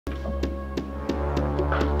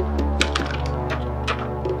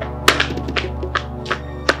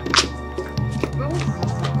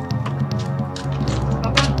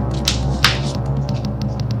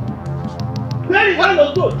that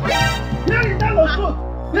on throat. Where is that on throat?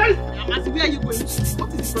 Where are you going? What is the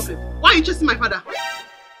problem? Why are you chasing my father?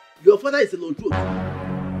 Your father is a long throat.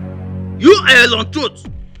 You are a long throat.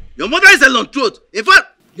 Your mother is a long throat. In fact,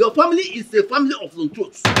 your family is a family of long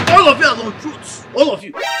throats. All of you are long throats. All of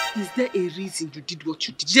you. Is there a reason you did what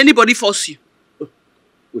you did? Did anybody force you? Oh,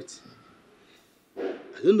 wait.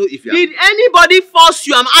 I don't know if you are... Did anybody force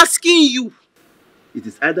you? I'm asking you. It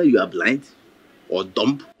is either you are blind, or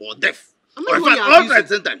dumb, or deaf. Or in fact, all at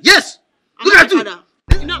the same time. Yes! Look at you!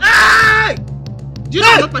 You know, hey! Do you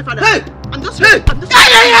know I'm not my father? Hey! I'm just... Hey! I'm just...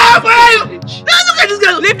 Hey! Where are you? Hey, look at this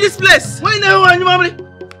girl! Leave this place! Why now, mommy?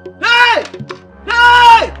 Hey!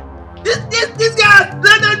 Hey! This guy has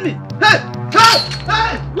blinded me! Hey! Hey!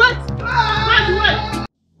 Hey! Wait! Wait!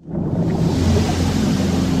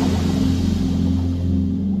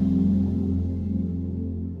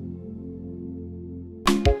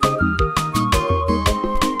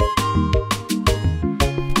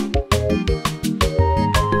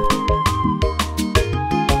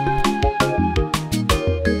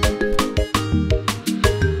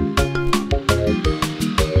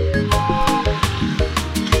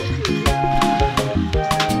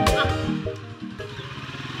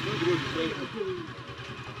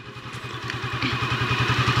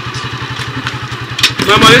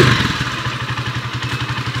 Money?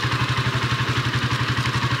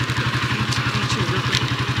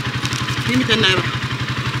 Give me 10 naira.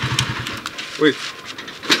 Wait.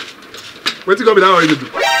 What you got me now? What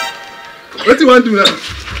do you want to do now?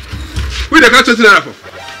 Wait, I can't 20 naira for.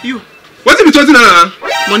 You. What if you 20 naira?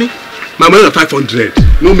 Money? My money is 500.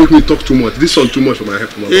 Don't make me talk too much. This one too much for my head.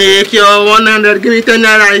 Take your 100. Give me 10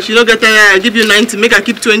 naira. If you don't get 10 naira, I'll give you 90. Make I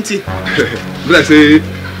keep 20. But I say,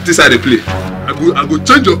 this how they play. I go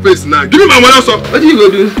change your face now. Give me my money also. What do you go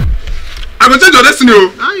do? I go change your destiny.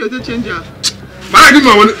 How you go change your? Man, give me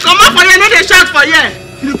my money. Come on for you, not they shout for you.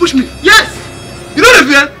 You push me. Yes. You know the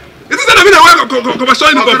fear? It is not a minute where I come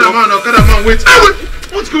showing you. Okay, man, wait.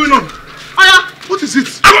 What's going on? What is it?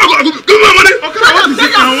 I go give me my money. Okay, what is it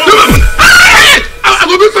now? Give me my money. I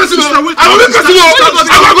go be personal. I go be personal.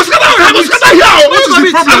 I go scatter here. What is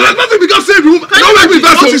the problem? Nothing because save you. Don't make me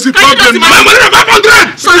personal. What is the problem? My money is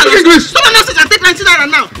 500. Speak English. Someone else can take 90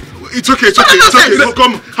 naira now. It's okay. No,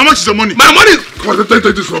 come. How much is the money? My money is...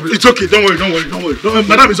 Take this from me. It's okay. Don't worry.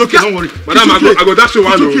 Madam, it's okay. Don't worry. Madam, I go dash you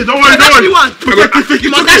one. It's okay. Don't worry. You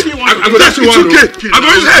It's dash me one. I go dash you one. Okay. I go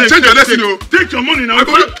use head change your destiny. Take your money now.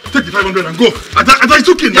 Take the 500 and go. It's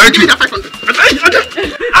okay. Give me that 500.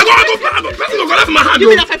 I go collect my hand. Give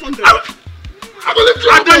me that 500. I go lift you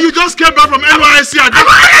up. Ada, you just came back from NYSC. I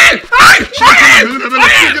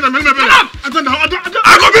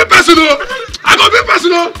go be personal. I go be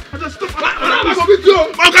personal. I go be you.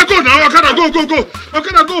 Okay, go now. Okay,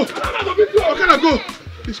 go.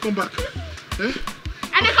 Please come back. And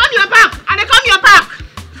they come your back.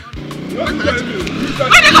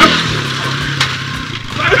 Where they go?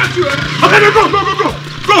 Okay,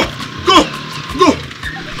 go.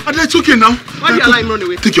 Ada, it's okay now. Why do you allow him run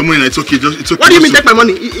away? Take your money now. It's okay. It's okay. What do you mean take my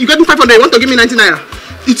money? You gave me 500. You want to give me 90 naira?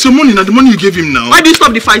 It's your money now. The money you gave him now. Why do you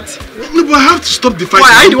stop the fight? No, but I have to stop the fight. Why?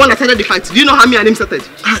 Are you the one that started the fight? Do you know how me and him started?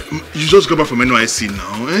 You just got back from NYSC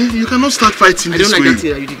now. You cannot start fighting this way. I don't like that thing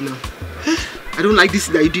that you did now. I don't like this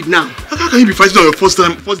that you did now. How can you be fighting on your first day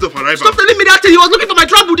of arrival? Stop telling me that thing. He was looking for my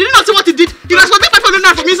trouble. Did you not see what he did? He was going to take 500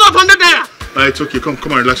 naira from me instead of 100 naira. Alright, it's okay. Come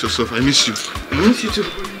and relax yourself. I miss you. I miss you too.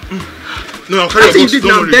 No, I'll carry your box. Don't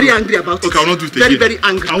worry. I'm very angry about it. Okay, I'll not do it again. Very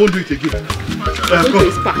angry. I won't do it again.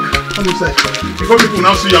 Come. Come inside. Before people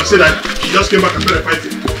now see you and say that she just came back and started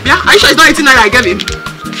fighting. Yeah? Are you sure it's not 18 naira I gave him?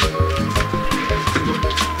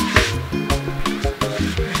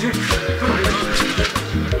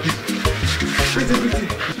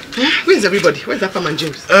 Where is everybody? Where's Afam and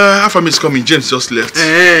James? Afam is coming. James just left.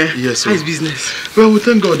 Yes. How's business? Well,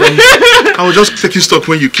 thank God. I was just taking stock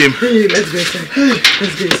when you came. Hey, let's go inside.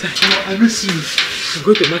 Let's go inside. I miss you. I'm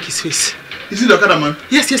going to mark his face. Is it the Okada man?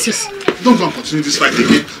 Yes. Don't go and continue this fight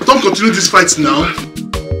again. Don't continue this fight now.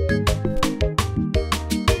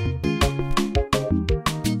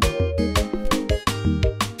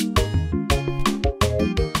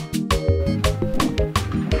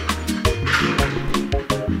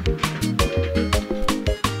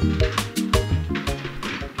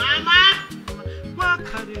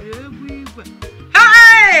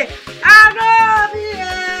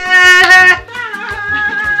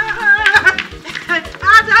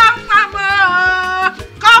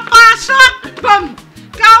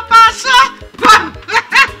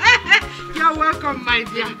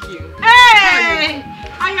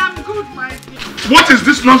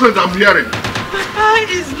 Nonsense I'm hearing.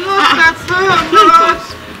 It's not that.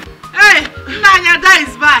 Hey, Nah, Ada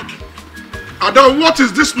is back. Ada, what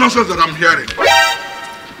is this nonsense that I'm hearing?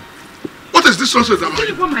 What is this nonsense that I'm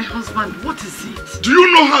hearing? My husband, what is it? Do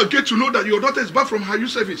you know how I get to know that your daughter is back from her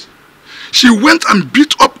youth service? She went and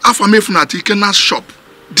beat up Afamefuna at Ikenna's shop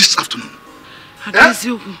this afternoon.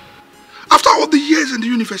 After all the years in the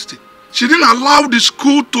university, she didn't allow the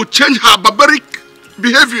school to change her barbaric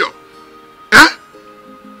behavior.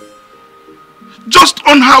 Just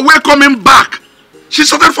on her way coming back, she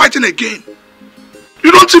started fighting again.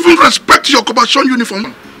 You don't even respect your Kobashon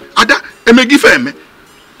uniform. Ada,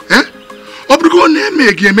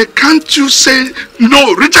 can't you say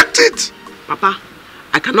no, reject it? Papa,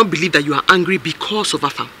 I cannot believe that you are angry because of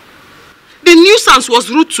Afam. The nuisance was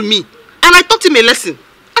rude to me, and I taught him a lesson.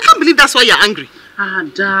 I can't believe that's why you're angry.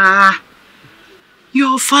 Ada,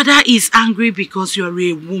 your father is angry because you're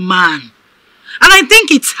a woman. And I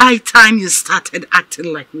think it's high time you started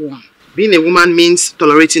acting like one. Being a woman means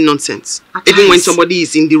tolerating nonsense. Even when somebody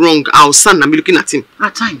is in the wrong, I'll stand and be looking at him.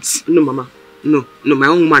 At times. No, Mama. No, my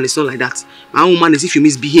own woman is not like that. My own woman is if you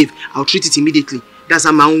misbehave, I'll treat it immediately. That's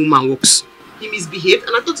how my own woman works. He misbehaved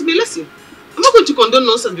and I taught him a lesson. I'm not going to condone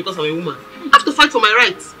nonsense because I'm a woman. I have to fight for my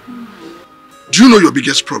rights. Do you know your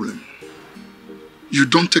biggest problem? You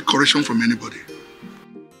don't take correction from anybody.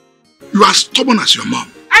 You are stubborn as your mom.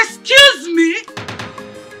 Excuse me?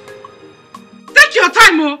 Take your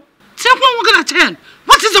time, oh. Take one we're gonna turn.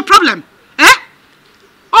 What is the problem? Eh?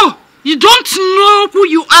 Oh, you don't know who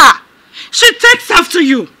you are. She takes after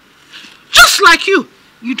you. Just like you.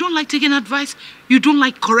 You don't like taking advice. You don't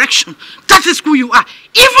like correction. That is who you are.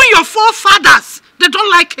 Even your forefathers, they don't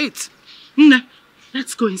like it.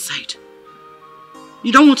 Let's go inside.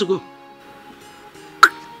 You don't want to go?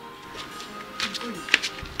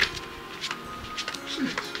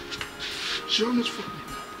 She almost fucked me.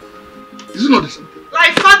 Is it not the same thing?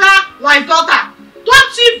 Like father, like daughter.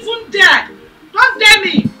 Don't even dare. Don't dare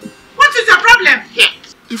me. What is your problem? Here.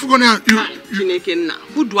 If you're gonna Ikenna,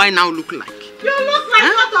 who do I now look like? You look like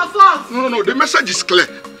one of us. No. The message is clear.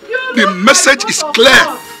 The message is clear.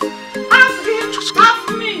 Have him,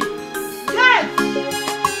 have me. Yes.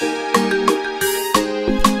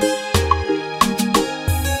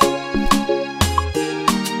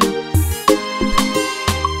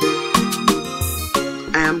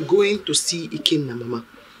 I am going to see Ikenna, Mama.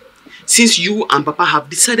 Since you and Papa have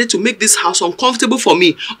decided to make this house uncomfortable for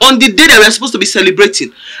me on the day that we are supposed to be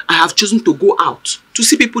celebrating, I have chosen to go out to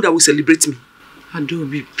see people that will celebrate me.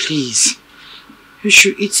 Adobe, please. You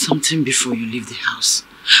should eat something before you leave the house.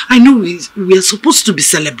 I know we are supposed to be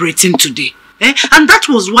celebrating today. And that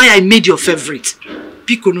was why I made your favorite.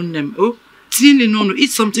 Pikonunem. Oh, no,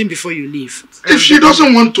 eat something before you leave. If she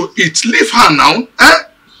doesn't want to eat, leave her now.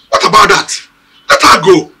 What about that? Let her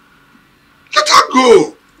go. Let her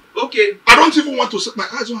go. Okay. I don't even want to set my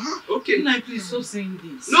eyes on her. Okay. Can I please stop saying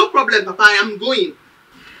this? No problem, Papa. I am going.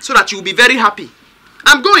 So that you will be very happy.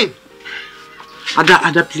 I'm going.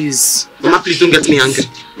 Ada, please. Mama, please don't get me angry.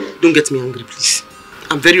 Don't get me angry, please.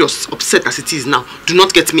 I'm very upset as it is now. Do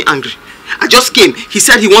not get me angry. I just came. He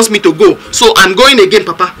said he wants me to go. So I'm going again,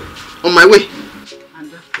 Papa. On my way.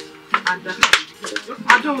 Ada.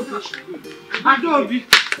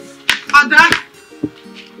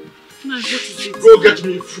 No, what is it? Go get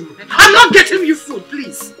me food. I'm not getting you food,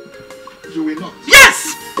 please. You will not.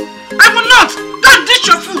 Yes! I will not! Don't dish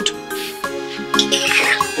your food!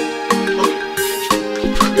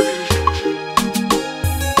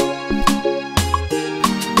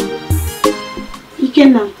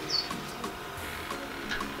 Ikenna,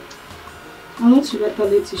 I want to write a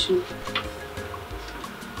petition.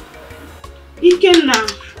 Ikenna.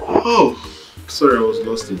 Oh, sorry, I was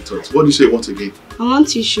lost in thought. What do you say once again? I want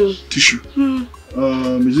tissue. Tissue?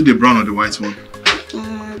 Is it the brown or the white one?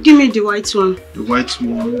 Give me the white one. The white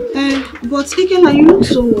one? But Ikenna, you look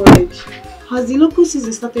so worried. Has the local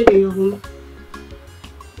season started in your home?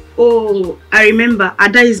 Oh, I remember.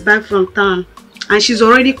 Ada is back from town and she's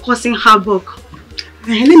already causing havoc.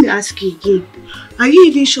 Let me ask you again. Are you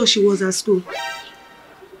even sure she was at school?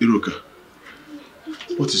 Iruka,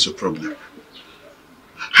 what is your problem?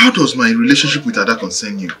 How does my relationship with Ada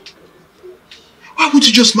concern you? Why would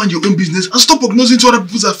you just mind your own business and stop prognosing to other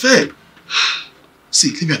people's affairs?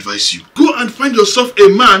 See, let me advise you. Go and find yourself a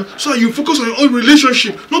man so that you focus on your own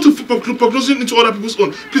relationship, not to prognosing into other people's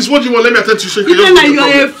own. Please, what do you want? Let me attend to you. So Ikenna, you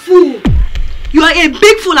are a fool. You are a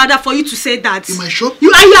big fool, Ada, for you to say that. In my shop? You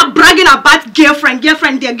are here bragging about girlfriend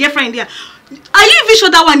there. Are you even sure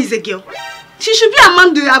that one is a girl? She should be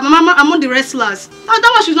among the wrestlers.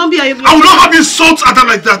 That one should not be a... I will not have insults at her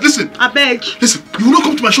like that. Listen. I beg. Listen, you will not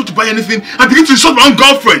come to my shop to buy anything and begin to insult my own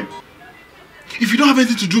girlfriend. If you don't have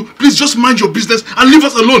anything to do, please just mind your business and leave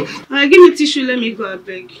us alone. Give me tissue, let me go, I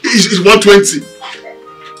beg. It's 120.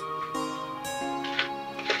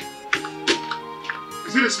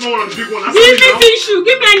 Is it a small one or a big one? Give me tissue,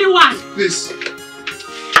 give me anyone. Please.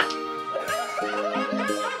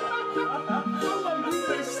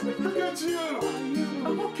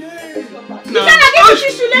 No. Give me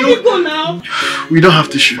tissue, let me go now. We don't have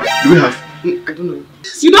tissue. Do we have? I don't know.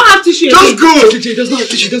 You don't have tissue. Just go! He doesn't have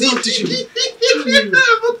tissue,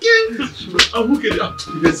 I'm okay. I'm okay.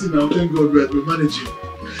 You can see now, thank God we're managing.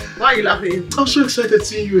 Why are you laughing? I'm so excited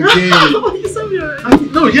seeing you again. You saw me already.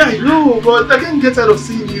 No, yeah, I know, but I can't get out of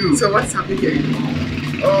seeing you. So what's happening here?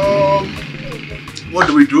 What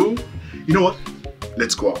do we do? You know what?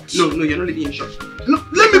 Let's go out. No, you're not leaving your shop. No,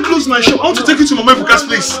 let me close my shop. I want to take you to Mama Ebuka's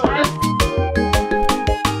place.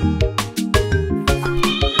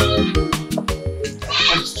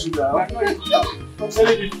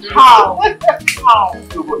 How?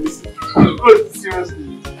 No, but listen.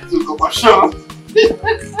 Seriously. To go for sure.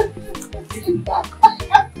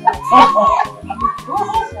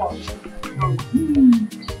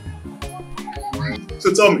 So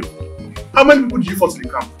tell me, how many people do you force in the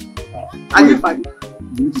camp? I give 5.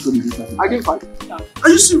 I give 5. Are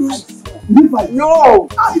you serious? No!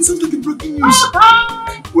 It sounds like a breaking news.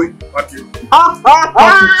 Wait, okay.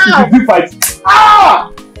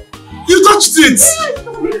 You touched it!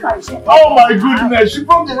 Oh my goodness, she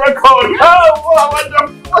broke the record! Oh, what the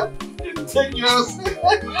fuck? Take yours.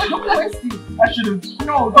 I shouldn't.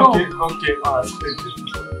 No. Okay, alright.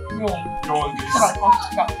 No. You want this?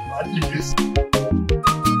 I give this.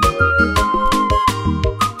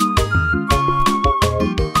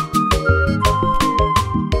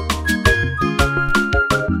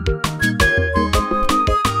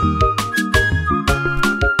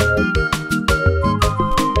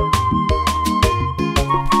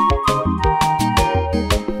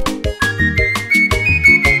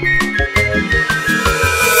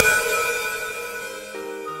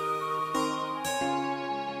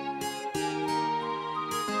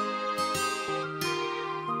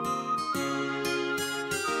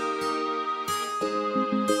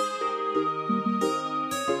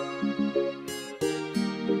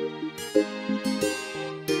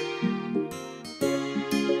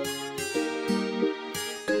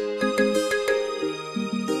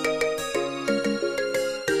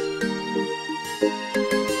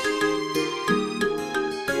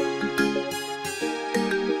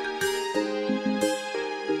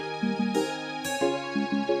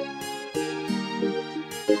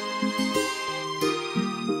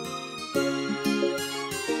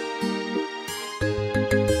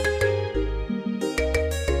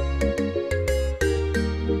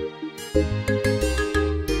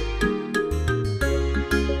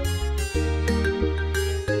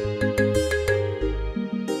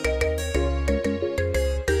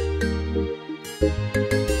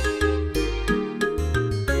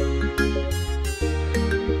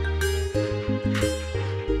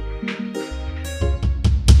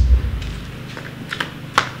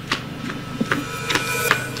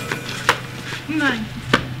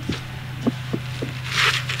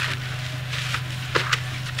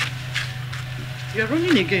 You're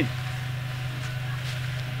running again.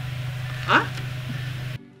 Huh?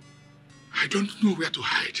 I don't know where to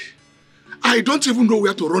hide. I don't even know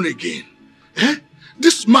where to run again. Eh?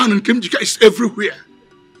 This man in Kemjika is everywhere.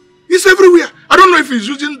 He's everywhere. I don't know if he's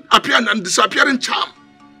using appearing and disappearing charm.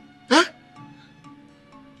 Eh?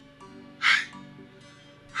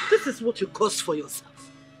 This is what you caused for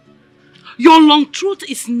yourself. Your long throat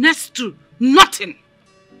is next to nothing.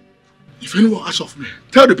 If anyone asks of me,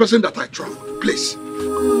 tell the person that I traveled, please.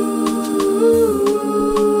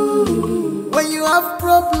 When you have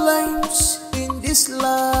problems in this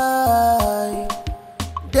life,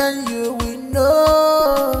 then you will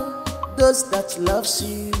know those that loves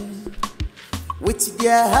you. With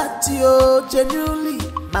their heart, you genuinely,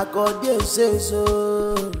 my God, they say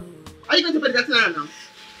so. Are you going to pay the casino now?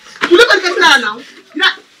 You look at the casino now.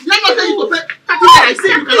 Let me tell you to pay 30 naira. I say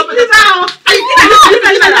you cannot pay the casino. Are you kidding me?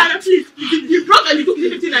 Please. You broke and you took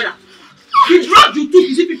 15 naira. The drug you took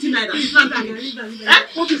is 15 naira.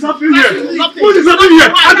 What is happening here? What is happening here?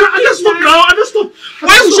 I just stop now. I just stop.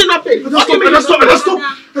 Why would she not pay? I just stop. I just stop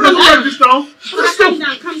like this now. Calm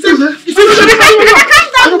down. Calm down.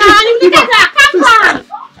 You need to calm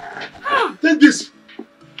down. Take this.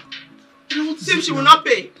 See, she will not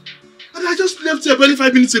pay. And I just left here barely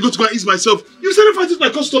 5 minutes ago to go and ease myself. You said if I my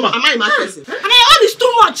customer. Am I a mad person? And all is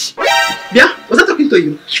too much. Yeah? Was I talking to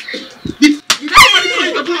you? Did anybody tell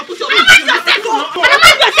you to put your mind yourself?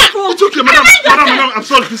 move. It's okay, madam. Madam, I'm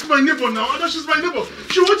sorry. This is my neighbor now. She's my neighbor.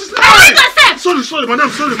 She wants to Hey! Sorry, madam.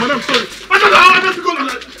 Sorry. Madam,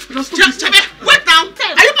 because Chebe, wait now.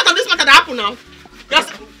 Are you part of this matter that happened now?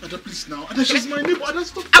 Yes. Ada, please now. Ada, she's my neighbor. Ada,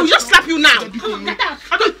 stop. I will just slap you now. Madam.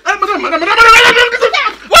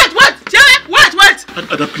 Wait.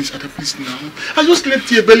 Ada, please now. I just left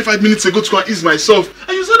here barely 5 minutes ago to ease myself.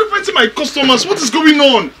 And you started fighting my customers. What is going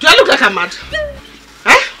on? Do I look like I'm mad?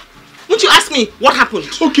 Won't you ask me what happened?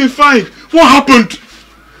 Okay, fine. What happened?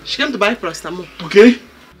 She came to buy paracetamol. Okay.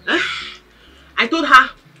 I told her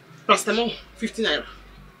paracetamol 50 naira.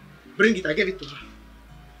 Bring it, I gave it to her.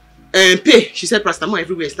 And pay. She said paracetamol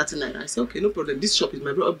everywhere is 30 naira. I said okay, no problem. This shop is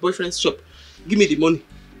my boyfriend's shop. Give me the money.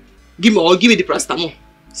 Give me the paracetamol.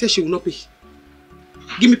 She said she will not pay.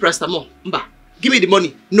 Give me paracetamol. Mba. Give me the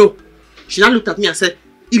money. No. She now looked at me and said,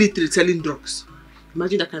 illiterate selling drugs.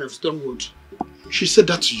 Imagine that kind of strong word. She said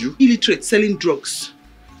that to you? Illiterate selling drugs.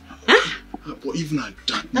 But even at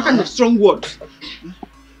that That kind of strong word. You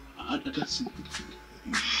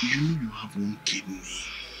know you have one kidney.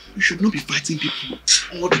 You should not be fighting people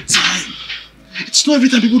all the time. It's not every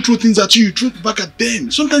time people throw things at you, you throw it back at them.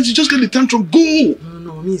 Sometimes you just let the tantrum go.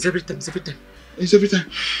 No, me, it's every time. It's every time. It's every time.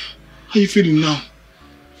 How are you feeling now?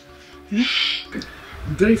 I'm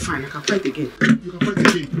very fine. I can fight again. You can fight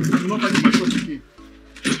again. You're not fighting my shot again.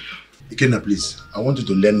 Ikenna, please. I want you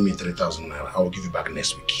to lend me 3,000 naira. I will give you back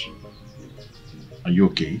next week. Are you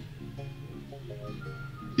okay?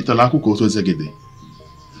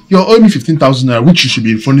 You're owing me 15,000 naira, which you should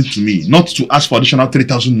be refunding to me, not to ask for additional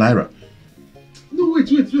 3,000 naira. No, wait.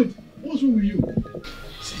 What's wrong with you?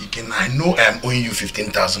 See, Ikenna, I know I am owing you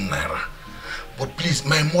 15,000 naira. But please,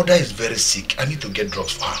 my mother is very sick. I need to get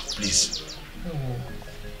drugs for her, please. Oh.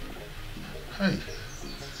 Hey.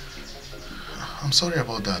 I'm sorry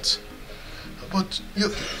about that. But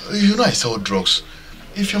you know I sell drugs.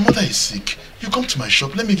 If your mother is sick, you come to my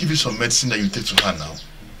shop. Let me give you some medicine that you take to her now.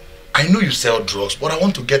 I know you sell drugs, but I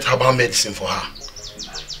want to get herbal medicine for her.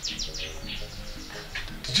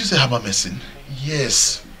 Did you say herbal medicine?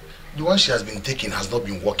 Yes. The one she has been taking has not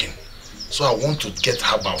been working. So I want to get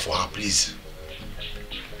herbal for her, please.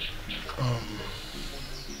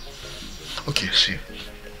 Okay, see.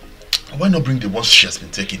 Why not bring the ones she has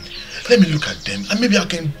been taking? Let me look at them and maybe I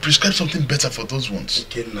can prescribe something better for those ones.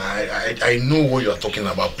 Ikenna, I know what you are talking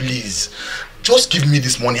about. Please, just give me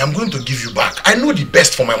this money. I'm going to give you back. I know the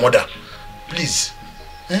best for my mother. Please.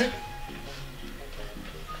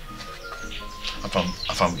 Afam,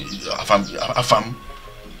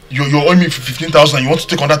 you're owing me 15,000 and you want to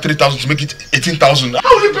take on that 3,000 to make it 18,000.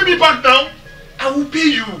 How will you pay me back now? I will pay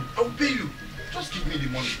you. Just give me the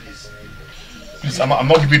money, please. Please, I'm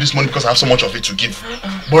not giving you this money because I have so much of it to give.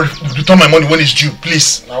 But return my money when it's due,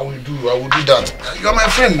 please. I will do that. You are my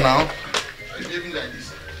friend now. Why are you behaving like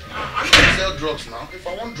this? I need to sell drugs now. If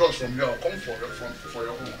I want drugs from you, I'll come for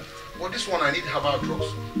your home. But this one, I need herbal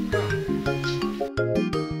drugs.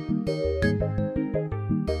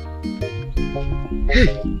 Hey,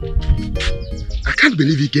 I can't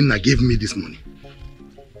believe Ikenna gave me this money.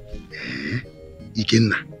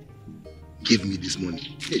 Ikenna gave me this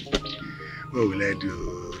money. Hey, what will I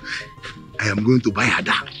do? I am going to buy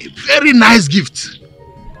Ada a very nice gift.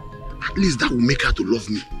 At least that will make her to love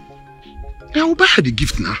me. I will buy her the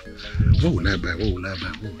gift now. What will I buy?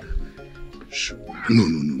 Sure.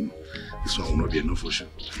 No. This one will not be enough for sure.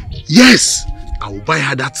 Yes, I will buy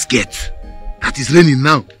her that skirt that is raining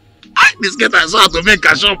now. The skirt I saw her to make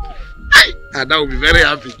her shop. Ada will be very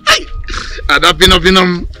happy. Ada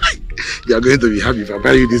pinam. You are going to be happy if I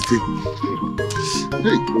buy you this thing.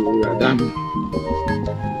 Hey, Ada.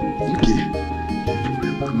 Okay.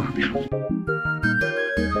 I'm happy.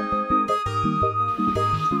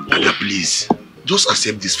 Ada, please. Just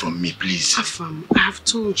accept this from me, please. Afam, I have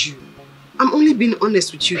told you. I'm only being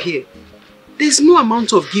honest with you here. There's no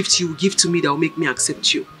amount of gift you will give to me that will make me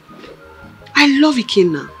accept you. I love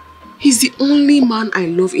Ikenna. He's the only man I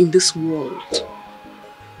love in this world.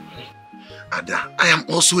 Ada, I am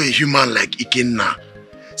also a human like Ikenna.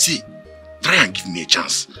 See, try and give me a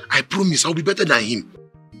chance. I promise I'll be better than him.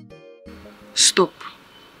 Stop.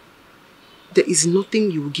 There is nothing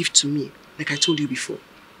you will give to me, like I told you before,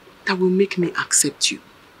 that will make me accept you.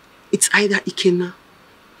 It's either Ikenna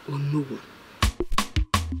or no one.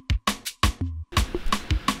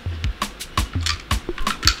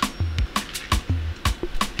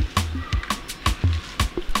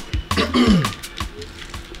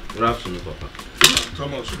 Good afternoon, Papa.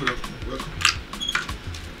 Thomas, good afternoon. Welcome.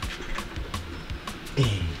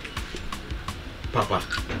 Papa,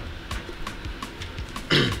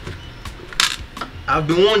 I've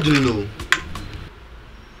been wondering,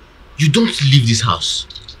 you don't leave this house.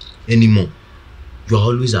 anymore. You are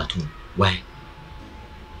always at home. Why?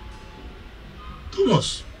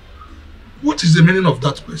 Thomas, what is the meaning of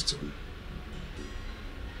that question?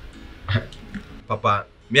 Papa,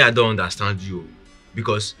 me, I don't understand you.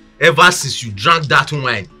 Because ever since you drank that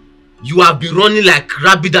wine, you have been running like a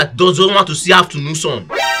rabbit that doesn't want to see afternoon sun.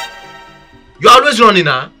 You are always running,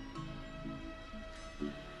 huh?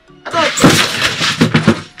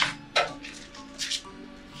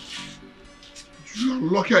 You are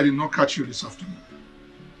lucky I did not catch you this afternoon.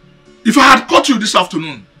 If I had caught you this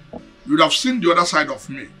afternoon, you would have seen the other side of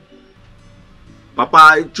me.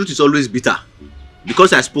 Papa, truth is always bitter.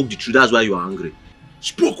 Because I spoke the truth, that's why you are angry.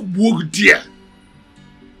 Spoke word, dear.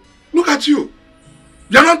 Look at you.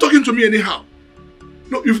 You're not talking to me anyhow.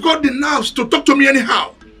 No, you've got the nerves to talk to me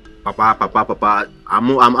anyhow. Papa,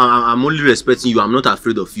 I'm only respecting you. I'm not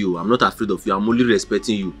afraid of you. I'm not afraid of you. I'm only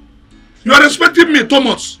respecting you. You are respecting me,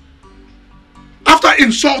 Thomas. After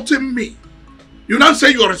insulting me, you now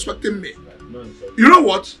say you are respecting me. You know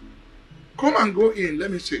what? Come and go in,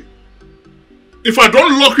 let me see. If I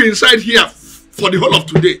don't lock you inside here for the whole of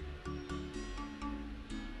today.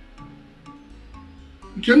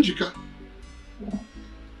 Kenjika,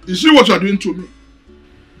 you see what you are doing to me?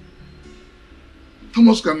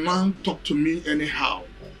 Thomas can now talk to me anyhow.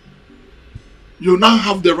 You now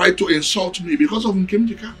have the right to insult me because of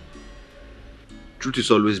Nkemjika. Truth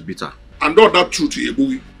is always bitter. And not that truth,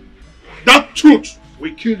 Yebugi. That truth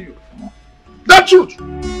will kill you. That truth.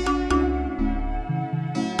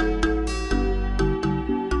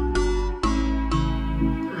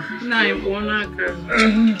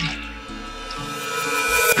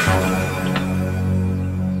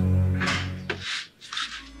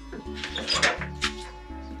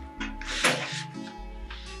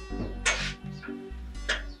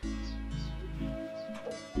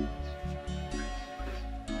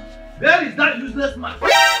 Where is that useless man?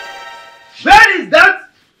 Where is that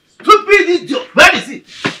stupid idiot? Where is he?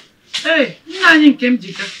 Hey, Nigerian came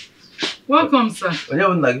Jika. Welcome, sir.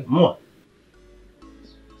 More.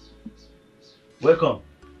 Welcome.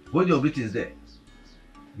 Hold your greetings there.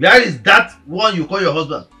 Where is that one you call your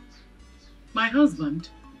husband? My husband?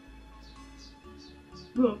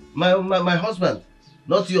 Who? My husband,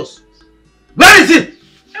 not yours. Where is he?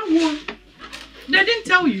 They didn't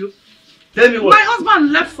tell you. Tell me what? My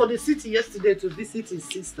husband left for the city yesterday to visit his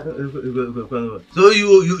sister. So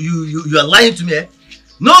you are lying to me, eh?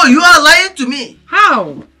 No, you are lying to me.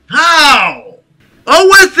 How? How?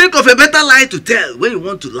 Always think of a better lie to tell when you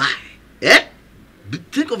want to lie. Eh?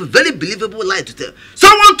 Think of a very believable lie to tell.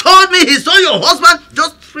 Someone told me he saw your husband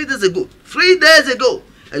just 3 days ago. 3 days ago.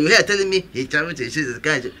 And you're here telling me he traveled to his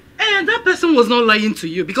guy. And that person was not lying to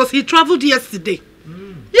you because he traveled yesterday.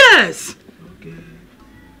 Yes. Okay.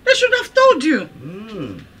 They should have told you.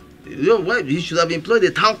 You know what? He should have employed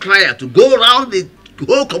a town crier to go around the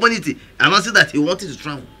whole community announcing that he wanted to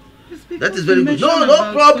travel. That is very good.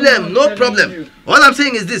 No problem. No problem. All I'm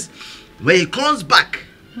saying is this. When he comes back,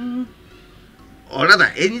 or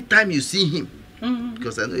rather, anytime you see him,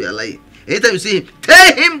 because I know you are lying, anytime you see him,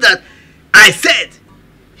 tell him that I said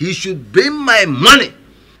he should bring my money.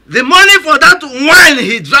 The money for that wine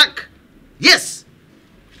he drank. Yes.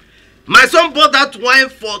 My son bought that wine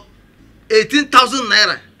for 18,000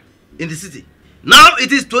 naira in the city. Now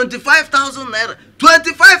it is 25,000 naira.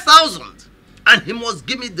 25,000. And he must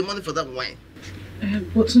give me the money for that wine.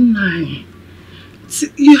 But Nai,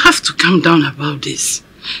 you have to calm down about this.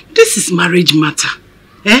 This is marriage matter.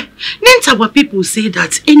 Eh? Our people say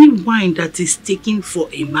that any wine that is taken for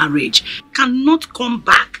a marriage cannot come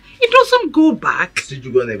back. It doesn't go back. That's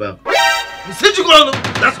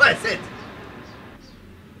what I said.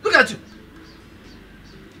 Look at you.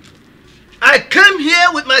 I came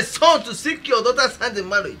here with my son to seek your daughter's hand in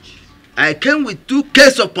marriage. I came with 2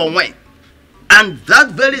 cases of palm wine. And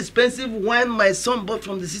that very expensive wine my son bought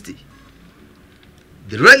from the city.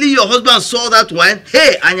 Directly your husband saw that wine.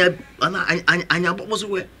 Hey, Anya was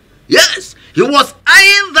aware. Yes, he was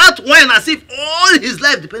eyeing that wine as if all his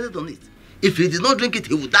life depended on it. If he did not drink it,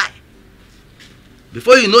 he would die.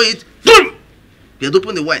 Before you know it, boom! He had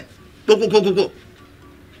opened the wine. Go.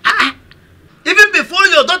 Even before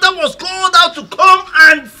your daughter was called out to come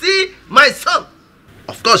and see my son.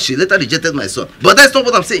 Of course, she later rejected my son. But that's not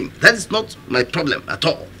what I'm saying. That is not my problem at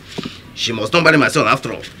all. She must not marry my son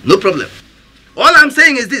after all. No problem. All I'm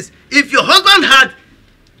saying is this. If your husband had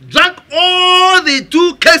drank all the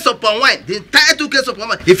 2 cases of palm wine, the entire 2 cases of palm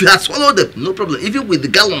wine, if you had swallowed them, no problem. Even with the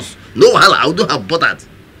gallons, no hala, I wouldn't have bothered.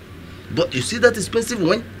 But you see that expensive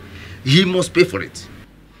wine? He must pay for it.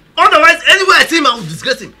 Otherwise, anywhere I see him, I will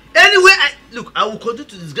disgrace him. Anywhere Look, I will continue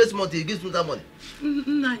to disgrace money. He gives me that money.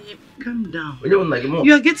 Nani, calm down.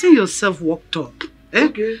 You are getting yourself worked up. Eh?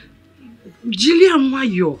 Okay. Jillian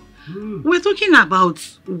Wayo. We're talking about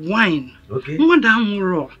wine. Okay.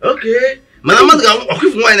 Okay.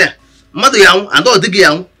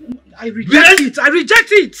 I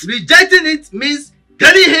reject it. Rejecting it means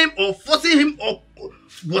telling him or forcing him or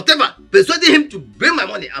whatever, persuading him to bring my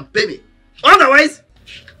money and pay me. Otherwise,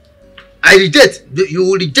 I reject. You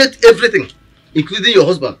will reject everything, including your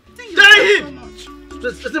husband. Tell him.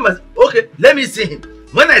 Okay, let me see him.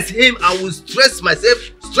 When I see him, I will stress myself,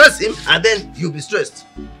 stress him, and then you'll be stressed.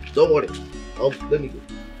 Don't worry. Let me go.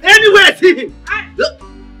 Anyway, I see him.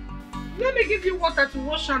 Let me give you water to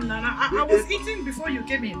wash on, Nana. I was eating before you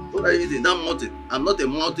came in. What are you eating? That mountain. I'm not a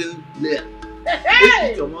mountain layer.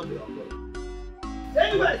 Hey! Eat your mountain.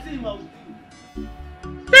 Anyway, I see him. I will see you.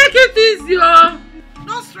 Take it easy, oh.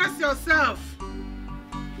 Don't stress yourself.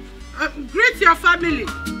 Greet your family.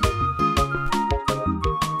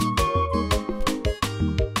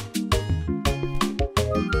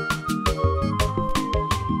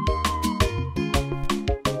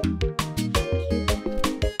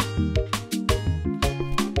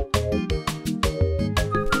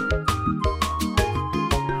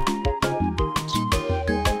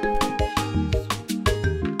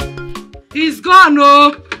 He's gone,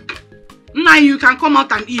 oh. Now you can come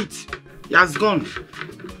out and eat. He has gone.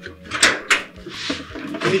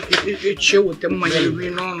 Chill with them when you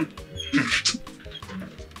win on.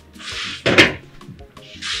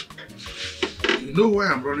 You know why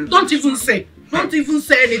I'm running? Don't even say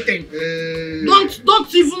anything.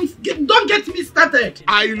 Don't get me started.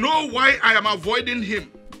 I know why I am avoiding him.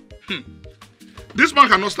 This man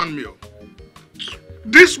cannot stand me.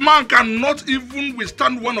 This man cannot even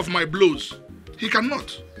withstand one of my blows. He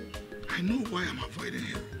cannot. I know why I'm avoiding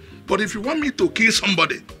him. But if you want me to kill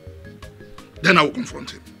somebody, then I will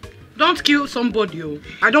confront him. Don't kill somebody. Oh.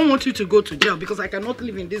 I don't want you to go to jail because I cannot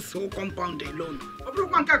live in this whole compound alone.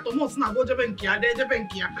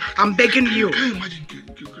 I'm begging you. Can you imagine?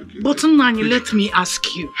 But Nani, let me ask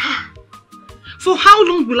you. For how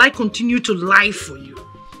long will I continue to lie for you?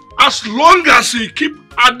 As long as you keep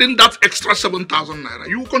adding that extra 7,000 naira,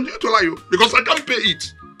 you will continue to lie because I can't pay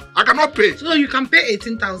it. I cannot pay. So you can pay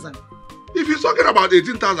 18,000. If he's talking about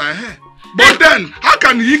 18,000, but then how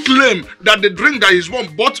can he claim that the drink that his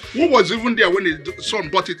mom bought, who was even there when his son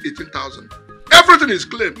bought it, 18,000? Everything is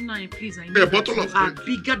claimed. No, please, I know that you are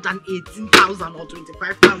bigger than 18,000 or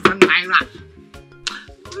 25,000 naira.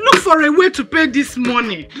 Look for a way to pay this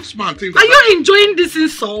money. This man thinks. Are you enjoying this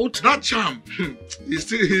insult? That charm.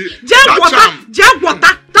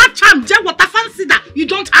 That charm, fancy that you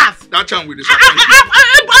don't have. That charm with the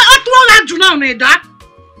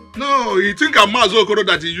No, you think I'm Mazokoro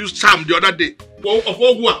that he used charm the other day.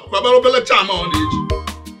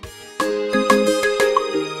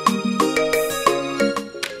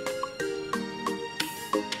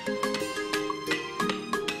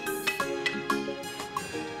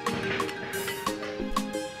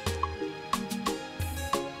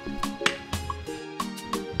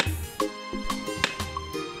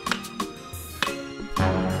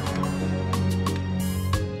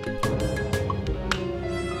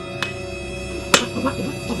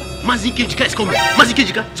 Mazikejika is coming.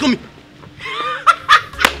 Mazikejika is coming.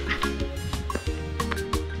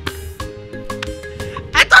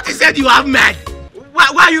 I thought he said you have mad. Why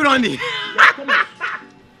are you running?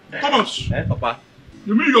 Thomas. Papa?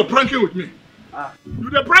 You mean you're pranking with me? You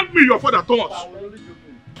dey prank me, your father, Thomas.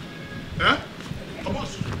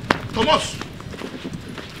 Thomas. Thomas.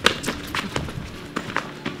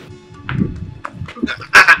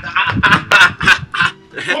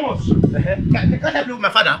 Thomas. Can I help you with my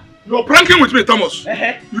father? You're pranking with me, Thomas.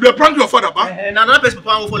 You dey prank your father, pa? Now another person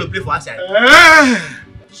will follow play for outside.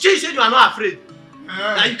 She said you are not afraid.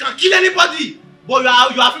 That you can kill anybody. But you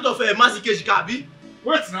are afraid of a massive cage, Kabi.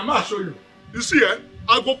 Wait, now I'll show you. You see,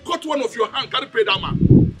 I'll go cut one of your hand, carry pay that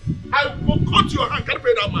man. I'll go cut your hand, carry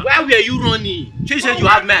pay that man. Where were you running? She said you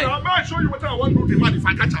have man. I'll show you what I want to do the man if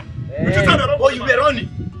I catch him. Oh, you were running.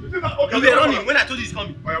 You were running when I told you he's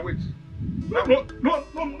coming. Oh, yeah, wait. No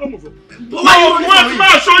move. But why are you running?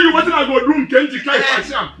 I'll show you what I go do in Kenji Kai.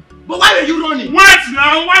 But why were you running? Wait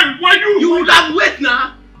now, why you? You would have wait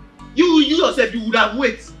now. You yourself, you would have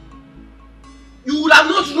wait. You would have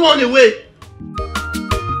not run away.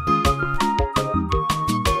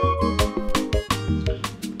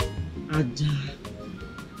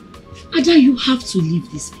 Ada, you have to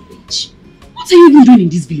leave this village. What are you even doing in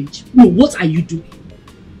this village? No, what are you doing?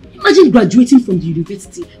 Imagine graduating from the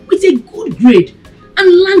university with a good grade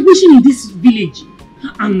and languishing in this village.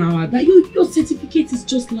 And now that your certificate is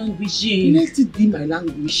just languishing. Let it be my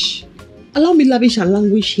language. Allow me lavish and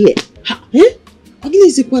languish here. Eh?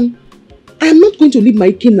 Again, I am not going to leave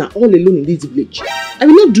my Ikenna all alone in this village. I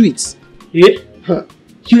will not do it. Eh? Huh.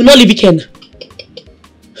 You will not leave Ikenna?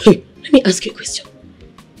 Hey, let me ask you a question.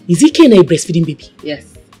 Is Ikenna a breastfeeding baby?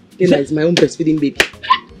 Yes. Ikenna is my own breastfeeding baby.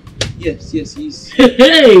 Yes, he is.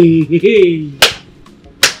 Hey.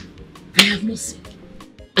 I have not seen.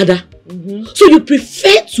 Ada, so you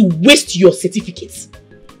prefer to waste your certificates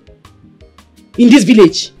in this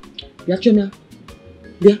village? Yeah, Chema.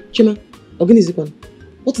 Organization.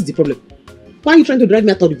 What is the problem? Why are you trying to drive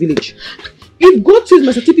me out of the village? If God says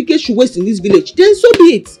my certificate should waste in this village, then so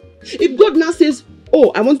be it. If God now says,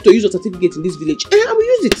 oh, I want to use your certificate in this village, I will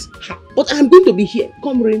use it. But I am going to be here,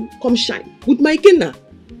 come rain, come shine, with my Ikenna.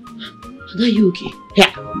 Are you okay?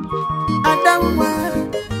 Yeah. Adam,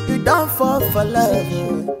 you don't fall for love.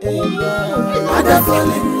 Adam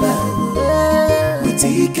fall in love with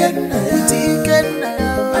Ikenna.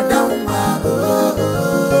 Adam,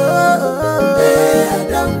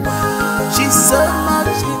 she's so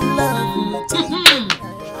much in love with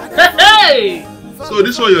Hey! So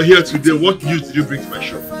this is why you're here today. What news did you bring to my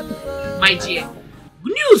shop? My dear,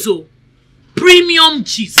 good news, oh. Premium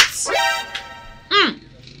Jesus.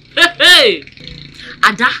 Hey!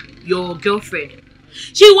 Ada, your girlfriend,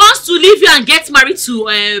 she wants to leave you and get married to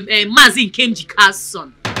Mazi Nkemjika's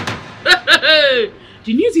son.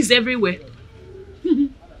 The news is everywhere.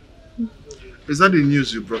 Is that the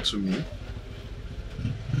news you brought to me?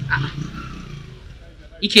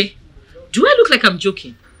 Ike, do I look like I'm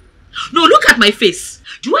joking? No, look at my face.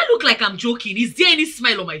 Do I look like I'm joking? Is there any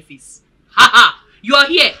smile on my face? Haha, you are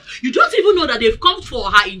here. You don't even know that they've come for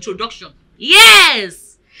her introduction.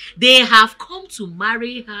 Yes! They have come to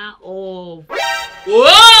marry her off.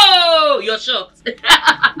 Whoa! You're shocked.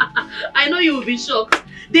 I know you will be shocked.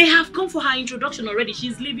 They have come for her introduction already.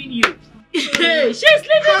 She's leaving you. She's leaving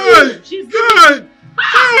you. She's leaving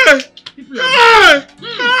you.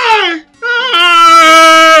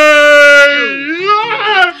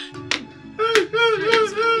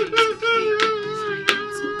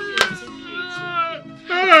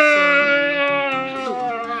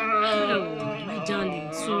 My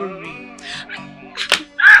darling, sorry.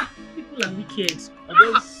 People are wicked.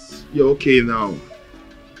 You're okay now.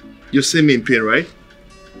 You see me in pain, right?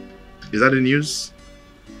 Is that the news?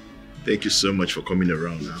 Thank you so much for coming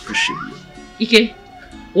around. I appreciate you. Ike,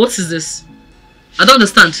 what is this? I don't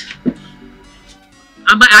understand.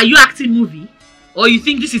 Are you acting movie? Or you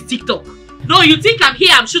think this is TikTok? No, you think I'm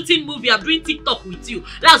here, I'm shooting movie, I'm doing TikTok with you.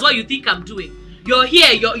 That's what you think I'm doing. You're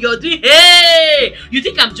here, you're doing, hey! You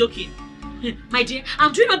think I'm joking? My dear,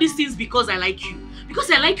 I'm doing all these things because I like you. Because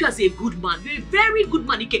I like you as a good man. You're a very good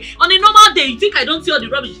man, Ike. On a normal day, you think I don't see all the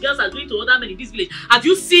rubbish girls are doing to other men in this village? Have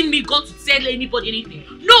you seen me gone to tell anybody anything?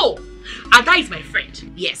 No! Ada is my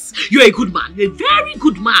friend. Yes, you're a good man. You're a very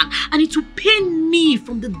good man. And it will pain me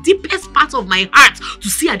from the deepest part of my heart to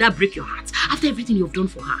see Ada break your heart after everything you've done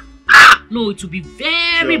for her. Ah! No, it will be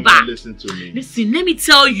very bad. Listen to me. Listen, let me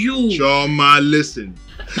tell you. Choma, listen.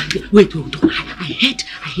 Wait,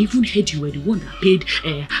 I even heard you were the one that paid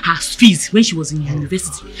her fees when she was in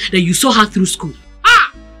university. That you saw her through school.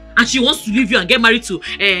 Ah! And she wants to leave you and get married to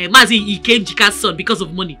Mazi Nkemjika's son because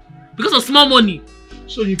of money. Because of small money.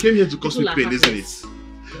 So you came here to cause me pain, isn't it?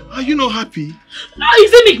 Are you not happy? No,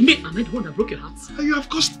 isn't it me? Am I the one that broke your heart? You have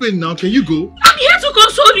caused pain now. Can you go? I'm here to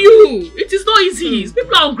console you. It is not easy.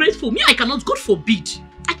 People are ungrateful. Me, I cannot. God forbid.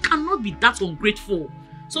 I cannot be that ungrateful.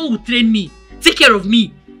 Someone will train me, take care of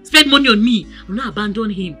me, spend money on me. I'm not abandon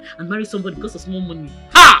him and marry somebody because of small money.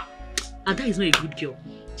 Ha! Ada is not a good girl.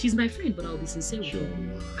 She's my friend, but I'll be sincere with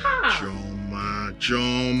her.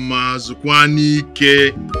 Choma,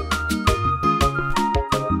 Zukwanike.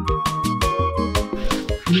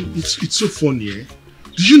 It's so funny, eh?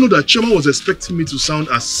 Did you know that Choma was expecting me to sound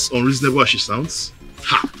as unreasonable as she sounds?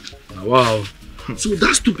 Ha! Wow. So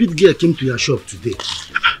that stupid girl came to your shop today.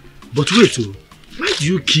 But wait, why do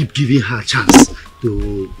you keep giving her a chance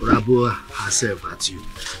to rabble herself at you?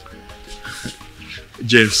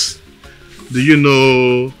 James, do you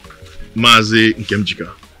know Mazi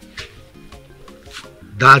Nkemjika?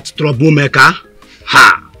 That troublemaker?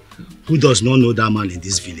 Ha! Who does not know that man in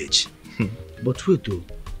this village? But wait,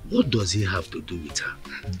 what does he have to do with her?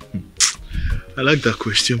 I like that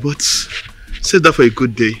question, but save that for a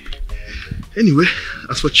good day. Anyway,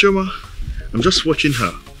 as for Choma, I'm just watching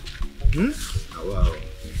her. Wow.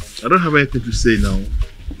 I don't have anything to say now.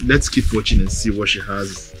 Let's keep watching and see what she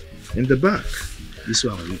has in the back. This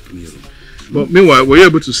one will me. But meanwhile, were you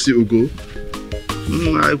able to see Ugo?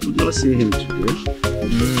 I could not see him today.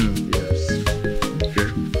 Yes.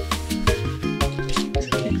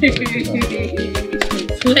 Like,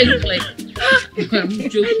 I'm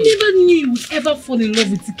joking. I never knew you would ever fall in love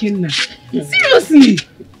with Ikenna. Seriously!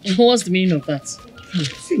 What's the meaning of that?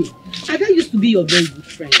 See, Ada used to be your very good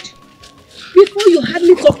friend. Before you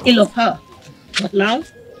hardly talk ill of her. But now,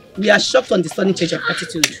 we are shocked on the sudden change of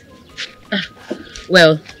attitude.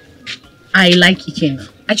 Well, I like Ikenna.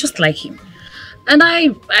 I just like him. And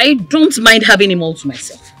I don't mind having him all to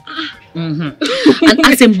myself. And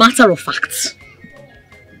as a matter of fact,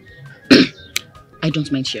 I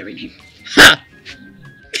don't mind sharing him. Ha!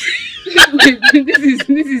 this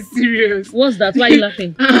is serious. What's that? Why are you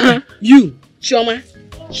laughing? You, Chioma,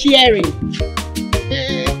 sharing.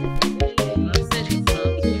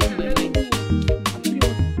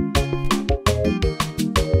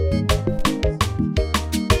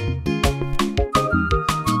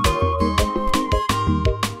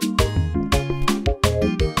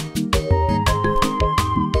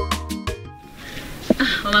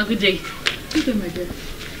 Mama, good day. Good day, my dear.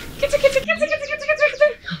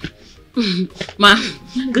 Ma,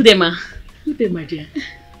 good day, ma. Good day, my dear.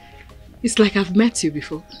 It's like I've met you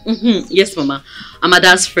before. Yes, Mama. I'm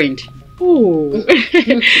Ada's friend. Oh,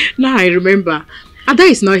 now I remember. Ada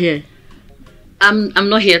is not here. I'm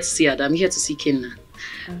not here to see Ada. I'm here to see Ikenna.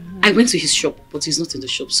 I went to his shop, but he's not in the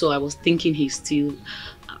shop, so I was thinking he's still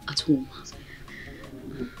at home.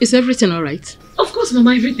 Is everything all right? Of course,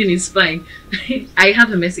 Mama. Everything is fine. I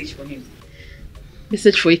have a message for him.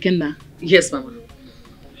 Message for Ikenna? Yes, Mama.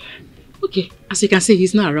 Okay, as you can see,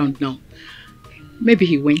 he's not around now. Maybe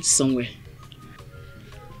he went somewhere.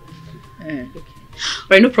 Okay.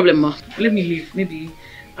 Alright, no problem, Ma. Let me leave. Maybe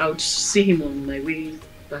I'll see him on my way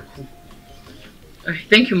back home. Alright,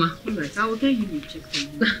 thank you, Ma. Alright, I will get you to check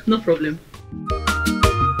him. No problem.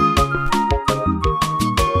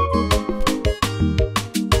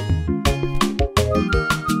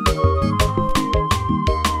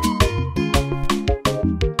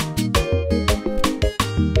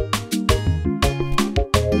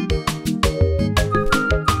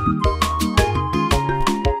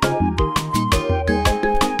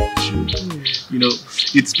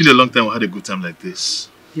 It's been a long time I had a good time like this.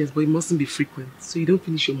 Yes, but it mustn't be frequent, so you don't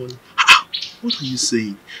finish your money. What are you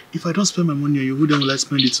saying? If I don't spend my money on you, who then will I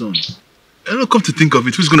spend it on? I don't come to think of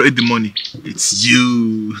it, who's going to eat the money? It's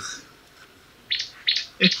you.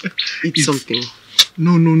 Eat something.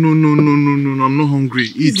 No, I'm not hungry.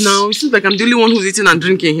 Eat. Now, it seems like I'm the only one who's eating and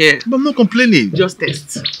drinking here. But I'm not complaining. Just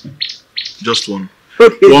taste. Just one.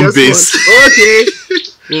 Okay, one base. One. Okay.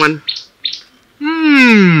 One.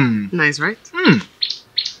 Nice, right?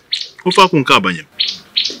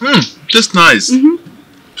 Tastes nice. When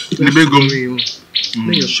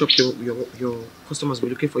your shop, your customers will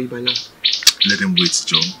be looking for you by now. Let them wait,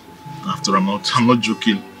 Joe. After I'm not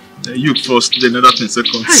joking. You first, then another 10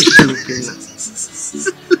 seconds.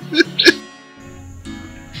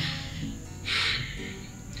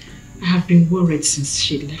 I have been worried since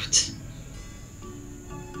she left.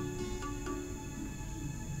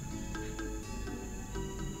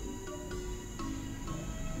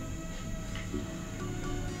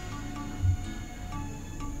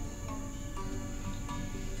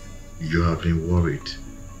 You have been worried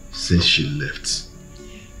since she left.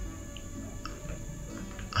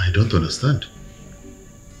 I don't understand.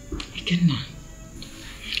 Ikenna,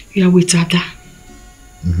 you are with Ada.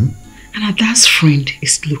 And Ada's friend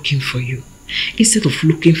is looking for you instead of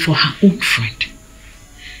looking for her own friend.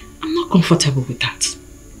 I'm not comfortable with that.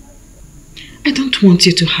 I don't want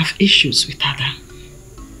you to have issues with Ada.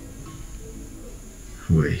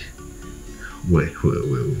 Wait.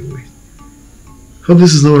 Hope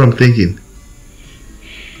this is not what I'm thinking.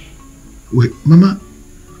 Wait, Mama,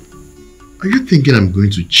 are you thinking I'm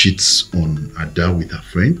going to cheat on Ada with her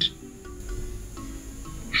friend?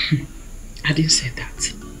 I didn't say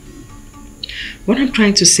that. What I'm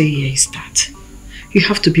trying to say here is that you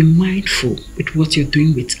have to be mindful with what you're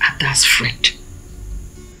doing with Ada's friend.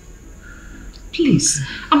 Please,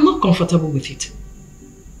 I'm not comfortable with it.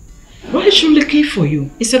 Why is she looking for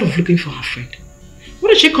you instead of looking for her friend?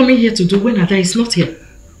 What is she coming here to do when Ada is not here?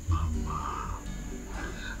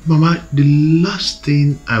 Mama, the last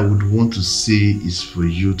thing I would want to say is for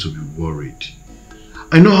you to be worried.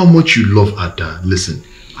 I know how much you love Ada. Listen,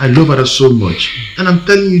 I love Ada so much. And I'm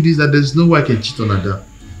telling you this, that there's no way I can cheat on Ada.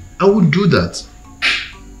 I would do that.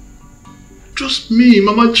 Trust me,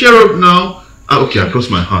 Mama, cheer up now. Okay, I crossed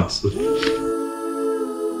my heart.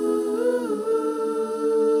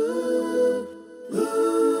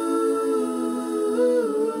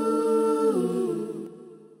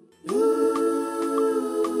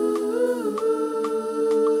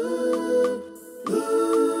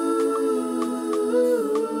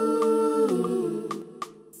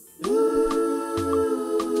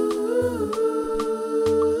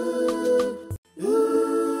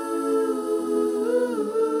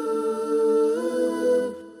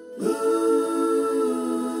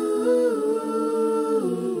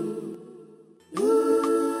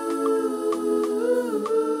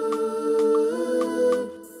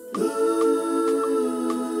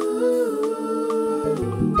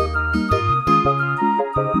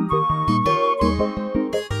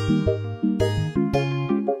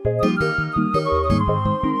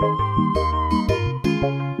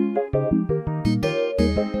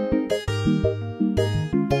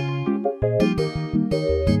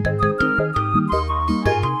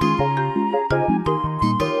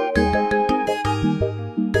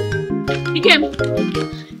 Ikem.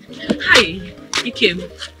 Hi, Ikem.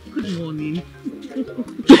 Good morning.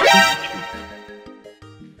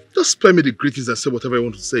 Just spare me the greetings and say whatever you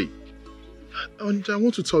want to say. And I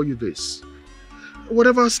want to tell you this.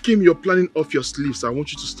 Whatever scheme you're planning off your sleeves, I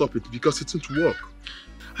want you to stop it because it won't work.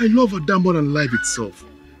 I love Ada more than life itself.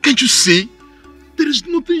 Can't you see? There is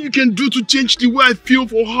nothing you can do to change the way I feel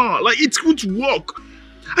for her. Like, it won't work.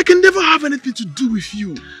 I can never have anything to do with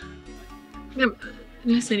you.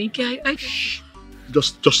 Listen, Ike,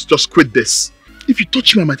 Just quit this. If you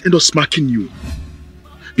touch me, I might end up smacking you.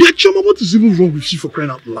 Biachoma, what is even wrong with you for crying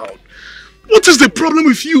out loud? What is the problem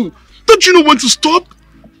with you? Don't you know when to stop?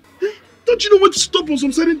 Don't you know when to stop on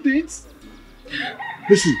some certain things?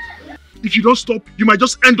 Listen, if you don't stop, you might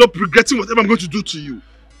just end up regretting whatever I'm going to do to you.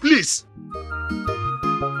 Please.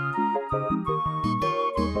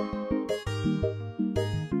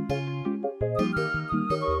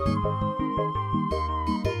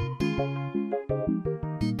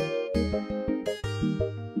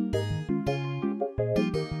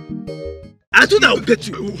 I thought I would get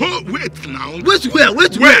you. Wait now. Wait where?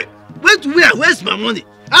 Wait where? Where's my money?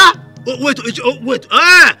 Wait.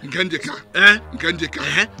 Nkendika. Nkendika.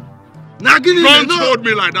 Now give me. Don't hold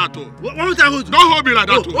me like that, oh. What would I hold? Don't hold me like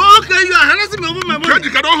that, oh. Okay, you are harassing me over my money.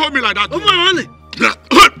 Nkendika, don't hold me like that. Over my money.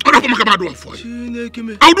 I'll do it for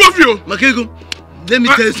you. I'll do it for you. Makego, let me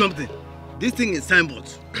tell you something. This thing is signboard.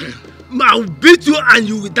 I'll beat you and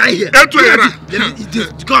you will die here.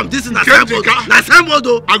 Come, this is not signboard. Not signboard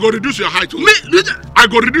though. I go reduce your height. Me, I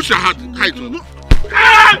go reduce your height.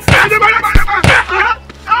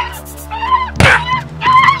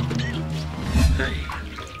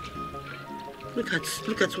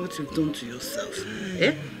 Look at what you've done to yourself.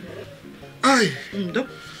 Eh? Aye. No.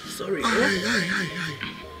 Sorry.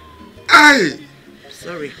 Aye.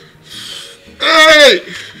 Sorry. Hey!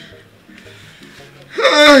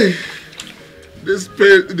 This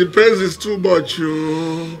pain, the pain is too much,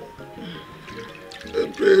 oh. The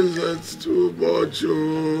pain is too much,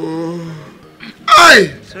 oh.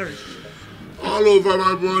 Aye! Sorry. All over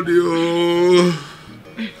my body, oh.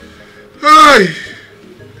 Hey!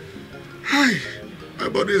 Hey! My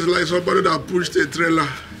body is like somebody that pushed a trailer.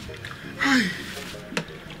 Hey!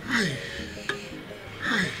 Hey!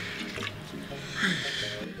 Hey!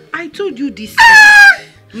 I told you this.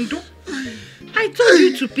 Ndo. I told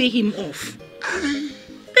you to pay him off.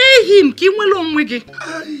 Pay him. He wouldn't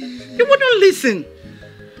listen.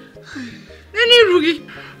 Any Rugi?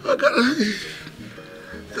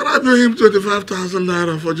 Can I pay him 25,000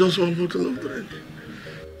 naira for just one bottle of drink?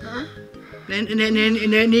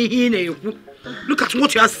 Look at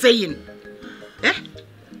what you are saying. Eh?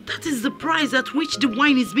 That is the price at which the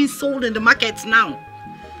wine is being sold in the markets now.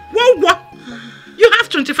 What? You have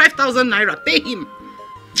 25,000 naira. Pay him.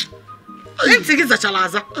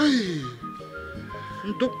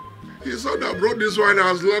 His son that brought this wine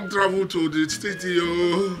has long traveled to the city,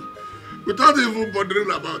 without even bothering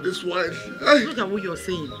about this wine. Hey. Look at what you're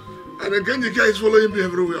saying. And again, the guy is following me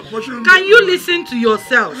everywhere. Can you listen to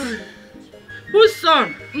yourself? Whose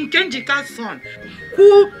son? Nkenjika's son.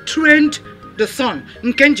 Who trained the son?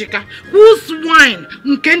 Nkenjika. Whose wine?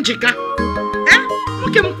 Nkenjika. Eh?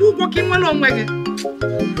 Okay, who walking along with it?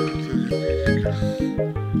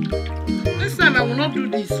 Next time I will not do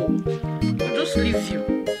this, so I'll just leave you.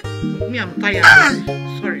 Me, I'm tired.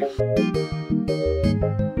 Sorry.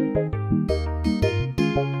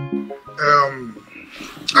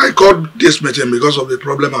 I called this meeting because of the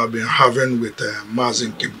problem I've been having with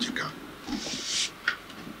Mazin Kimjika.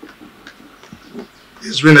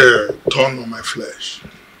 It's been a thorn on my flesh.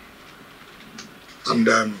 And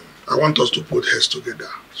I want us to put heads together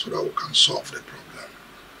so that we can solve the problem.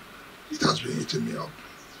 It has been eating me up.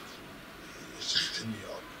 It's eating me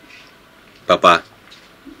up. Papa,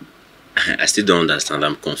 I still don't understand.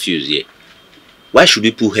 I'm confused here. Why should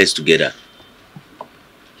we put heads together?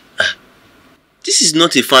 This is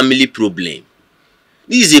not a family problem.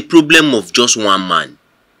 This is a problem of just one man.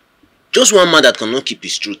 Just one man that cannot keep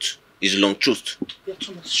his truth. His long truth. Yeah,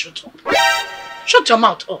 Thomas, shut up. Shut your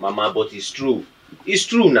mouth up. Mama, but it's true. It's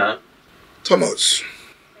true now. Thomas,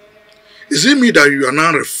 is it me that you are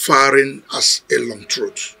now referring as a long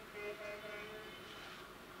truth?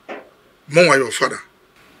 Mama, your father.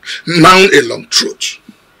 Now a long truth.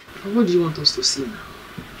 What do you want us to see now?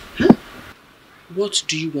 Huh? What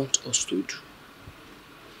do you want us to do?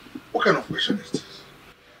 What kind of question is this?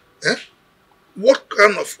 Eh? What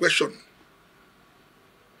kind of question?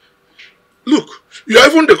 Look, you are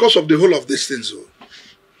even the cause of the whole of these things. Oh.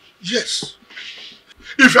 Yes.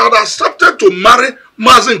 If you had accepted to marry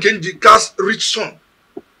Mazen Kenjika's rich son,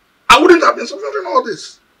 I wouldn't have been suffering all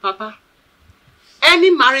this. Papa,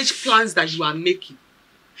 any marriage plans that you are making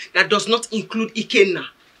that does not include Ikenna,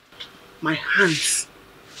 my hands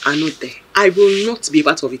are not there. I will not be a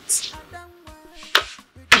part of it.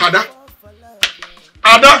 Ada?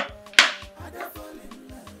 Ada?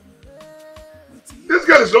 This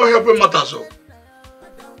girl is not helping matters. So.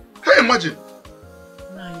 Can you imagine?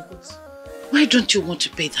 My God. Why don't you want to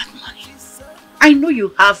pay that money? I know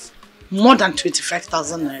you have more than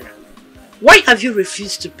 25,000 naira. Why have you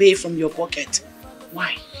refused to pay from your pocket?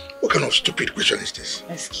 Why? What kind of stupid question is this?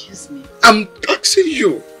 Excuse me. I'm asking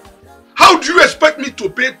you. How do you expect me to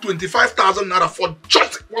pay 25,000 naira for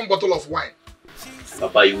just one bottle of wine?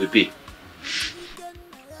 Papa, you will pay.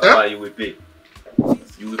 Papa, you will pay.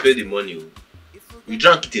 You will pay the money. You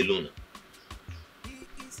drank it alone.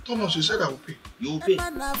 Thomas, you said I will pay. You will pay.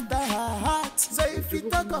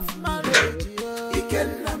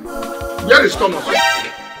 Where is Thomas?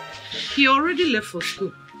 He already left for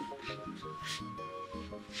school.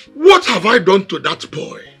 What have I done to that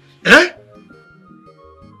boy? Eh?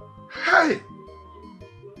 Hey!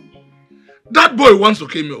 That boy wants to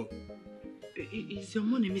kill me. Is your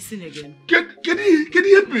money missing again? Can you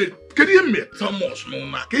help me? Can you help me? Thomas,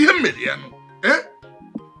 no, can you help me? Eh?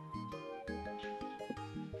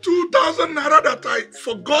 2,000 naira that I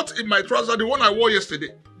forgot in my trouser, the one I wore yesterday.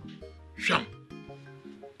 Sham.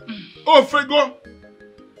 Oh, Frego.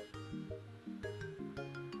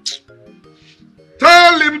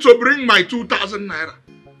 Tell him to bring my 2,000 naira.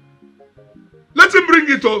 Let him bring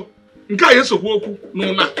it all.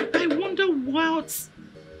 I wonder what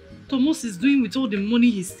Thomas is doing with all the money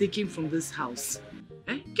he's taking from this house.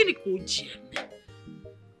 Eh?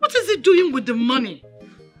 What is he doing with the money?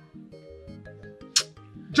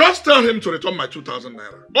 Just tell him to return my 2,000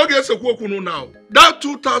 naira. Now. That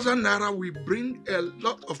 2,000 naira will bring a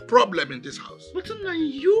lot of problem in this house. But now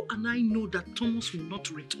you and I know that Thomas will not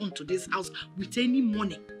return to this house with any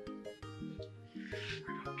money.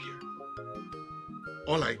 I don't care.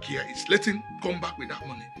 All I care is let him come back with that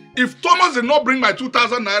money. If Thomas did not bring my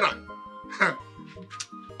 2,000 naira,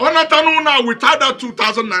 without that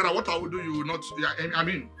 2,000 naira, what I will do, you will not, I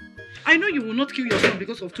mean. I know you will not kill your son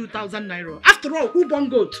because of 2,000 naira. After all, who born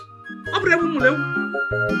goat?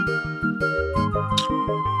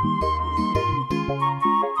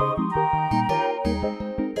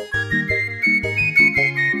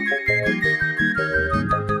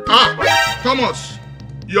 Thomas,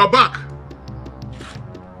 you're back.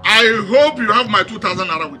 I hope you have my 2,000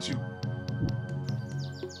 naira with you.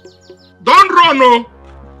 Don't run, no.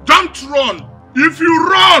 Don't run. If you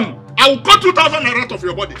run, I will cut 2,000 naira out of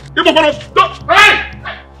your body. Hey!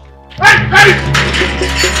 Hey! Hey!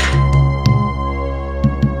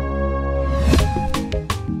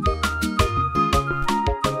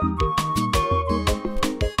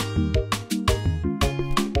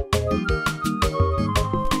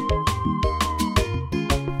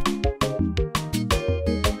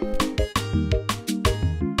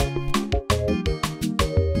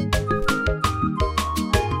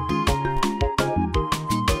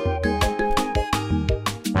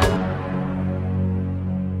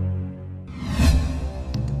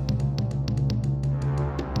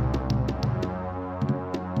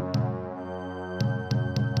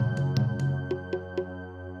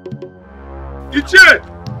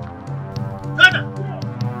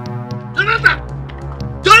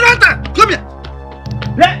 Jonathan! Come here!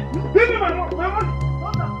 Give me my money! Where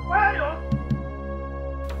are you?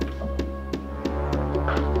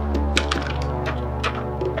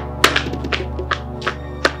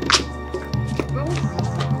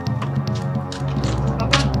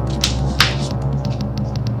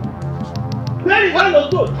 Where is that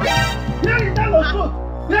lost goat? Where is that lost goat?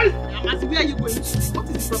 Where are you going? What is the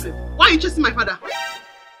problem? Why are you chasing my father?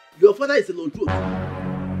 Your father is a lone truth.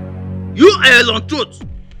 You are a lone truth.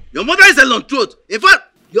 Your mother is a lone truth. In fact,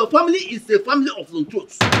 your family is a family of lone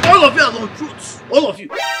truths. All of you are lone truths. All of you.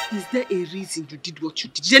 Is there a reason you did what you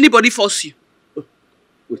did? Did anybody force you? Oh,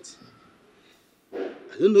 wait. I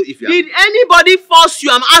don't know if you are... Did anybody force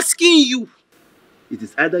you? I'm asking you. It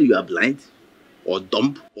is either you are blind, or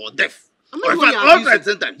dumb, or deaf. I'm or not in fact, all at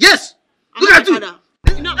the same time. Yes! Look at you!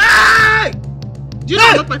 You know, hey! Do you know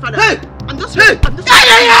I'm not my father? Hey! I'm just... Hey! Hey!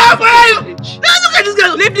 Where are you? Hey, look at this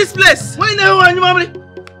guy! Leave this place! Why now, you mommy?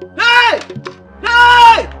 Hey!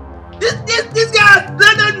 Hey! This guy has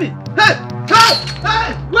blinded me! Hey! Hey! Hey!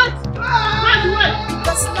 Wait! Wait!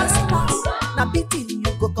 Because last, na pity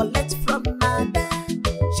you go collect from mother.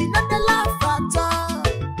 She not the laugh at all.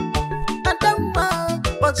 And don't mind,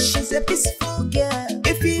 but she's a peaceful girl.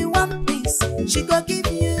 If you want peace, she go give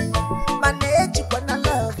you. Manage you wanna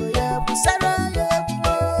love ya, Sarah ya.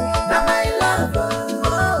 Na my lover,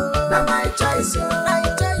 na my choice.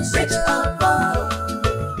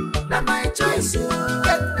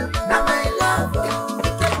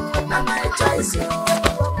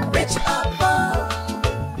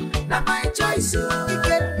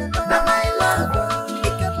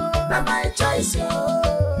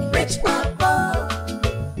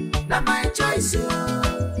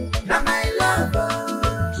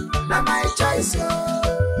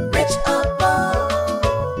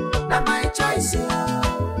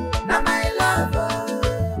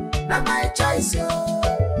 Now my choice, yo.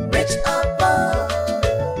 Rich or poor.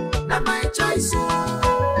 Now my choice, yo.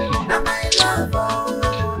 Now my love.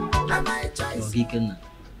 Now my choice. Ikenna,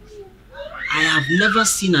 I have never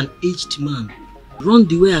seen an aged man run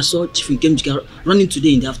the way I saw Chief Nkemjika running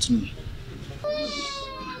today in the afternoon.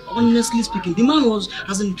 Honestly speaking, the man was,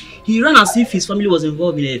 he ran as if his family was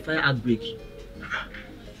involved in a fire outbreak.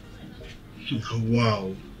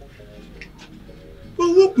 Wow.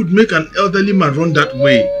 Well, what could make an elderly man run that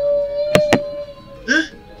way? Eh?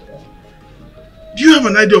 Do you have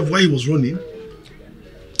an idea of why he was running?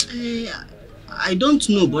 I don't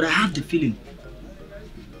know, but I have the feeling.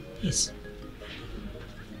 Yes.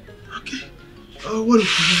 Okay.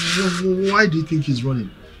 Why do you think he's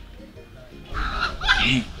running?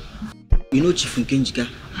 You know, Chief Nkemjika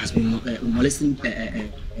has been molesting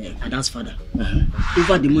Ada's father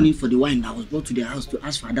over the money for the wine that was brought to their house to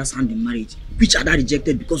ask for Ada's hand in marriage, which Ada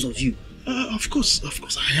rejected because of you. Of course,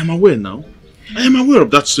 I am aware now. I am aware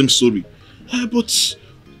of that same story. But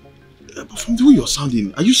from the way you're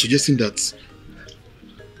sounding, are you suggesting that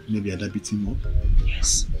maybe Ada beat him up?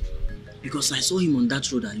 Yes. Because I saw him on that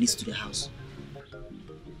road that leads to the house.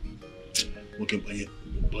 Okay,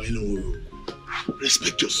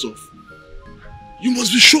 respect yourself. You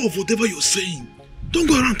must be sure of whatever you're saying. Don't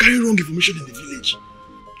go around carrying wrong information in the village.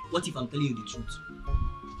 What if I'm telling you the truth?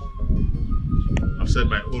 I've said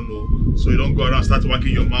my own no, so you don't go around and start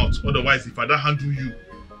whacking your mouth. Otherwise, if I don't handle you,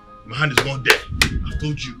 my hand is not there. I've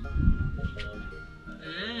told you.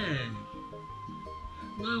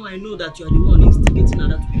 Now I know that you are the one instigating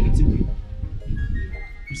Ada to be beating me.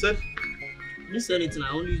 You said? I didn't say anything,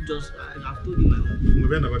 I only just, I've told you my own.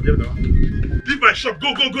 Leave my shop,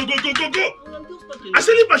 go! I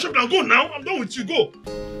said leave my shop now, go now, I'm done with you, go!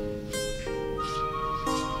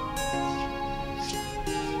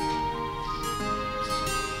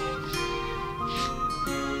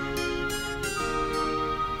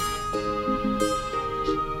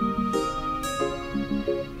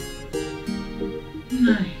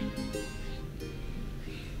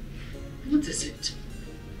 What is it?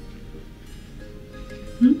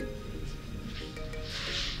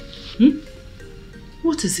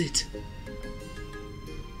 What is it?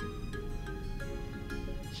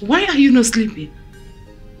 Why are you not sleeping?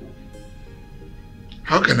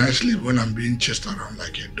 How can I sleep when I'm being chased around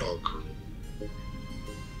like a dog?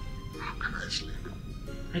 How can I sleep?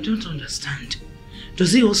 I don't understand.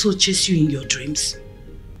 Does he also chase you in your dreams?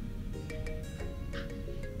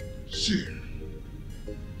 See,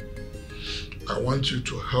 I want you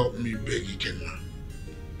to help me beg Ikenna.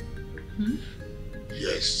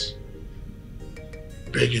 Yes.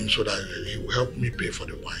 Beg him so that he will help me pay for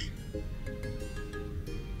the wine.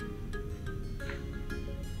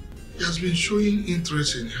 He has been showing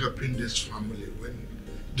interest in helping this family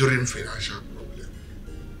during financial problem.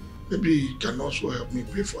 Maybe he can also help me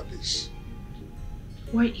pay for this.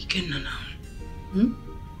 Why Ikenna now?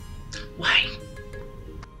 Why?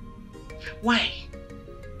 Why?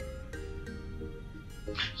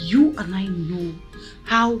 You and I know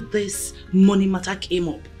how this money matter came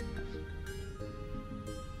up.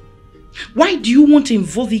 Why do you want to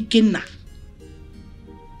involve Ikenna?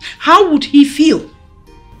 How would he feel?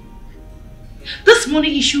 This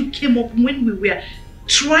money issue came up when we were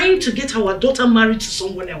trying to get our daughter married to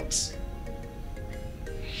someone else.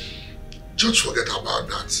 Just forget about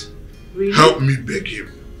that. Really? Help me beg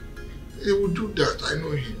him. He will do that, I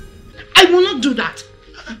know him. I will not do that.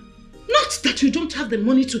 Not that you don't have the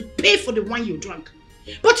money to pay for the wine you drank,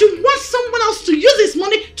 but you want someone else to use his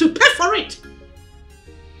money to pay for it.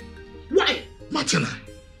 Why? Martina.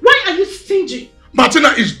 Why are you stingy? Martina,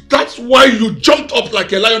 is that why you jumped up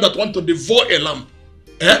like a lion that wants to devour a lamb?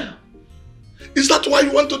 Eh? Is that why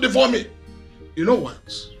you want to devour me? You know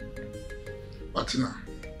what? Martina,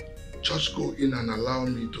 just go in and allow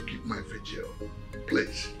me to keep my vigil.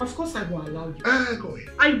 Please. Of course I will allow you. Go in.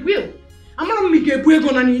 I will. I'm not going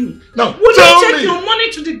to Now, will you take your money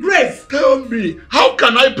to the grave? Tell me, how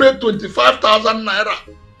can I pay 25,000 naira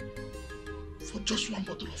for just one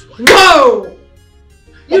bottle of wine? Whoa!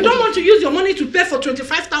 You don't want to use your money to pay for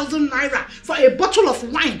 25,000 naira for a bottle of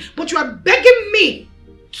wine, but you are begging me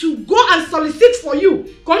to go and solicit for you.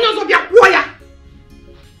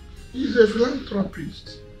 He's a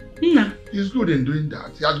philanthropist. Nah. He's good in doing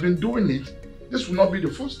that. He has been doing it. This will not be the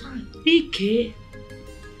first time. Ike.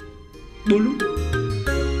 Bolu.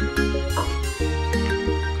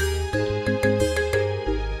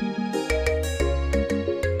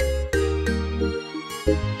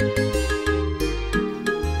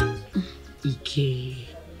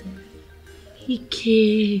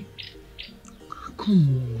 Ike. Come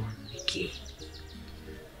on, Ike.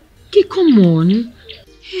 Ike, come on.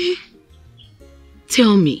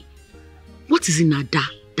 tell me, what is in Ada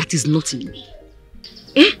that is not in me?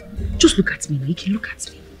 Eh? Just look at me, Nikki, look at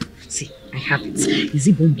me. See, I have it. Is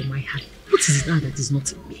it bomb on my hand? What is it that is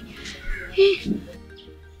not in me? Eh?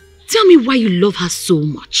 Tell me why you love her so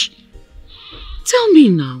much. Tell me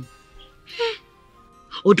now. Eh?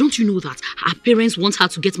 Or don't you know that her parents want her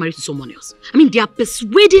to get married to someone else? I mean, they are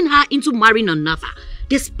persuading her into marrying another,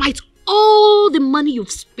 despite all the money you've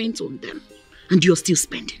spent on them. And you're still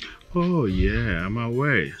spending. Oh, yeah, I'm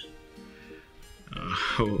aware.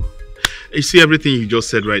 You see, everything you just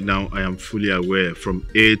said right now, I am fully aware from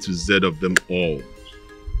A to Z of them all.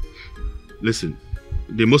 Listen,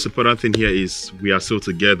 the most important thing here is we are still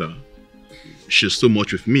together. She's so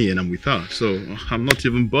much with me and I'm with her, so I'm not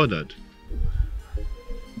even bothered.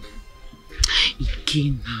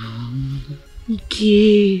 Ikenna,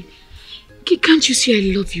 Ike, can't you see I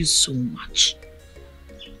love you so much?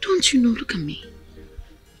 Don't you know? Look at me.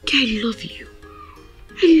 Ike, I love you.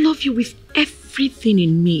 I love you with everything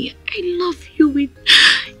in me. I love you with...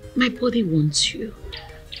 My body wants you.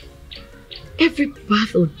 Every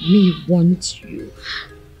part of me wants you.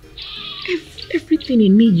 Everything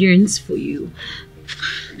in me yearns for you.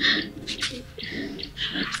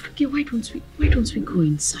 Okay, why don't we go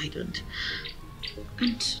inside and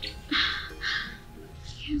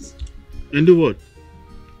yes. And do what?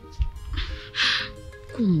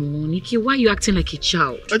 Come on, Ike, why are you acting like a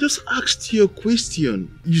child? I just asked you a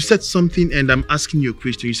question. You said something and I'm asking you a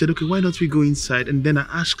question. You said, okay, why don't we go inside? And then I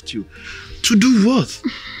asked you, to do what?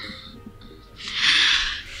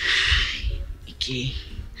 Ike,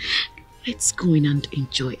 let's go in and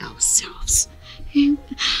enjoy ourselves. And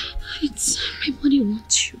my body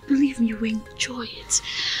wants you. Believe me, you enjoy it.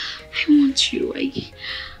 I want you.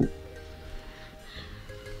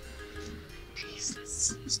 Please,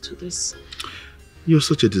 let's do this. You're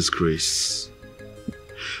such a disgrace.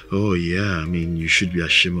 Oh yeah, I mean, you should be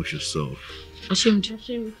ashamed of yourself. Ashamed?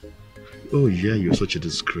 Oh yeah, you're such a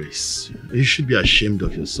disgrace. You should be ashamed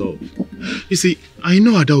of yourself. You see, I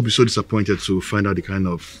know Ada will be so disappointed to find out the kind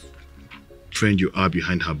of friend you are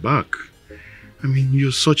behind her back. I mean,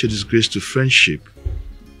 you're such a disgrace to friendship.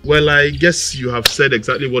 Well, I guess you have said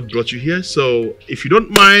exactly what brought you here, so if you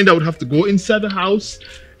don't mind, I would have to go inside the house.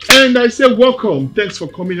 And I say welcome, thanks for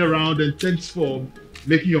coming around and thanks for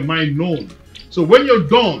making your mind known. So when you're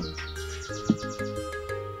done,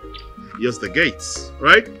 here's the gates,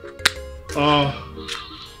 right? I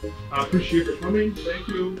appreciate you coming. Thank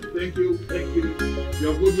you, thank you, thank you.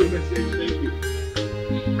 Your good message, thank you.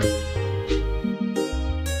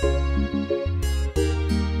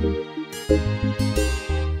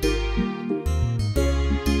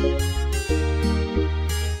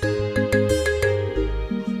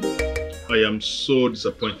 I am so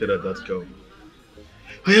disappointed at that girl.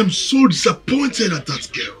 I am so disappointed at that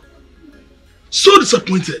girl. So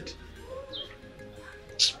disappointed.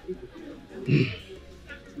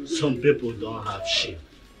 Some people don't have shame.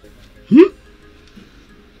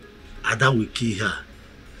 Ada will kill her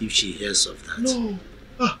if she hears of that. No.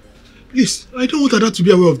 Please, I don't want Ada to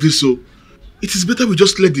be aware of this, so it is better we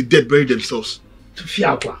just let the dead bury themselves.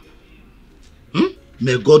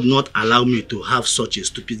 May God not allow me to have such a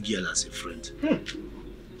stupid girl as a friend.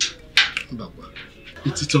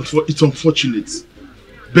 It's unfortunate.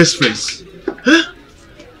 Best friends. Huh?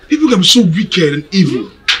 People can be so wicked and evil.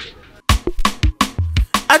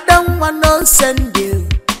 I don't want to send you.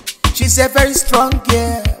 She's a very strong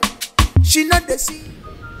girl. She not the sea.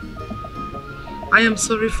 I am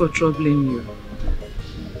sorry for troubling you.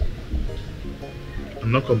 I'm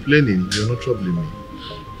not complaining. You're not troubling me.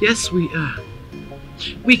 Yes, we are.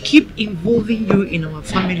 We keep involving you in our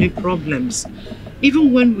family problems,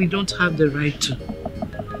 even when we don't have the right to.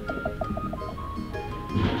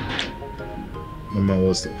 Mama,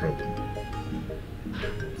 what's the problem?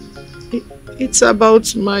 It's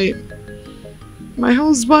about my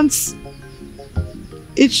husband's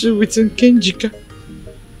issue with Nkenjika.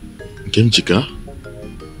 Nkenjika?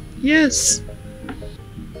 Yes.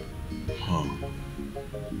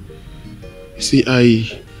 You see,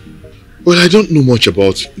 I don't know much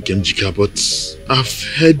about Nkenjika, but I've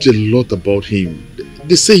heard a lot about him.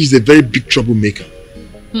 They say he's a very big troublemaker.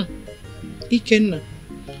 Ikenna,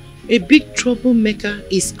 a big troublemaker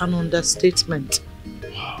is an understatement.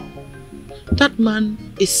 Wow. That man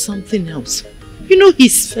is something else. You know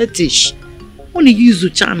his fetish. Only use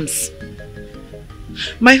the chance.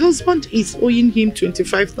 My husband is owing him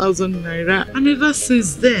 25,000 naira, and ever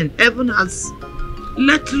since then, Evan has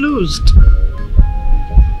let loose.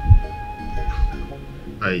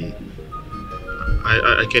 I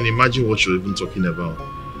can imagine what you're even talking about.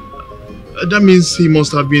 That means he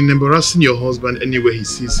must have been embarrassing your husband anywhere he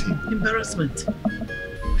sees him. Embarrassment?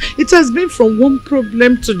 It has been from one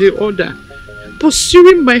problem to the other.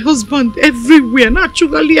 Pursuing my husband everywhere.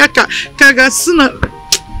 Naturally, Kagasuna.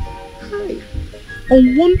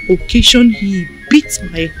 On one occasion, he beat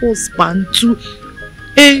my husband to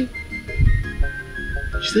a...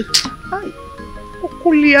 She said, hi.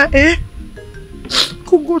 Okulia,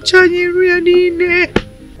 Kugochani Rianine.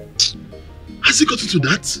 Has he gotten to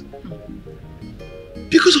that?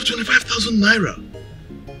 Because of 25,000 naira.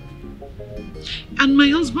 And my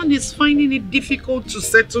husband is finding it difficult to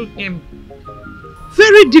settle him.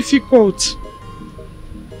 Very difficult.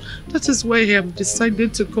 That is why I have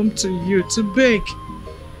decided to come to you to beg.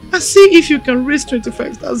 And see if you can raise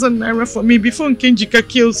 25,000 naira for me before Nkemjika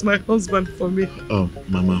kills my husband for me. Oh,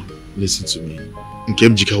 Mama, listen to me.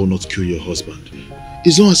 Nkemjika will not kill your husband.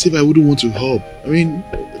 It's not as if I wouldn't want to help. I mean,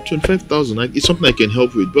 25,000, it's something I can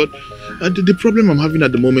help with. But the problem I'm having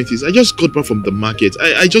at the moment is I just got back from the market.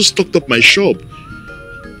 I just stocked up my shop.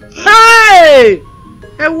 Hey!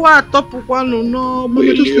 But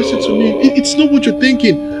you just listen to me. It's not what you're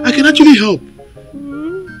thinking. I can actually help.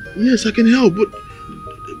 Yes, I can help.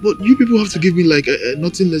 But you people have to give me like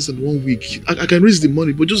nothing less than 1 week. I can raise the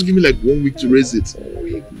money, but just give me like 1 week to raise it. 1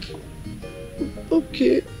 week.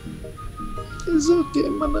 Okay. It's okay,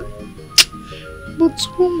 man. But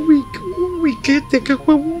 1 week,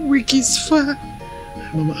 1 week is far.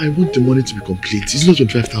 Mama, I want the money to be complete. It's not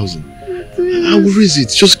 25,000. I will raise it.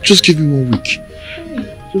 Just give me 1 week.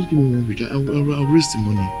 Just give me 1 week. I'll raise the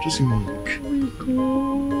money. Just give me 1 week.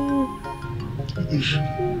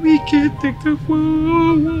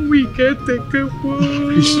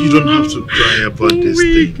 Please, you don't have to cry about this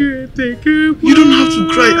thing. You don't have to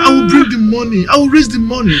cry. I will bring the money. I will raise the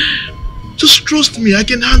money. Just trust me. I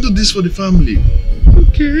can handle this for the family.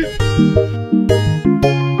 Okay.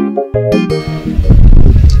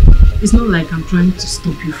 It's not like I'm trying to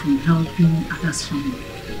stop you from helping Ada's family.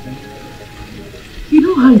 You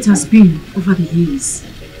know how it has been over the years.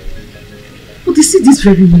 But they see this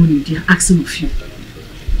very morning, they are asking of you.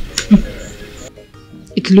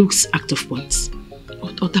 It looks act of points.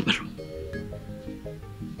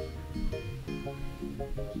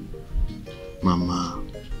 Mama,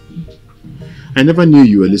 I never knew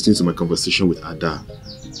you were listening to my conversation with Ada.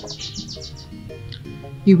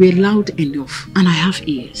 You were loud enough, and I have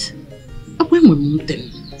ears. When we moved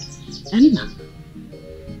them,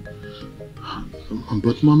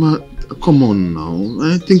 but Mama, come on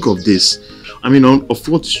now. Think of this. I mean, of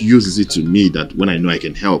what use is it to me that when I know I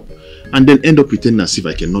can help, and then end up pretending as if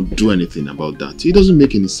I cannot do anything about that? It doesn't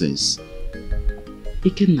make any sense.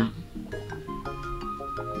 Ikenna,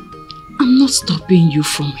 I'm not stopping you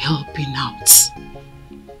from helping out.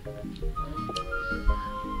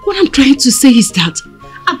 What I'm trying to say is that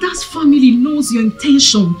Ada's family knows your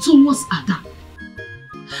intention towards Ada.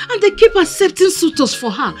 And they keep accepting suitors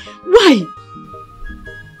for her. Why?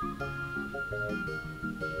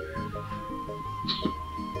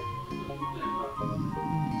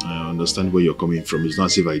 I understand where you're coming from. It's not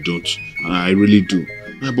as if I don't. I really do.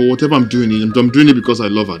 But whatever I'm doing it because I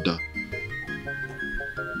love Ada.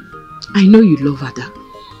 I know you love Ada.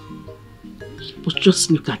 But just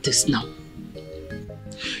look at this now.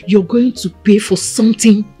 You're going to pay for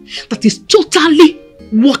something that is totally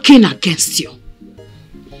working against you.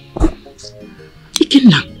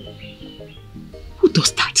 Ikenna, who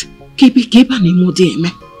does that?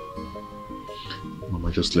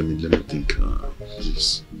 Mama, just let me think,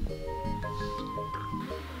 please.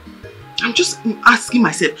 I'm just asking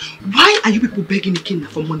myself, why are you people begging Ikenna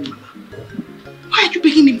for money, Mama? Why are you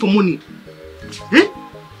begging him for money? Eh?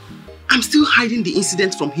 I'm still hiding the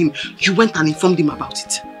incident from him. You went and informed him about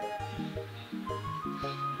it.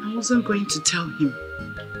 I wasn't going to tell him.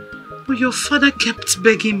 But your father kept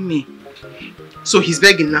begging me. So he's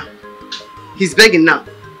begging now. He's begging now.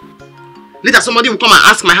 Later somebody will come and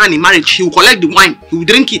ask my hand in marriage. He will collect the wine. He will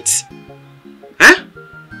drink it. Eh?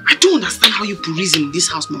 I don't understand how you put reason in this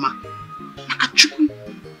house, Mama.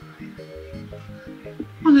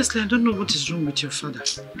 Honestly, I don't know what is wrong with your father.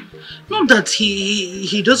 Not that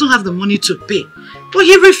he doesn't have the money to pay, but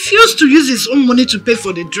he refused to use his own money to pay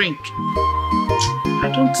for the drink. I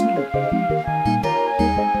don't know.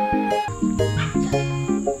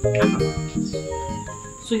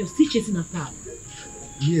 So you're still chasing after her?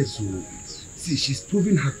 Yes, so see, she's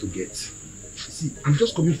proving hard to get. See, I'm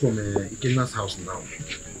just coming from Ikenna's house now.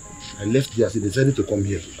 I left there, so they decided to come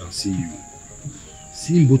here and see you.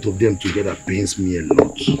 Seeing both of them together pains me a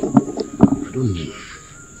lot. I don't know.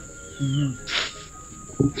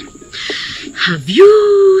 Have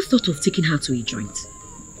you thought of taking her to a joint?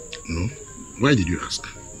 No. Why did you ask?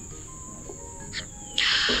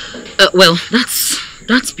 Well, that's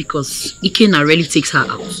That's because Ikenna really takes her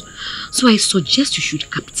out. So I suggest you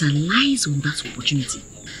should capitalize on that opportunity.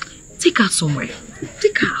 Take her somewhere.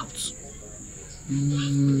 Take her out.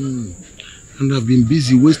 And I've been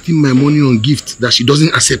busy wasting my money on gifts that she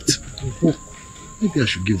doesn't accept. Maybe I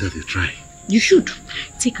should give that a try. You should.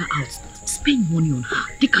 Take her out. Spend money on her.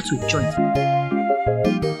 Take her to a joint.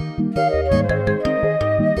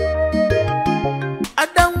 I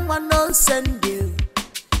don't want no send you.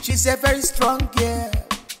 She's a very strong girl.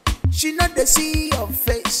 She not the see your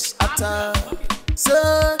face at all.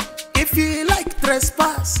 So if you like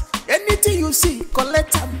trespass, anything you see,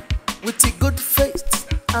 collect them with a good faith.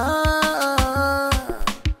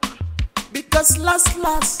 Because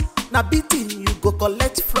last, na beating you go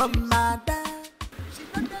collect from my dad.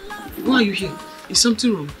 Why are you here? Is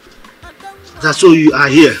something wrong? That's so you are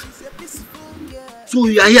here. So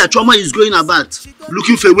you are here. Choma is going about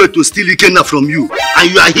looking for a way to steal Ikenna from you. And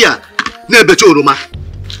you are here. Nebecho Roma.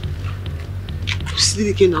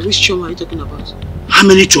 Steal Ikenna? Which Choma are you talking about? How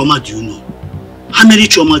many Choma do you know? How many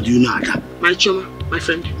Choma do you know, Ada? My Choma? My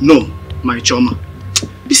friend? No, my Choma.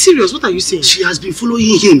 Be serious, what are you saying? She has been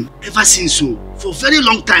following him ever since for a very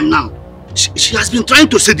long time now. She has been trying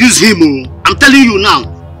to seduce him. I'm telling you now.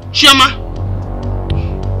 Choma,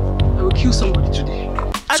 I will kill somebody today.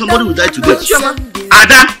 Somebody will die today. Choma.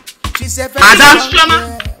 Ada! Ada!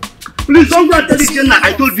 Choma! Please don't go and tell Ikenna,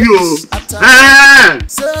 I told you.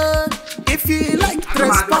 So, if you like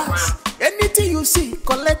trespass, anything you see,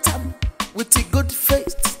 collect them with a good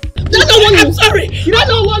faith. That's not what I'm sorry. You don't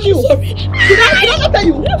know what you. Sorry. Did I not tell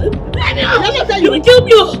you? Did I not tell you? You will kill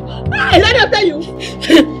me. Did I not tell you?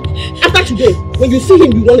 After today, when you see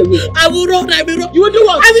him, you run away. I will run. I will run. You will do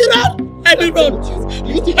what? I will run. I will run.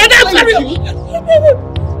 You think I'm sorry?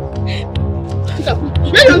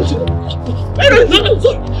 Where are you? Where are you? I'm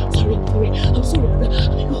sorry. Sorry. I'm sorry.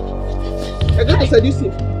 I'm going to seduce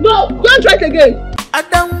him. No, don't try it again. I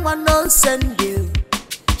don't want no send you.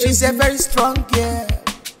 She's a very strong girl.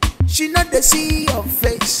 She not the see your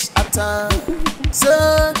face at all. So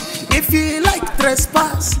if you like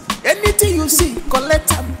trespass, anything you see, collect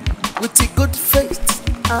them with a good faith.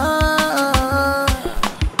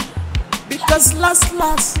 Because last,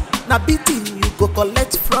 na beating you go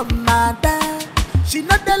collect from my dad. She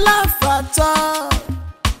not the laugh at all.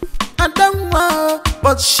 I don't want,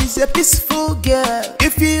 but she's a peaceful girl.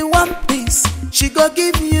 If you want peace, she go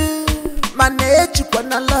give you. Manage you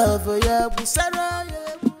wanna love ya.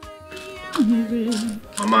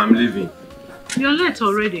 Mama, I'm leaving. You're late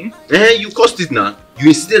already. You caused it now. You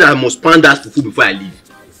insisted I must pound that fufu before I leave.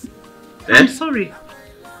 I'm sorry.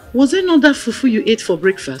 Was it not that fufu you ate for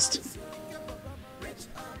breakfast?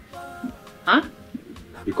 Huh?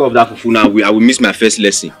 Because of that fufu now, I will miss my first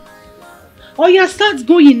lesson. Oh yeah, start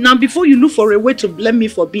going now before you look for a way to blame me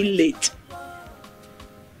for being late.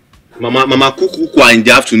 Mama, cook in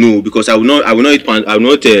the afternoon because I will not eat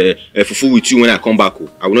fufu with you when I come back.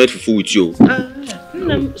 I will not eat fufu with you.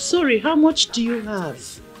 I'm sorry. How much do you have?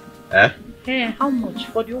 How much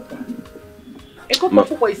for the open? A cup of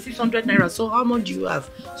fufu is 600 naira. So how much do you have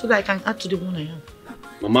so that I can add to the one I have?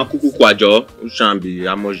 Mama, cook kwajo.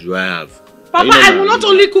 How much do I have? Papa, I will not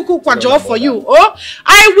only cook kwajo for you. Oh,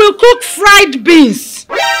 I will cook fried beans.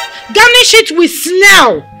 Garnish it with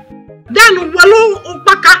snail. Then wallow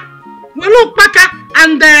paka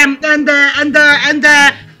and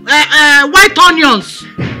white onions.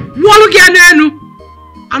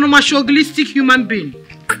 I'm a chauvinistic human being.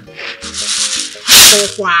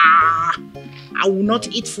 I will not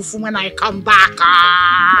eat fufu when I come back.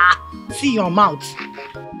 See your mouth.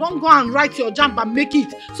 Don't go and write your jump and make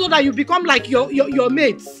it so that you become like your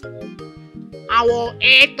mates. I will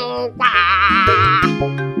eat.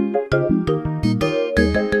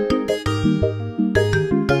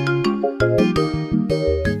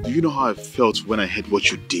 Do you know how I felt when I heard what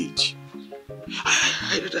you did?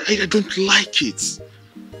 I don't like it.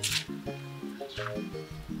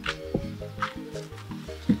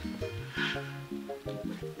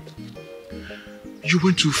 You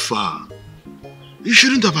went too far. You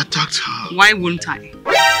shouldn't have attacked her. Why wouldn't I?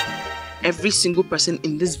 Every single person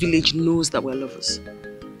in this village knows that we're lovers.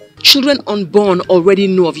 Children unborn already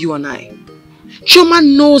know of you and I. Choma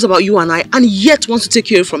knows about you and I and yet wants to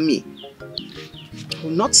take you away from me. I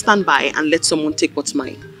will not stand by and let someone take what's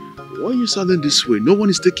mine. Why are you sounding this way? No one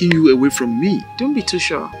is taking you away from me. Don't be too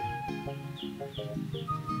sure.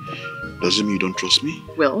 Doesn't mean you don't trust me?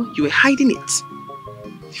 Well, you were hiding it.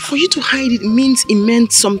 For you to hide it means it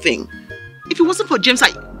meant something. If it wasn't for James,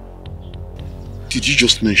 Did you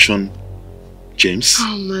just mention James?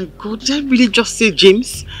 Oh my God, did I really just say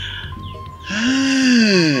James?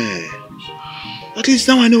 Hey. At least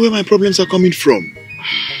now I know where my problems are coming from.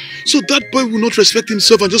 So that boy will not respect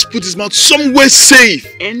himself and just put his mouth somewhere safe.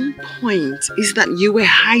 End point is that you were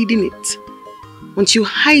hiding it. Once you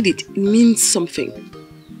hide it, it means something.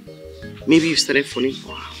 Maybe you started falling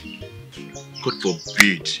for her. God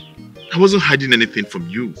forbid. I wasn't hiding anything from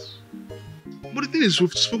you. But the thing is,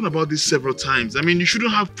 we've spoken about this several times. I mean, you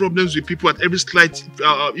shouldn't have problems with people at every slight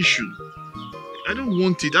issue. I don't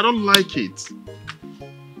want it. I don't like it.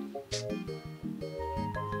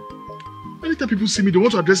 Anytime people see me, they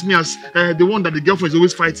want to address me as the one that the girlfriend is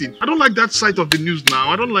always fighting. I don't like that side of the news now.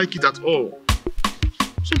 I don't like it at all.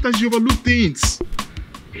 Sometimes you overlook things.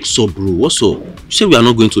 What's up, bro? What's up? You said we are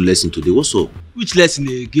not going to lesson today. What's up? Which lesson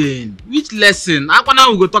again? Which lesson? How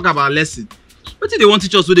now we go talk about lesson? What did they want to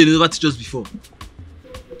teach us what they never teach us before?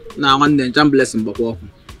 Now one day, jump lesson, but walk.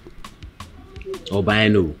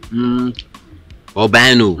 Obano.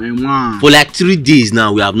 Obano. For like 3 days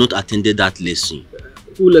now, we have not attended that lesson.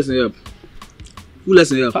 Who lesson up? Who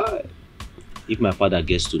lesson up? If my father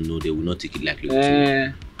gets to know, they will not take it like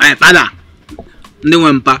my father.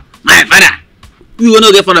 My father. We will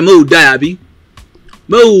not get father. Mo die, abi.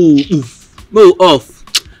 Mo off.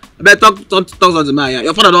 I better talk to my.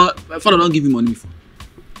 Your father don't give you money before.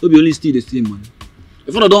 So be only steal money.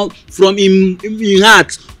 Your father don't from him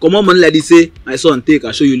heart come on money like this say, my son take,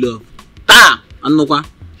 I show you love. Ta and no kwa.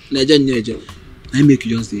 Nigeria. I make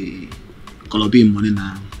you just the Colombian money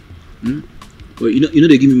now. But you know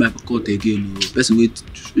they give me my court again. Person wait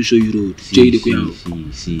to show you road. See.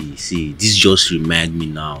 This just remind me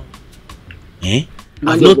now.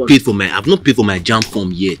 I've not paid for my jam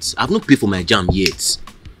form yet. Up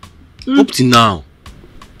to now.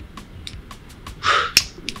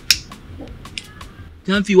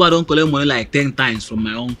 Can't feel I don't collect money like 10 times from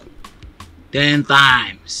my uncle. 10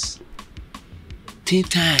 times. 10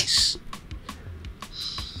 times.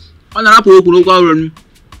 10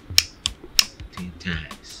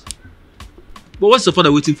 times. But what's the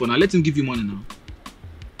father waiting for now? Let him give you money now.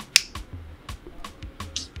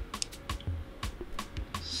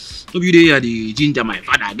 Don't you hear the ginger my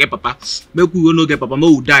father get papa? Make we no get papa, me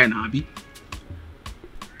will die now, abi.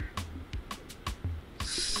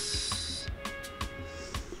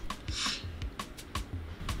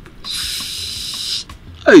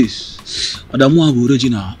 Hey, Adamu ago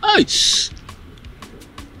original. Hey,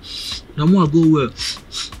 Adamu ago well.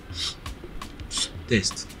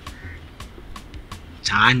 Test.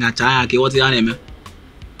 Chaya, ke what's your name?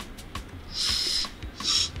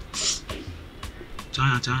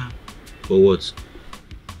 Chaya. For what?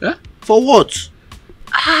 Eh? For what?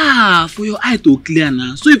 For your eye to clear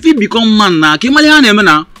now. So if you become man now, I'm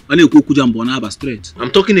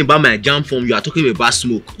talking about my jam form, you are talking about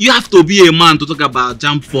smoke. You have to be a man to talk about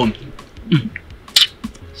jam form.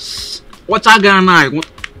 What's our guy now?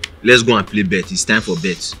 Let's go and play bet. It's time for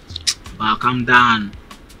bet. But calm down.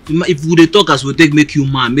 If we talk as we take make you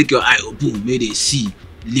man, make your eye open, make they see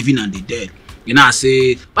living and the dead. You know, I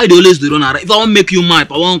say, why they always run around? If I want to make you mad,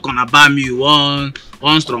 if I want to bam you,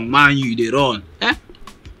 one strong man, you they run.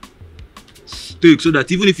 Take so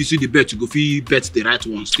that even if you see the bet, you go feel bet the right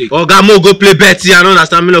ones. Take. Oh, God, Mo go play bet. I don't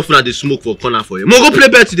understand. Me not for the smoke for corner for you. Mo go play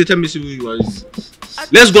bet. They tell me see who you are.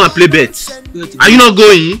 Let's go and play bet. Are you not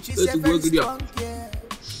going?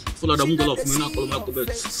 Follow the muggle of me now. Call my bet.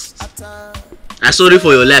 I'm sorry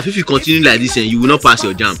for your life. If you continue like this, and you will not pass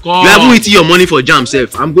your jam. You haven't eaten your money for jam,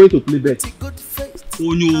 self. I'm going to play bet.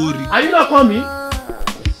 Oh no! Are you not coming?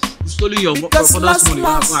 Stealing your father's money.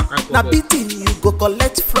 Now beating you go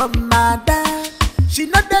collect from my dad. She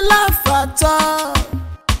not the laugh at all.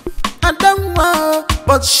 I don't want,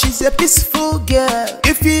 but she's a peaceful girl.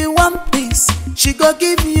 If you want peace, she go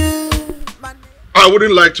give you. I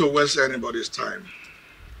wouldn't like to waste anybody's time.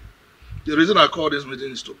 The reason I call this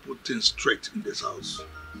meeting is to put things straight in this house.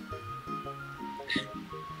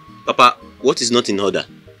 Papa, what is not in order?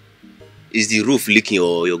 Is the roof leaking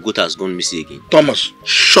or your goat has gone missing again? Thomas,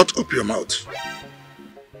 shut up your mouth.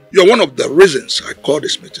 You're one of the reasons I called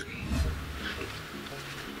this meeting.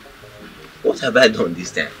 What have I done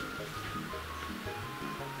this time?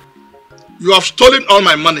 You have stolen all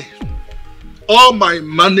my money. All my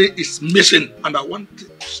money is missing and I want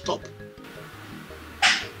it to stop.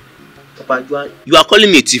 Papa, you are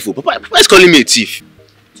calling me a thief. Papa is calling me a thief.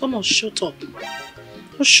 Thomas, shut up.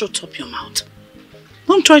 Just shut up your mouth.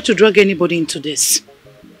 Don't try to drag anybody into this.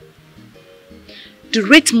 The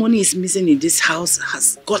rate money is missing in this house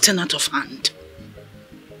has gotten out of hand.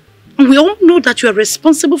 And we all know that you are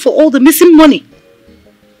responsible for all the missing money.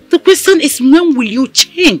 The question is, when will you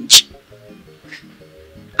change?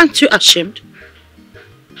 Aren't you ashamed?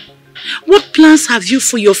 What plans have you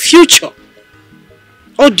for your future?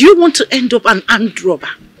 Or do you want to end up an armed robber?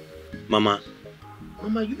 Mama,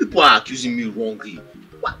 Mama, you people are accusing me wrongly.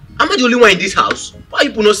 What? Am I the only one in this house? Why are you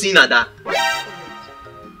people not seeing that?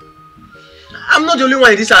 I'm not the only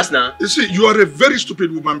one in this house now. You see, you are a very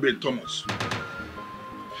stupid woman being, Thomas.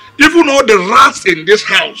 Even all the rats in this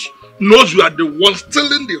house knows you are the one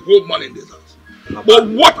stealing the whole money in this house. Papa. But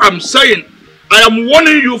what I'm saying, I am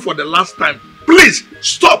warning you for the last time. Please,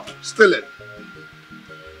 stop stealing.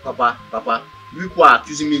 Papa, you people are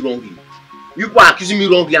accusing me wrongly. You people are accusing me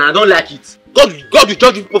wrongly and I don't like it. God will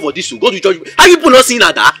judge you people for this. God will judge you. Are you people not seeing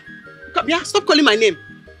that? Yeah, stop calling my name.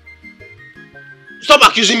 Stop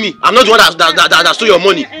accusing me. I'm not the one that stole your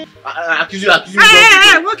money. Accuse me.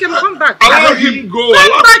 Hey, come back. Allow him go.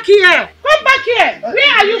 Come back here.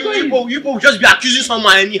 Where are you going? You people just be accusing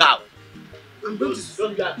someone anyhow.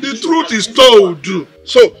 The truth is told.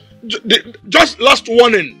 So, just last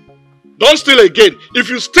warning. Don't steal again. If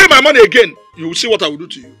you steal my money again, you will see what I will do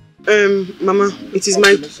to you. Mama, it is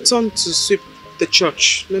my turn to sweep the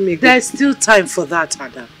church. Let me go. There's still time for that,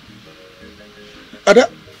 Ada. Ada,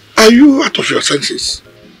 are you out of your senses?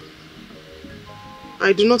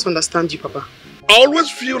 I do not understand you, Papa. I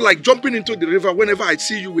always feel like jumping into the river whenever I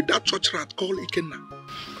see you with that church rat called Ikenna.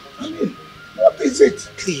 I mean, what is it?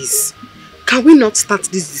 Please, can we not start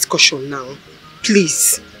this discussion now?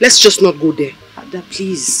 Please, let's just not go there. Ada,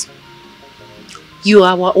 please. You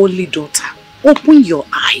are our only daughter. Open your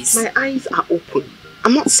eyes. My eyes are open.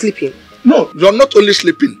 I'm not sleeping. No, you're not only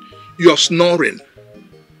sleeping, you're snoring.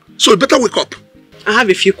 So you better wake up. I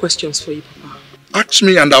have a few questions for you, Papa. Ask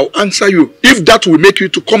me and I'll answer you. If that will make you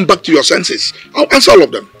to come back to your senses, I'll answer all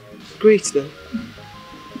of them. Great then.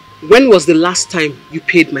 When was the last time you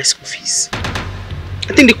paid my school fees?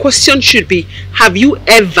 I think the question should be, have you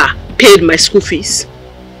ever paid my school fees?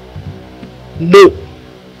 No.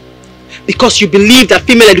 Because you believe that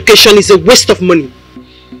female education is a waste of money.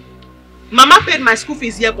 Mama paid my school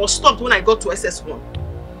fees here but stopped when I got to SS1.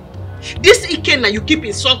 This Ikenna you keep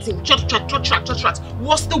insulting, church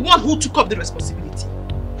was the one who took up the responsibility.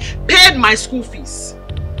 Paid my school fees.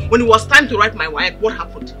 When it was time to write my WAEC, what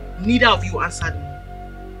happened? Neither of you answered me.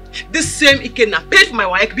 This same Ikenna paid for my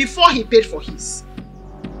WAEC before he paid for his.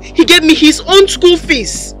 He gave me his own school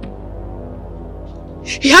fees.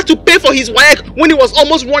 He had to pay for his WAEC when he was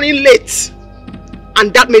almost running late.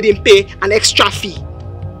 And that made him pay an extra fee.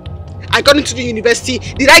 I got into the university.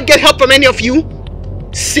 Did I get help from any of you?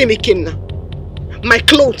 Same Ikenna. My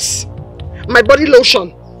clothes, my body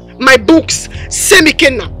lotion, my books, same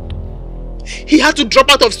Ikenna. He had to drop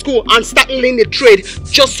out of school and start learning a trade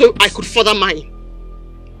just so I could further mine.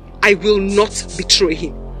 I will not betray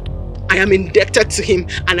him. I am indebted to him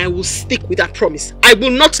and I will stick with that promise. I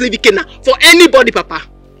will not leave Ikenna for anybody, Papa.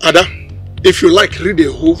 Ada, if you like, read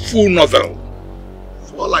a whole full novel.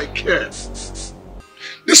 For all I care.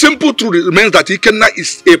 The simple truth remains that Ikenna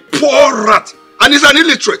is a poor rat and is an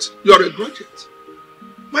illiterate. You are a graduate.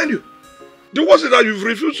 Mind you, the worst is that you've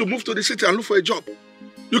refused to move to the city and look for a job.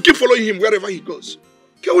 You keep following him wherever he goes.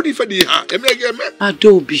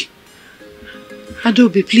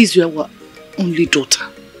 Adobe, please, you are our only daughter.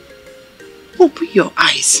 Open your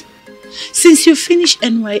eyes. Since you finished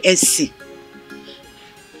NYSC,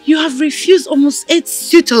 you have refused almost 8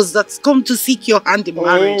 suitors that come to seek your hand in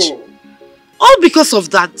marriage. All because of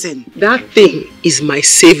that thing. That thing is my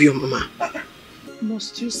savior, Mama.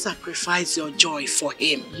 Must you sacrifice your joy for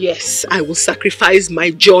him? Yes, I will sacrifice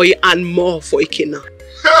my joy and more for Ikenna.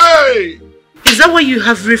 Hey! Is that why you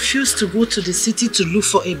have refused to go to the city to look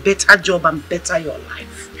for a better job and better your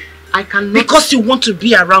life? I cannot. Because you want to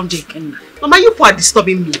be around Ikenna. Mama, you are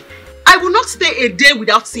disturbing me. I will not stay a day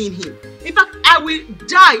without seeing him. In fact, I will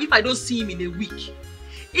die if I don't see him in a week.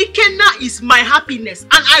 Ikenna is my happiness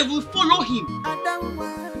and I will follow him.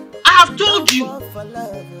 I have told you.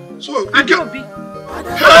 So, Adobe.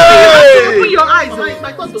 Hey! You have to open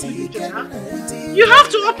your eyes. You have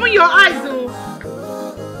to open your eyes, though.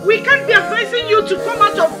 We can't be advising you to come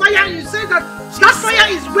out of fire and you say that fire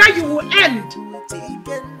is where you will end.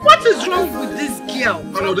 What is wrong with this girl?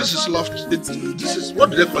 Oh no, this is love. This is, what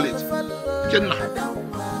do they call it?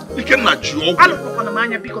 Ikenna job.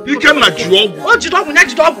 Ikenna job. Oh, job.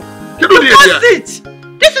 It.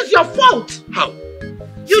 This is your fault. How?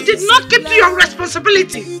 You did not keep to your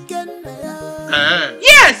responsibility.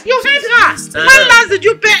 Yes, you hate her. When last did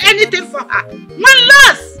you pay anything for her? When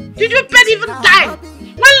last did you pay even time?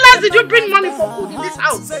 When last did you bring money for food in this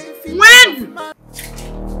house? When?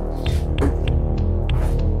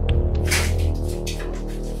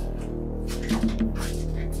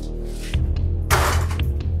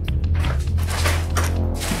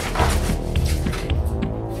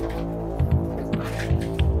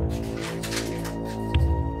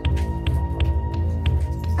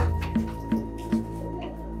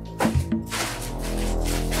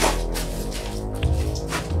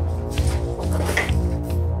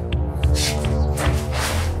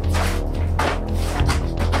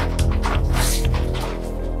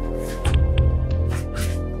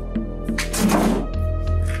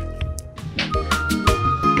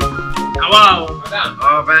 Wow.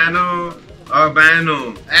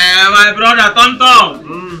 Obano. My brother, Tom.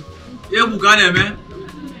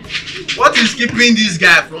 What is keeping this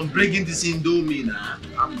guy from bringing this Indomie now?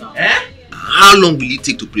 How long will it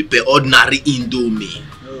take to prepare ordinary Indomie?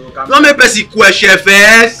 Don't make person question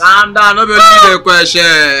first. Calm down, nobody need a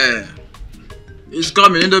question. It's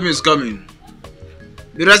coming, Indomie is coming.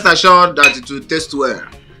 Be rest assured that it will taste well.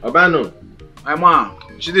 Obano. My mom.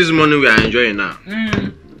 See this money we are enjoying now?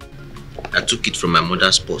 I took it from my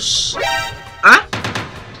mother's purse. Huh?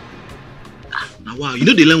 Now wow, you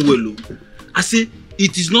know they learn well. I say,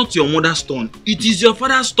 it is not your mother's stone, it is your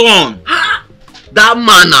father's stone. That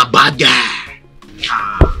man a bad guy.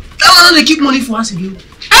 That man they keep money for us again.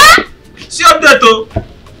 See update though.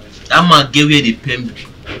 That man gave away the pen.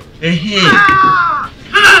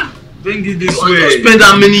 Bring it this way. way. Spend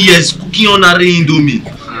that many years cooking on a Indomie.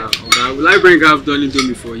 Okay, will I bring half done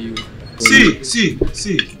Indomie for you? See.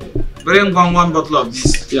 Bring one bottle of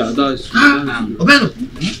this. Yeah, that's Obano,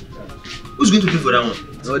 who's going to pay for that one?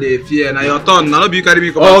 No, they fear. Now your turn. Now you carry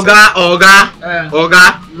me. Oga.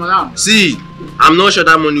 Madam. See, I'm not sure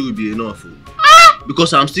that money will be enough.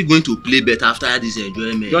 Because I'm still going to play better after this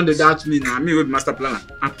enjoyment. Don't doubt me now. Me will be master planner.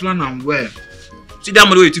 I plan and well. See that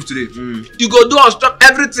money you took today. You go do or stop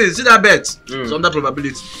everything. See that bet. Some that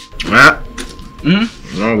probability.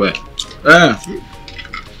 No way.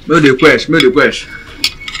 Make the question.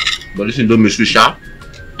 But listen, don't miss sharp.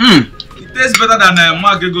 It tastes better than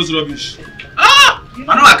Mark Gego's rubbish.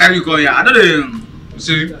 I know I carry you come here. I know they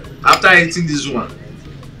see After eating this one,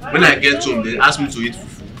 when I get home, they ask me to eat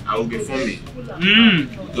fufu. I will be funny.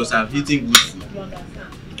 Because I've eaten good food.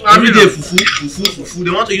 Every day fufu.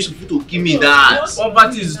 They want to use fufu to kill me. That.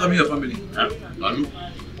 Poverty is disturbing your family.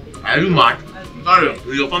 Are you mad?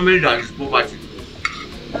 Sorry, your family that is poverty.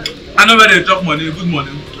 I know where they chop money, good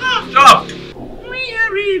money. Chop!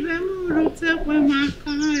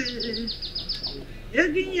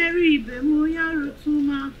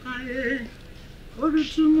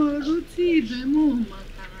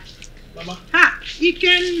 Mama. Ha,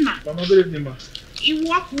 Ikenna. Mama, good evening, ma.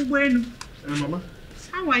 Mama.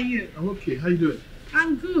 How are you? I'm okay. How you doing?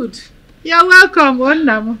 I'm good. You're welcome,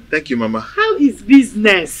 Onnamo. Thank you, Mama. How is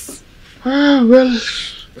business? Well,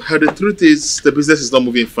 the truth is, the business is not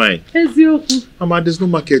moving fine. Mama, there's no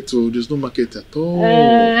market, there's no market at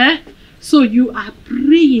all. So you are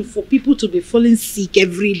praying for people to be falling sick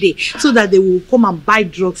every day so that they will come and buy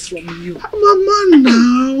drugs from you. Mama,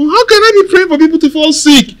 now, how can I be praying for people to fall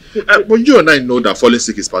sick? But you and I know that falling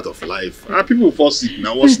sick is part of life. People will fall sick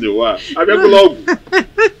now once in a while.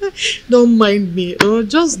 Don't mind me. Oh,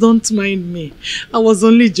 just don't mind me. I was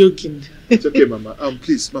only joking. It's okay, Mama.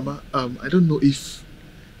 Please, Mama. I don't know if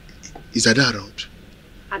is Ada around.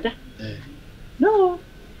 Ada? No,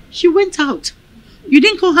 she went out. You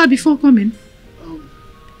didn't call her before coming?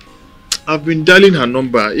 I've been dialing her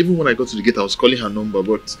number. Even when I got to the gate, I was calling her number,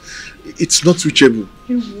 but it's not reachable.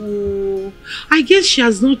 I guess she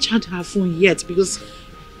has not charged her phone yet because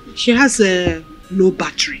she has a low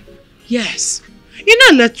battery. Yes. You know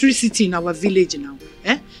electricity in our village now.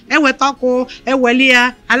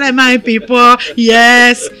 People.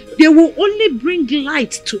 Yes. They will only bring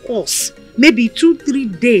light to us. Maybe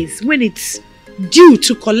 2-3 days when it's due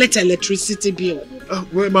to collect electricity bill.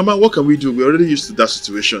 Well, Mama, what can we do? We're already used to that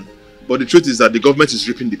situation. But the truth is that the government is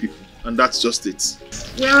ripping the people. And that's just it.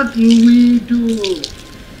 What do we do?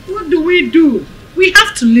 What do we do? We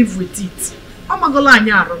have to live with it.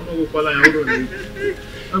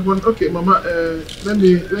 Okay, Mama, let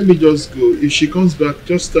me just go. If she comes back,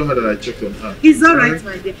 just tell her that I checked on her. It's alright,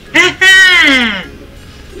 my dear.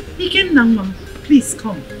 Ikenna, Mama, please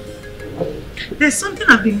come. There's something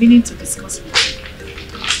I've been meaning to discuss with you.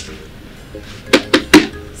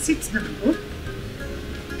 Sit down.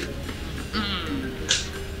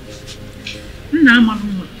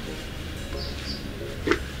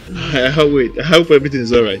 Wait, I hope everything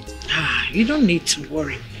is alright. You don't need to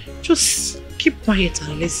worry. Just keep quiet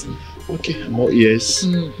and listen. Okay, I'm all ears.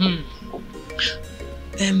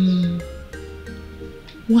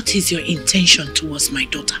 What is your intention towards my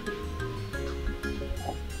daughter?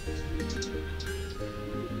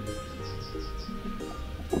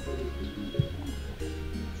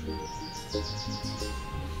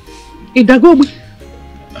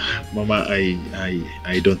 Mama,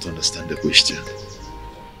 I don't understand the question.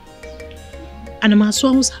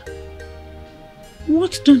 Anamaswausa,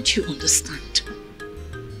 what don't you understand?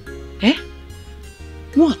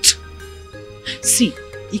 What? See,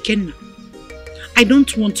 Ikenna, I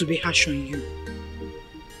don't want to be harsh on you.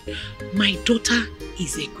 My daughter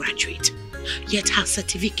is a graduate, yet her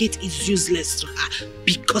certificate is useless to her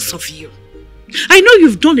because of you. I know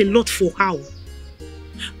you've done a lot for her.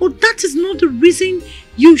 But that is not the reason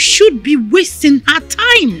you should be wasting her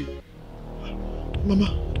time.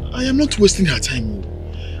 Mama, I am not wasting her time.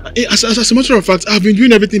 As a matter of fact, I've been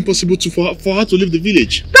doing everything possible for her to leave the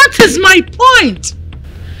village. That is my point.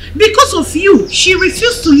 Because of you, she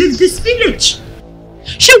refused to leave this village.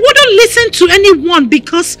 She wouldn't listen to anyone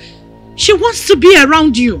because she wants to be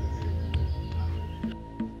around you.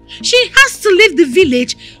 She has to leave the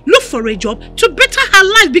village, look for a job to better her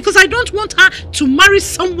life because I don't want her to marry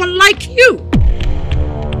someone like you.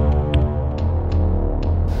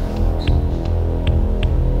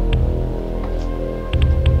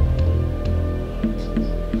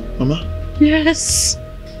 Mama? Yes?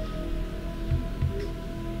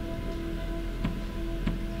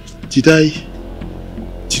 Did I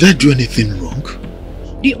do anything wrong?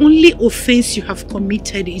 The only offense you have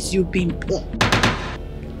committed is you being poor.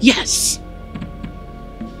 Yes.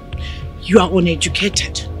 You are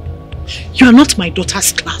uneducated. You are not my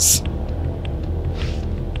daughter's class.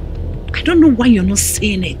 I don't know why you're not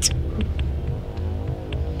saying it.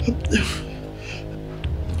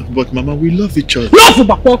 But Mama, we love each other. Love,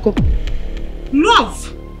 Ubakoko!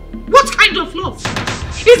 Love? What kind of love?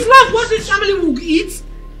 Is love what this family will eat?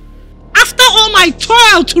 After all my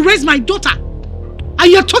toil to raise my daughter,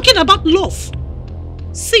 and you're talking about love?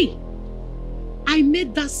 See, I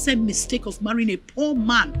made that same mistake of marrying a poor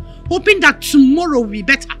man, hoping that tomorrow will be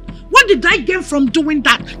better. What did I gain from doing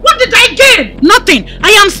that? What did I gain? Nothing. I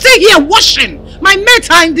am still here washing. My mates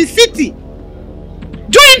are in the city,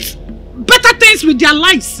 doing better things with their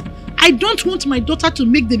lives. I don't want my daughter to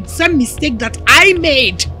make the same mistake that I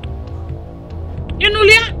made.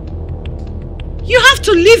 Enulia, you have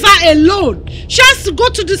to leave her alone. She has to go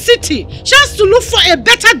to the city. She has to look for a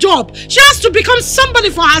better job. She has to become somebody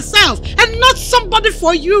for herself and not somebody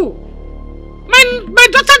for you. My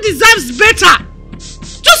daughter deserves better.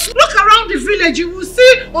 Just look around the village. You will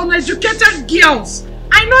see uneducated girls.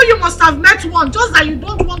 I know you must have met one, just that you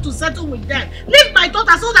don't want to settle with them. Leave my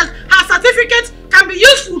daughter so that her certificate can be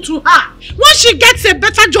useful to her. Once she gets a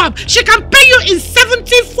better job, she can pay you in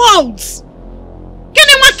 70 folds. Can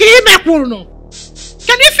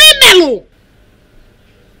you feel?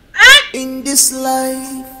 In this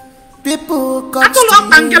life, people come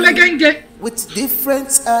to with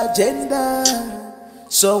different agenda.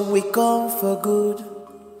 Some will come for good,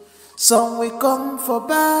 some will come for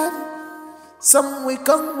bad, some will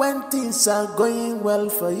come when things are going well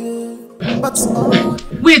for you. But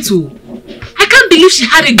wait, I can't believe she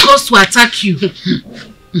had a ghost to attack you.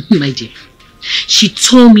 My dear, she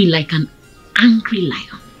told me like an angry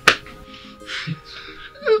lion.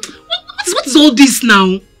 What is all this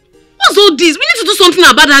now? What's all this? We need to do something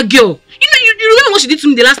about that girl. You remember what she did to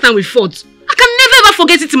me the last time we fought? I can never ever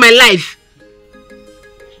forget it in my life.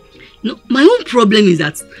 No, my own problem is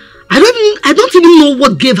that I don't even know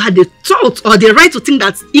what gave her the thought or the right to think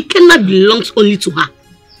that Ikenna belongs only to her.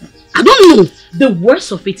 I don't know. The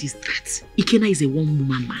worst of it is that Ikenna is a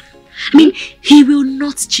one-woman man. I mean, he will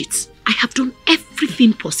not cheat. I have done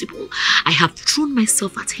everything possible. I have thrown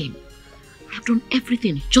myself at him. I have done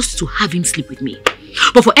everything just to have him sleep with me.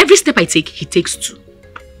 But for every step I take, he takes two.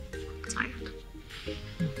 I'm tired.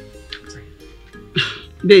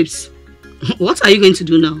 Babes, what are you going to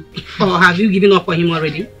do now? Or have you given up on him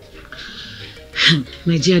already?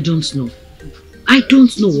 My dear, I don't know. I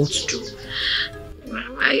don't know what to do.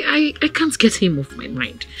 I can't get him off my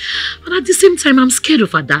mind. But at the same time, I'm scared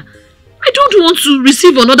of Ada. I don't want to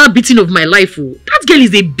receive another beating of my life. Oh. That girl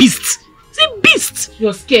is a beast. She's a beast.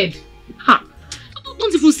 You're scared? Ha.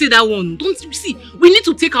 Don't even say that one. Don't see. We need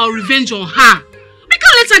to take our revenge on her. We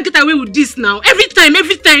can't let her get away with this now. Every time.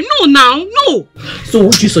 No, now. No. So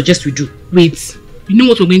what do you suggest we do? Wait. You know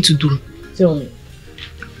what we're going to do? Tell me.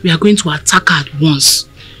 We are going to attack her at once.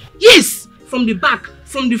 Yes. From the back,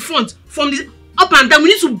 from the front, from the up and down. We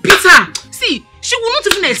need to beat her. See, she will not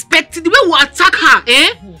even expect it. The way we'll attack her,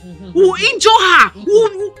 we will injure her.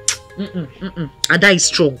 Ada is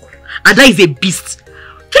strong. Ada is a beast.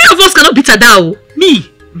 3 of us cannot beat Ada. Me,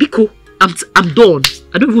 Biko, I'm done.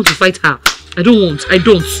 I don't want to fight her. I don't.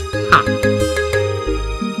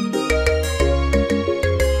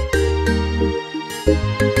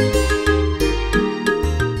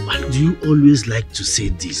 Why do you always like to say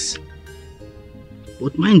this?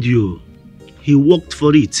 But mind you, he worked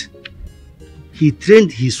for it. He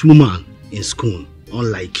trained his woman in school,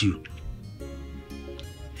 unlike you.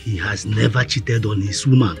 He has never cheated on his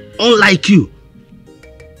woman, unlike you.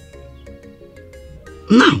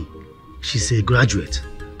 Now, she's a graduate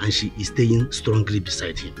and she is staying strongly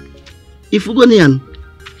beside him. If Ugonian,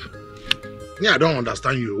 Yeah, I don't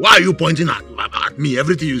understand you. Why are you pointing at me?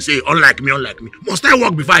 Everything you say, unlike me, unlike me. Must I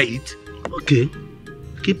work before I eat? Okay,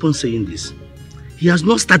 keep on saying this. He has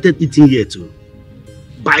not started eating yet.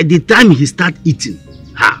 By the time he starts eating,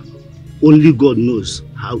 only God knows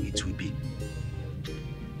how it will be.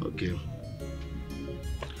 Okay.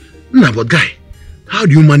 Nah, but guy, how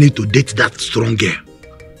do you manage to date that strong girl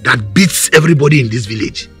that beats everybody in this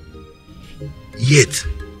village? Yet,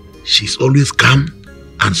 she's always calm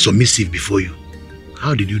and submissive before you.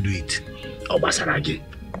 How did you do it? Obasarage,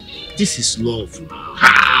 this is love.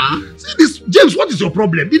 See this, James, what is your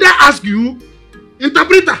problem? Did I ask you?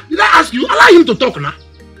 Interpreter, did I ask you? Allow him to talk now.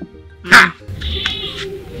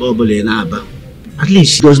 At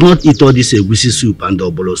least she does not eat all this egusi soup and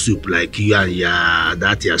obolo soup like you and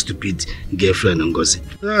your stupid girlfriend Ngozi.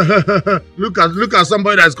 Look at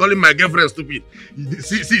somebody that's calling my girlfriend stupid.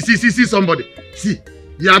 See somebody. See,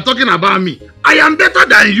 you are talking about me. I am better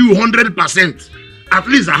than you 100%. At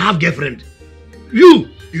least I have girlfriend. You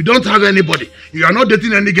don't have anybody. You are not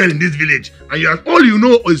dating any girl in this village. And all you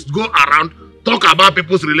know is to go around, talk about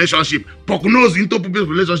people's relationship, poke nose into people's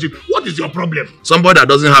relationship. What is your problem? Somebody that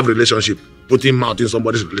doesn't have relationship, putting mouth in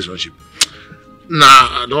somebody's relationship. Nah,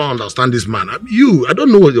 I don't understand this man. I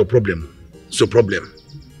don't know what your problem. It's your problem.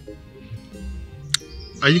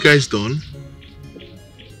 Are you guys done?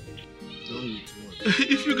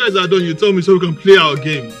 If you guys are done, you tell me so we can play our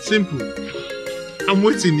game. Simple. I'm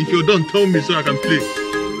waiting. If you're done, tell me so I can play.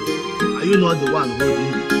 Are you not the one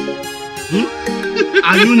holding it?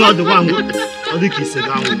 Are you not the one holding it?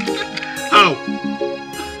 How?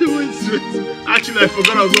 Actually, I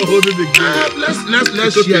forgot I was not holding the game.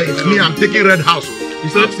 Let's share it. Me, I'm taking Red House. You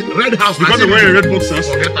said Red House. Because I'm wearing red boxers.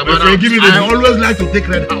 Forget about it. I always like to take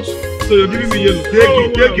Red House. So you're giving me yellow.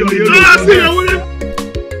 Take your yellow.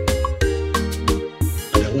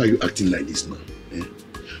 Why are you acting like this now?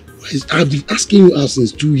 I've been asking you out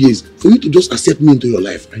since 2 years for you to just accept me into your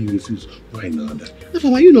life and you refuse. Why now?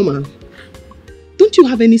 Afam, are you normal? Don't you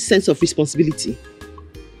have any sense of responsibility?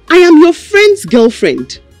 I am your friend's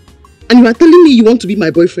girlfriend and you are telling me you want to be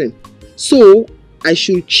my boyfriend. So, I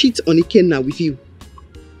should cheat on Ikenna with you.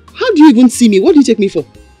 How do you even see me? What do you take me for?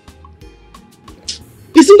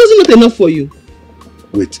 Is Ngozi not enough for you?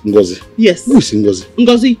 Wait, Ngozi? Yes. Who is Ngozi?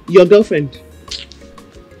 Ngozi, your girlfriend.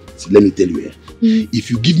 So let me tell you, if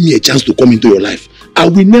you give me a chance to come into your life, I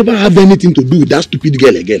will never have anything to do with that stupid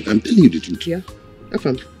girl again. I'm telling you the truth. Yeah?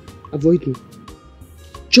 Afam, avoid me.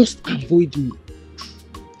 Just avoid me.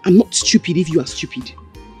 I'm not stupid if you are stupid.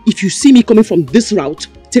 If you see me coming from this route,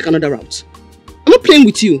 take another route. I'm not playing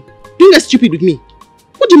with you. Don't get stupid with me.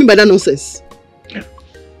 What do you mean by that nonsense?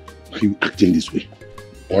 Are you acting this way?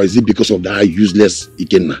 Or is it because of that useless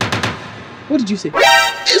Ikenna? What did you say?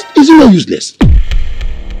 Is it not useless?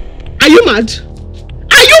 Are you mad?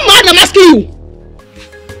 Are you mad? I'm asking you.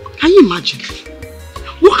 Can you imagine?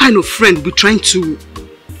 What kind of friend will be trying to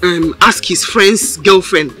ask his friend's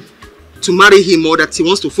girlfriend to marry him or that he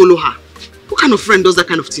wants to follow her? What kind of friend does that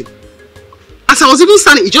kind of thing? As I was even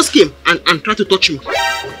standing, he just came and tried to touch me.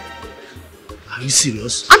 Are you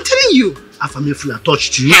serious? I'm telling you. Afam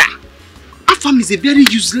touched you? Yeah. Afam is a very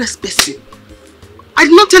useless person. I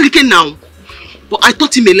did not tell Ikenna now, but I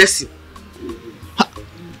taught him a lesson.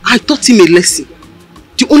 I taught him a lesson.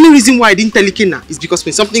 The only reason why I didn't tell Ikenna is because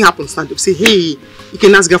when something happens, stand up, say, hey,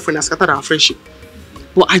 Ikenna's girlfriend has scattered our friendship.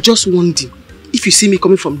 But I just warned him, if you see me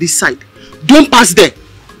coming from this side, don't pass there.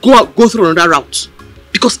 Go out, go through another route.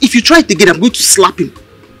 Because if you try it again, I'm going to slap him.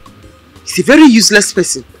 He's a very useless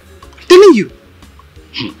person. I'm telling you.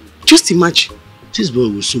 Just imagine. This boy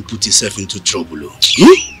will soon put himself into trouble.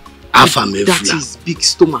 That is big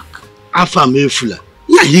stomach.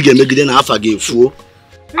 Yeah, he can make it then fool.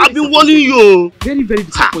 I've been warning you. Very, very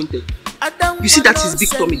disappointed. You see that is big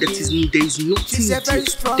tummy. There is nothing.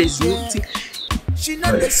 There is nothing. She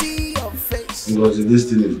never see your face. Because this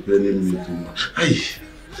thing is paining me too much. Ay,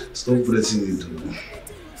 stop pressing it.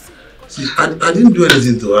 See, I didn't do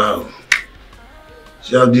anything to her.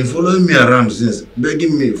 She has been following me around since,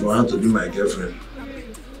 begging me for her to be my girlfriend.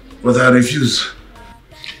 But I refuse.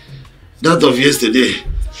 That of yesterday,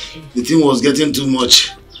 the thing was getting too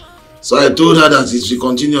much. So I told her that if she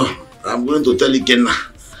continue, I'm going to tell Ikenna.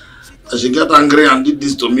 And she got angry and did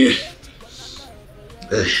this to me.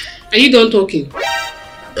 Are you done talking?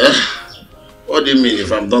 What do you mean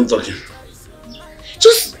if I'm done talking?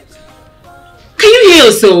 Just... Can you hear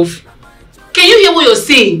yourself? Can you hear what you're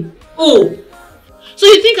saying? Oh. So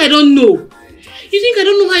you think I don't know? You think I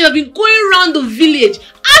don't know how you have been going around the village,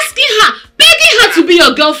 asking her, begging her to be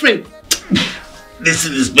your girlfriend? This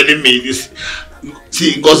thing is paining me.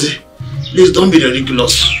 See, Ngozi, please don't be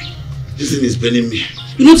ridiculous. This thing is paining me.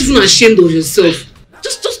 You're not even ashamed of yourself.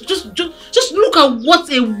 Just look at what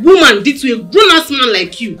a woman did to a grown-ass man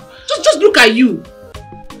like you. Just look at you.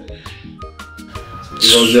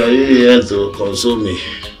 Because you are here to console me.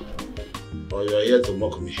 Or you are here to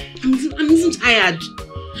mock me. I'm even tired.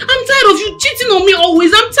 I'm tired of you cheating on me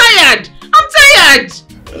always. I'm tired.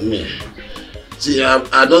 I mean, see,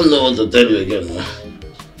 I don't know what to tell you again. Huh?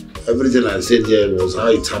 Everything I said here was how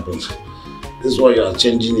it happened. This is why you are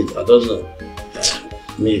changing it. I don't know.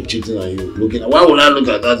 Me cheating on you. Why would I look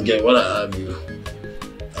at that girl when I have you?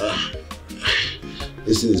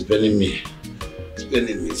 This thing is paining me. It's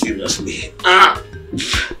paining me seriously. I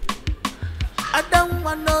don't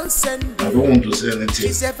want to say anything.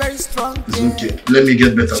 It's okay. Let me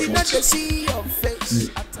get better first.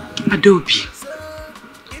 Adobe,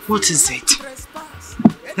 what is it?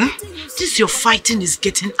 This your fighting is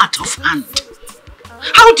getting out of hand.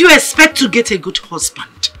 How do you expect to get a good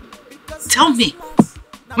husband? Tell me.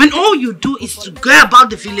 When all you do is to go about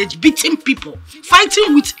the village beating people,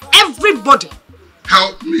 fighting with everybody.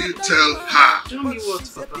 Help me tell her. Tell me what,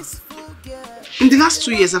 Papa? In the last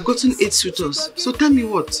 2 years, I've gotten 8 suitors. So tell me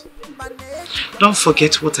what? Don't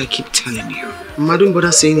forget what I keep telling you. Mama, don't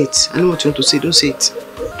bother saying it. I know what you want to say. Don't say it.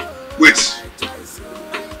 Wait.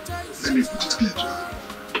 Let me put it clear to her.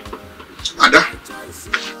 Ada,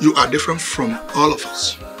 you are different from all of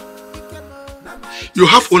us. You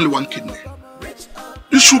have only one kidney.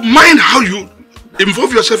 You should mind how you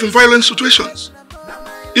involve yourself in violent situations.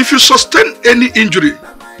 If you sustain any injury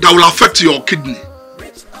that will affect your kidney,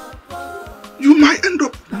 you might end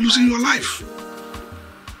up losing your life.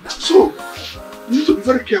 So, you need to be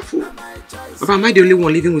very careful. Papa, am I the only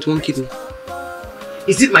one living with one kidney?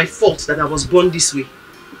 Is it my fault that I was born this way?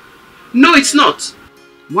 No, it's not.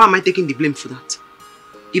 Why am I taking the blame for that?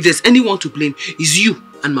 If there's anyone to blame, it's you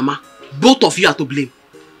and Mama. Both of you are to blame.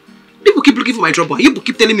 People keep looking for my trouble. You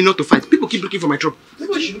keep telling me not to fight. People keep looking for my trouble.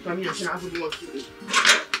 People should look at me and say I have only one kidney.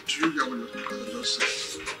 Do you hear what you just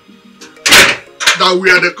said? That we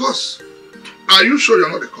are the cause. Are you sure you're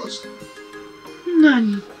not the cause?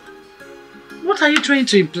 Nani, what are you trying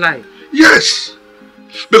to imply? Yes.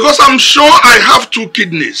 Because I'm sure I have 2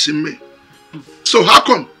 kidneys in me. So how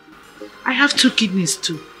come? I have 2 kidneys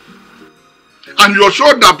too. And you're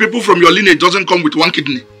sure that people from your lineage doesn't come with 1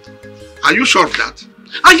 kidney? Are you sure of that?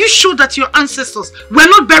 Are you sure that your ancestors were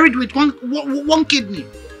not buried with one kidney?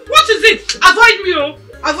 What is it? Avoid me, oh!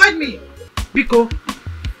 Avoid me! Biko.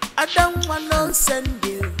 I don't want to send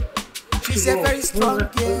you. She's a very strong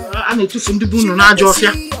girl. This is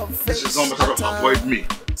not a matter of avoid me.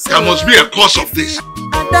 There must be a cause of this.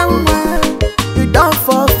 I don't want you don't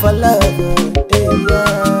fall for love.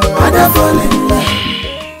 I don't fall in love.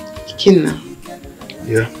 Ikenna.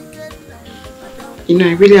 Yeah? You know,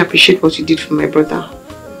 I really appreciate what you did for my brother.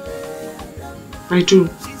 I do.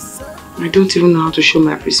 I don't even know how to show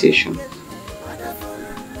my appreciation.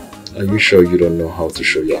 Are you sure you don't know how to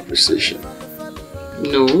show your appreciation?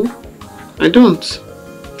 No, I don't.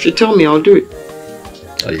 If you tell me, I'll do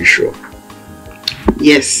it. Are you sure?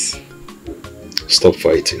 Yes. Stop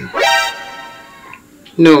fighting.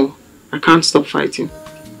 No, I can't stop fighting.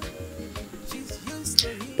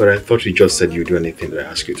 But I thought you just said you'd do anything that I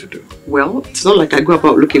asked you to do. Well, it's not like I go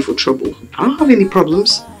about looking for trouble. I don't have any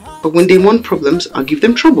problems. But when they want problems, I'll give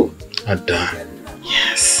them trouble. Ada.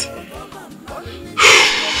 Yes.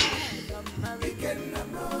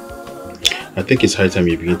 I think it's high time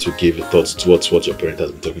you begin to give thoughts towards what your parent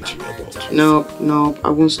has been talking to you about. No,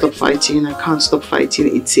 I won't stop fighting. I can't stop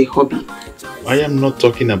fighting. It's a hobby. I am not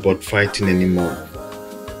talking about fighting anymore.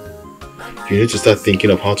 You need to start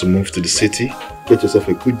thinking of how to move to the city, get yourself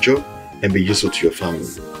a good job, and be useful to your family.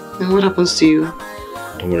 And what happens to you?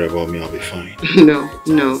 Don't worry about me, I'll be fine. No,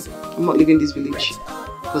 I'm not leaving this village.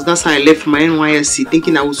 Because that's how I left my NYSC,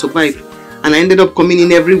 thinking I would survive. And I ended up coming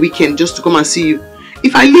in every weekend just to come and see you.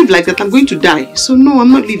 If I live like that, I'm going to die. So no,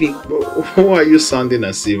 I'm not leaving. But why are you sounding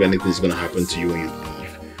as if anything is going to happen to you when you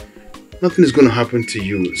leave? Nothing is going to happen to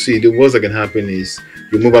you. See, the worst that can happen is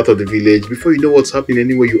you move out of the village. Before you know what's happening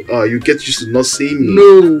anywhere you are, you get used to not seeing me.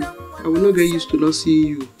 No, I will not get used to not seeing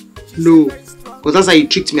you. No. Because that's how you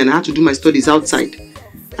tricked me and I had to do my studies outside.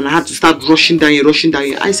 And I had to start rushing down here.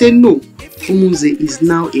 I said no. Umunze is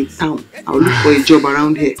now a town. I'll look for a job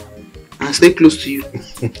around here. And stay close to you.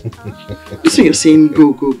 Listen, you're saying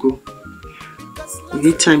go. You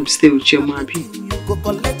need time to stay with your Mabi.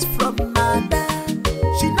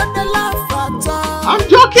 I'm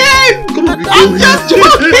joking! I'm just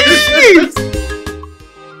joking!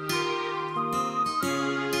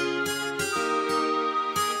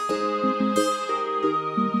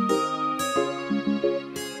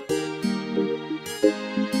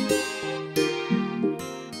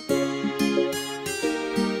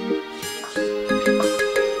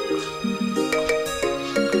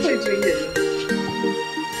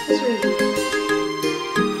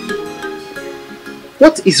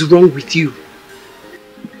 What is wrong with you?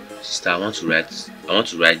 Sister, I want to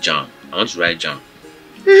write jam.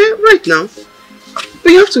 Right now.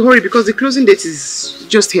 But you have to hurry because the closing date is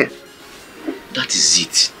just here. That is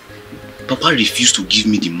it. Papa refused to give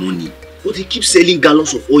me the money. But he keeps selling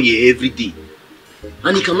gallons of oil every day.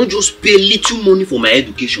 And he cannot just pay little money for my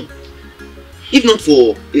education. If not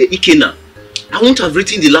for Ikenna, I won't have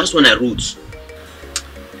written the last one I wrote.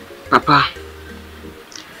 Papa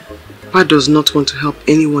does not want to help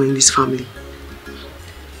anyone in this family.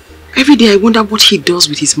 Every day I wonder what he does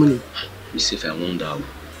with his money. If I wonder.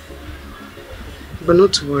 But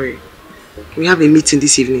not to worry. We have a meeting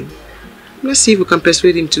this evening. Let's see if we can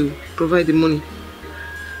persuade him to provide the money.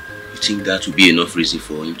 You think that will be enough reason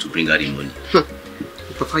for him to bring out the money?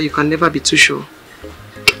 Papa, you can never be too sure.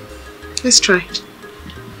 Let's try.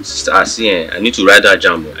 Sister, I need to write that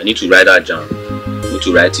jam. I need to write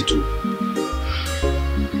it too.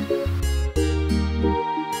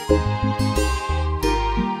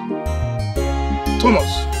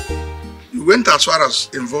 Thomas, you went as far as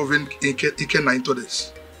involving Ikenna into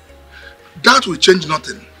this. That will change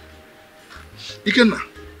nothing. Ikenna,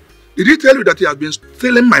 did he tell you that he has been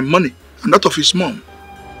stealing my money and that of his mom?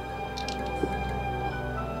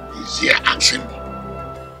 He's here asking me.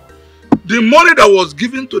 The money that was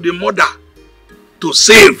given to the mother to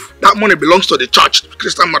save, that money belongs to the church, the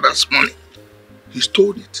Christian mother's money. He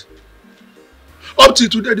stole it. Up till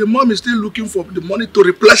today, the mom is still looking for the money to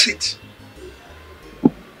replace it.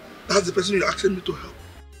 That's the person you're asking me to help.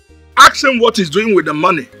 Ask him what he's doing with the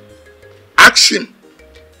money. Ask him.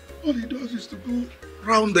 All he does is to go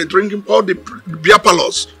around the drinking, all the beer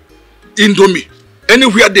parlors, Indomie.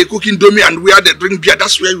 Anywhere they cook Indomie and where they drink beer,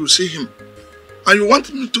 that's where you see him. And you want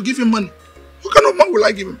him to give him money. What kind of man will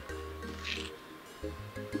I give him?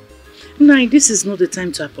 Nai, this is not the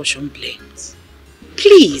time to apportion blames.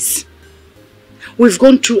 Please. We've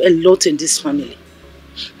gone through a lot in this family.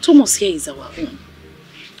 Thomas here is our own.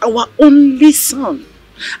 Our only son.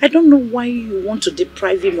 I don't know why you want to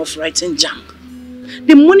deprive him of writing jam.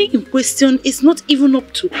 The money in question is not even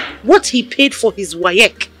up to what he paid for his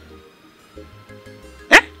WAEC.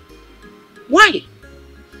 Why?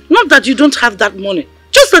 Not that you don't have that money,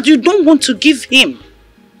 just that you don't want to give him.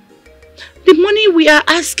 The money we are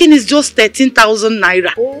asking is just 13,000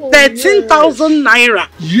 naira. 13,000 naira.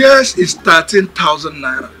 Yes, it's 13,000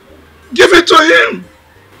 naira. Give it to him.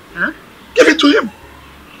 Huh? Give it to him.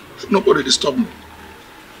 Nobody disturb me.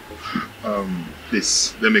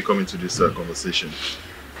 Please, let me come into this conversation.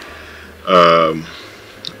 I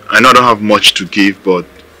know I don't have much to give, but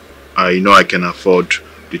I know I can afford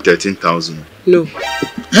the 13,000. No.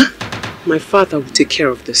 Huh? My father will take care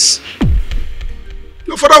of this.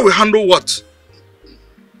 Your father will handle what?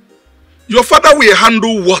 Your father will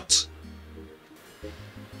handle what?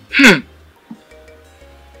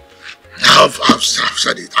 I've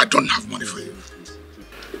said it. I don't have money for you.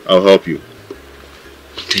 I'll help you.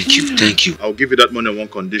 Thank you. I'll give you that money on one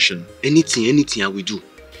condition. Anything I will do.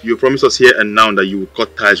 You promise us here and now that you will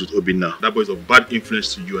cut ties with Obinna. That boy is of bad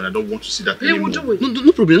influence to you and I don't want to see that anymore. We'll do it.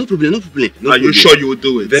 No problem. Are you sure you will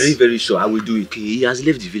do it? Very, very sure. I will do it. Okay, he has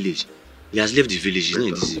left the village. He's not in this village.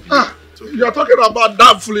 You are talking about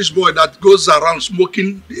that foolish boy that goes around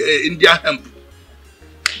smoking Indian hemp.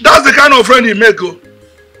 That's the kind of friend he make.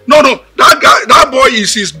 No, that boy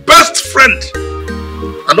is his best friend.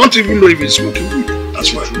 I don't even know if he's smoking weed.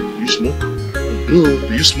 That's why. You smoke? No.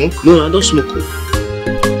 Do you smoke? No, I don't smoke.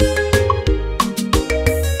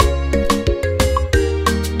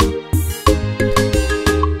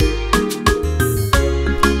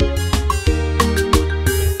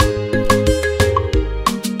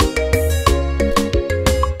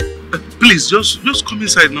 Please, just come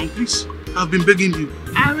inside now, please. I've been begging you.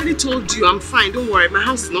 I already told you I'm fine. Don't worry. My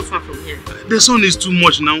house is not far from here. The sun is too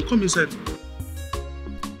much now. Come inside.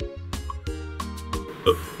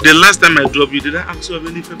 The last time I dropped you, did I ask you of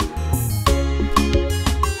any favor?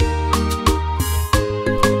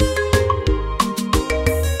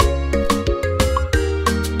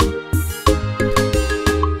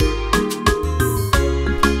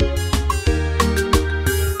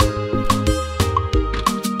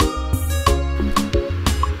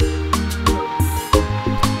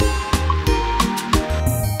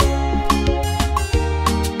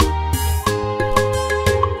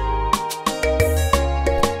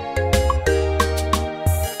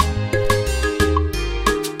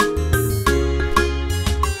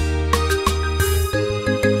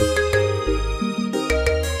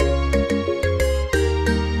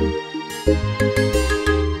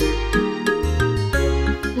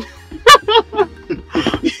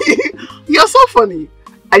 Funny.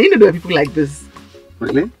 I didn't know there were people like this.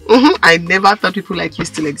 Really? I never thought people like you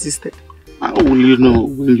still existed. How will you know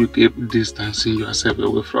when you keep distancing yourself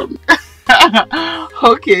away from me?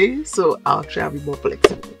 Okay, so I'll try to be more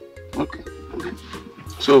flexible. Okay.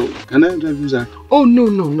 So, can I drive you that? Oh,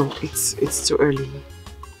 no. It's too early.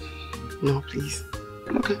 No, please.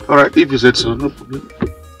 Okay. Alright, if you said so, no problem.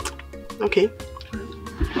 Okay.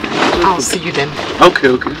 I'll see you then.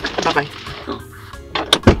 Okay. Bye-bye. Oh.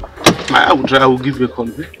 I will give you a call,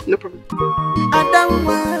 okay? No problem. I don't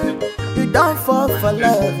want you don't fall for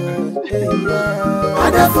love. I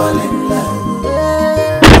don't fall in love.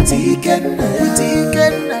 With Ikenna.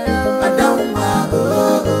 I don't want.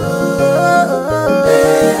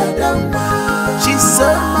 I don't want. She's so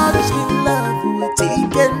much in love with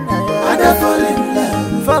Ikenna. I don't fall in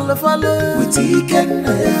love. Follow with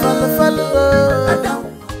Ikenna. Follow. I don't.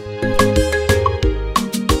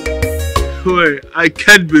 Wait, I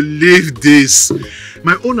can't believe this.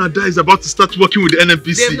 My own Ada is about to start working with the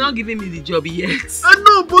NNPC. They've not given me the job yet. I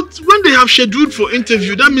know, but when they have scheduled for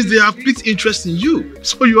interview, that means they have picked interest in you.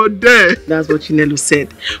 So you're there. That's what Chinelo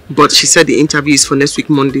said. But she said the interview is for next week,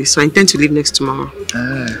 Monday. So I intend to leave next tomorrow.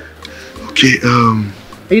 Okay,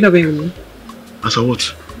 Are you not going with me? as a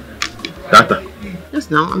what? Tata. Yes,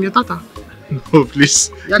 now. I'm your tata. No,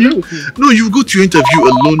 please. You're going with me. No, you go to your interview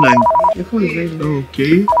alone and... Your phone is ready.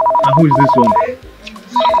 Okay. And who is this one?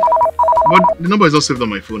 But the number is not saved on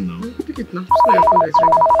my phone now. Pick it now. It's not your phone that's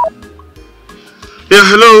ready. Yeah,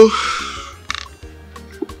 hello.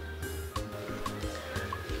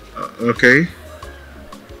 Okay.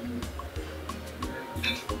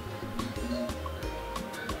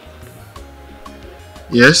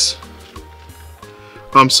 Yes.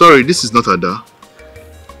 I'm sorry, this is not Ada.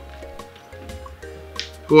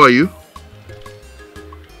 Who are you?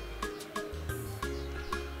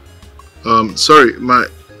 Sorry,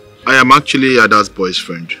 I am actually Ada's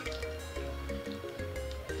boyfriend.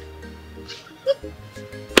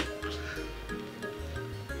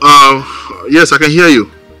 Yes, I can hear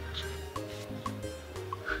you.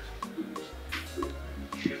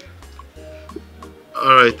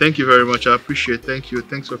 Alright, thank you very much. I appreciate it. Thank you.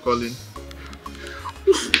 Thanks for calling.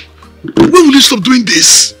 When will you stop doing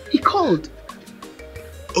this? He called.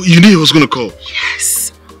 Oh, you knew he was going to call?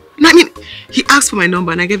 Yes. No, I mean, he asked for my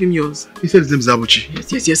number and I gave him yours. He said his name is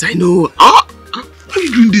Abuchi. Yes, I know. Why are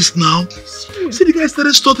you doing this now? See, the guy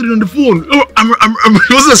started stuttering on the phone. Oh, I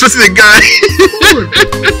wasn't expecting a guy.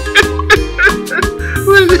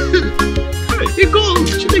 He called.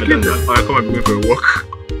 You should take him now. Alright, come on, I'm going for a walk.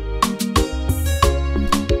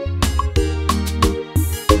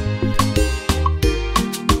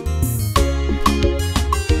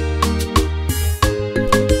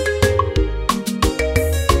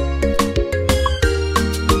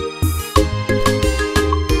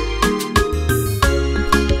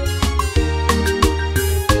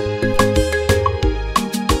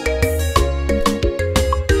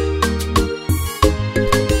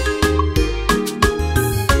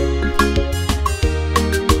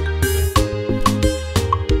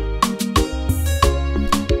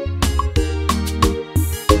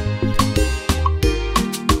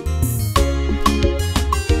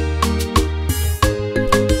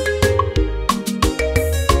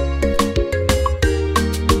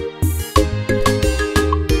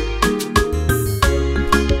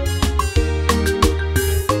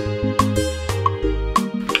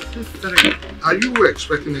 Are you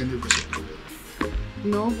expecting any visit?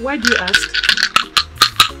 No, why do you ask?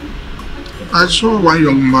 I saw one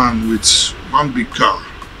young man with one big car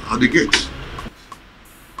at the gate.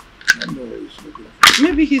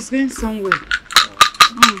 Maybe he's going somewhere.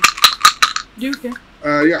 Do you care?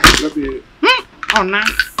 Yeah, let me... Oh, no.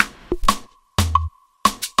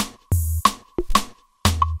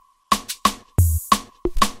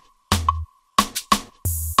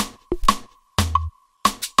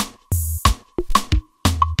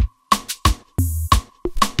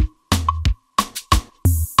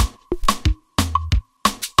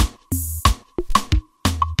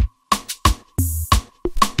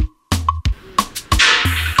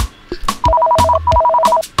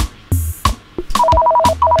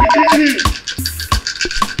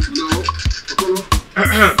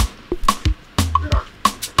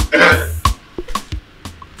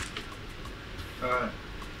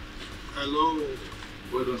 Hello.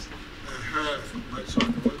 Well done. My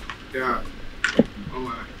son. Yeah. Oh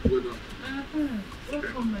my. Well done.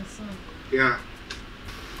 Welcome, my son. Yeah.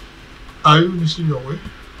 Are you missing your way?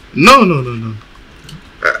 No.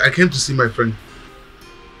 I came to see my friend.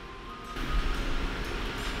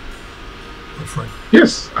 Your friend?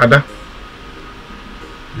 Yes, Ada.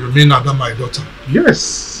 You mean Ada, my daughter?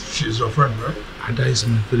 Yes. She's your friend, right? Ada is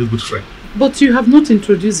my very good friend. But you have not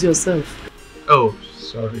introduced yourself. Oh,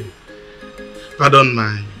 sorry. Pardon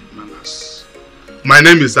my manners. My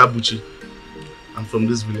name is Abuchi. I'm from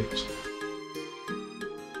this village.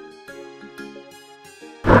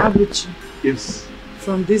 Abuchi? Yes.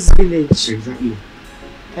 From this village? Exactly.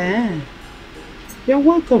 You're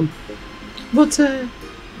welcome. But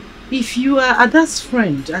if you are Ada's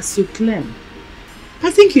friend, as you claim, I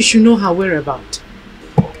think you should know her whereabouts.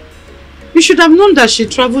 You should have known that she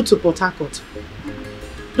traveled to Port Harcourt.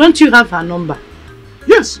 Don't you have her number?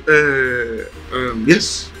 Yes.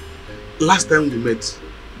 Yes. Last time we met,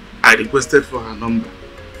 I requested for her number,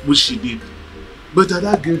 which she did. But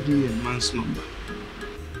Ada gave me a man's number.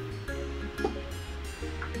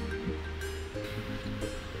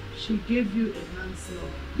 She gave you a man's number?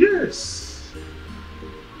 Yes.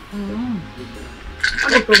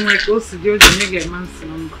 How come my close to you get a man's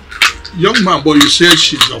number? Young man, but you said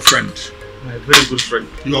she's your friend. My very good friend.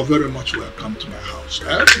 You are very much welcome to my house.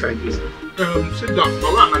 Eh? Thank you, sir. Sit down.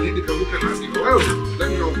 I need to look at you. Well, let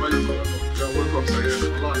me know why you are welcome, sir.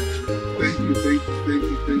 Thank you, thank you, thank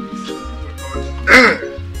you, thank you.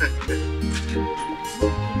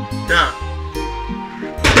 Yeah.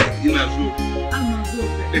 In a zoo. I'm not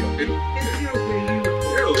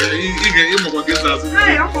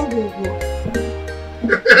good.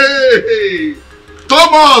 Hey,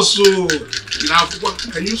 Thomas!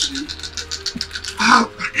 Can you see? I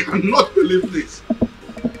cannot believe this.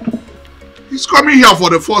 He's coming here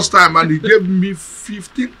for the first time and he gave me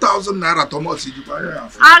 15,000 naira, Thomas.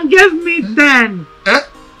 And gave me 10. Eh?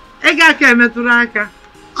 I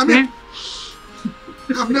mean,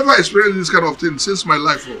 I've never experienced this kind of thing since my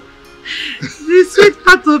life. The sweet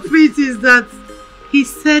part of it is that he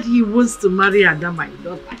said he wants to marry Ada, my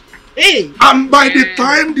daughter. Hey! And by the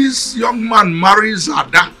time this young man marries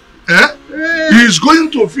Ada, he's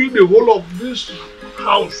going to fill the whole of this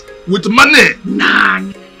house with money. Nah.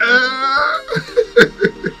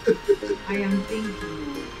 I am thinking.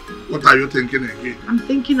 What are you thinking again? I'm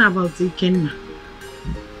thinking about Ikenna.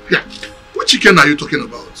 Yeah. Which Ikenna are you talking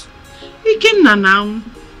about? Ikenna now.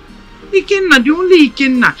 Ikenna, the only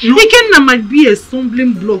Ikenna. Ikenna might be a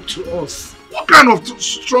stumbling block to us. What kind of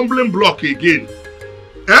stumbling block again?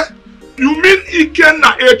 Eh? You mean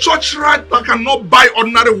Ikenna, a church rat that cannot buy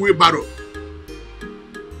ordinary wheelbarrow?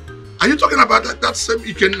 Are you talking about that same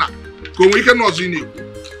Ikenna?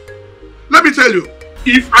 Let me tell you,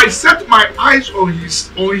 if I set my eyes on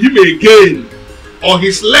him again, or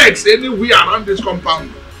his legs anywhere around this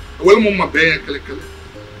compound, if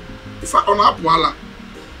I on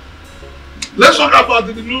let's talk about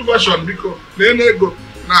the new version because then they go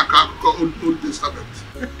Old Testament.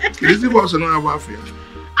 This was another warfare.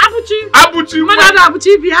 Abuchi, Abuchi,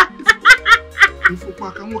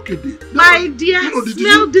 my dear,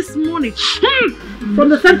 smell this morning from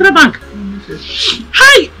the central bank.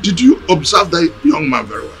 Hi! Did you observe that young man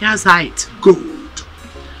very well? Yes, height. Good.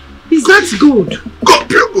 Is that good? Good,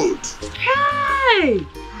 pure good. Hey!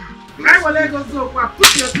 I will let go so far.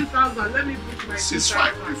 Put your 2,000. Let me put my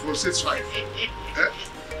 6,500 before 6,500.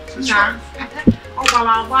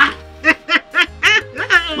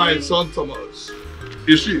 6,500. My son Thomas.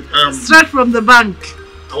 You see, straight from the bank.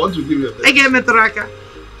 I want to give you a test. Again, Metraka.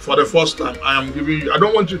 For the first time, I am giving you. I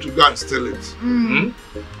don't want you to go and steal it.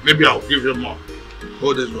 Maybe I'll give you more.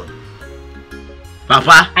 Hold this one.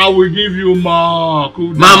 Papa. I will give you more.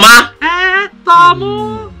 Cool. Mama.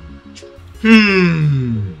 Tomo. I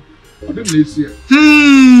didn't listen.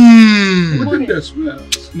 What did they smell?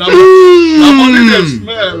 Now only they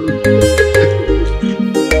smell.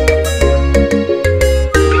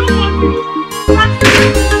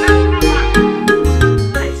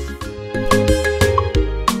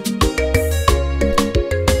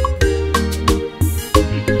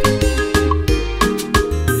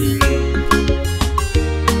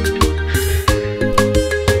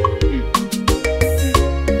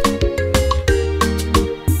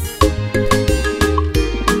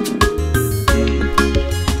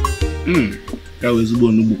 That was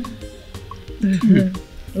Onubu.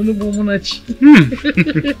 Onubu Munachi.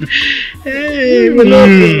 Hey,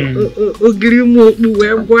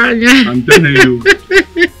 I'm telling you,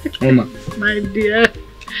 Mama. My dear.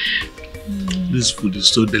 This food is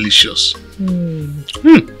so delicious.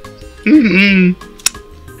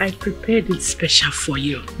 I prepared it special for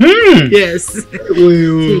you. Yes.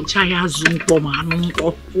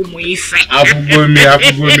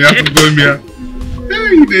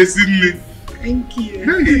 Hey, they see me. Thank you.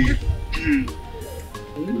 Hey.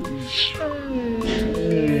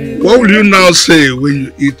 What will you now say when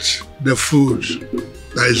you eat the food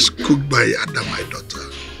that is cooked by Ada, my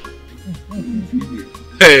daughter?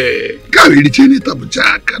 Hey,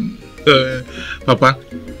 Papa,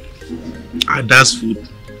 Ada's food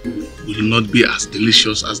will not be as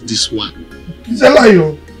delicious as this one. It's a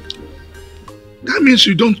lie. That means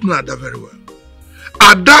you don't know Ada very well.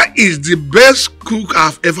 Ada is the best cook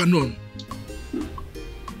I've ever known.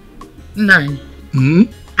 Nine.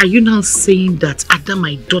 Are you now saying that Ada,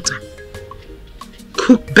 my daughter,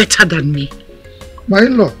 cook better than me? My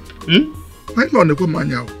in-law. My in-law,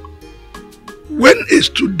 when a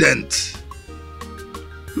student,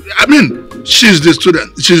 I mean, she's the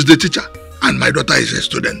student, she's the teacher, and my daughter is a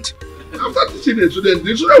student. After teaching a student,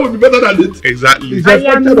 the student will be better than it. Exactly. I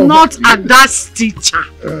am not Ada's teacher.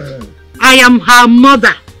 I am her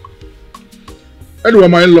mother. Anyway,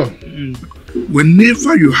 my in-law,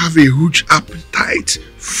 whenever you have a huge appetite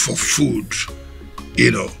for food,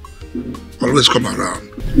 you know, always come around.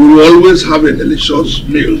 We will always have a delicious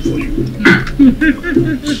meal for you.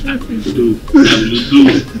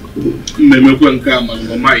 You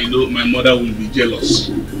know, my mother will be jealous.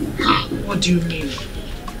 What do you mean?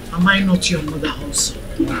 Am I not your mother also?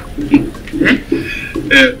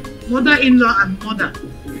 Mother-in-law and mother,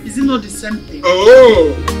 is it not the same thing?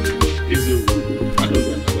 Oh!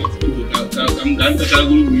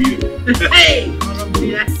 Hey!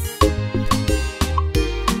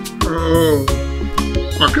 Oh,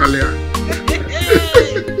 Kwakalia.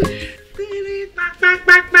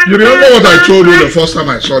 You remember what I told you the first time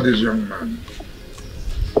I saw this young man?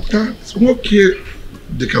 That's okay.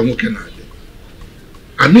 They can work in it.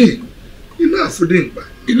 I mean, enough for them, but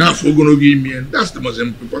enough for going to give me, and that's the most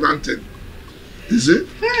important thing. Is it?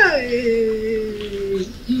 Hey!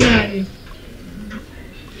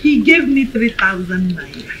 He gave me 3,000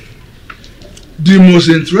 naira. The most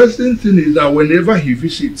interesting thing is that whenever he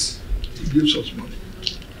visits, he gives us money.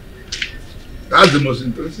 That's the most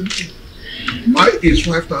interesting thing. Mine is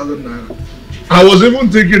 5,000 naira. I was even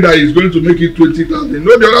thinking that he's going to make it 20,000. You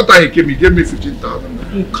know, the other time he came, he gave me 15,000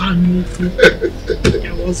 naira. You can't.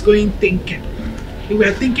 I was going thinking. We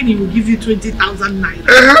were thinking he would give you 20,000 naira.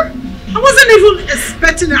 I wasn't even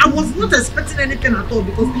expecting it. I was not expecting anything at all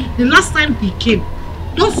because the last time he came,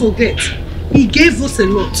 don't forget, he gave us a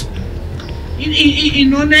lot.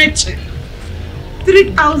 In our nature.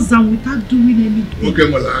 3,000 without doing anything.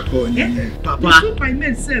 Okay, Papa.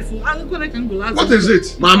 What is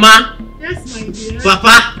it? Mama. Yes, my dear.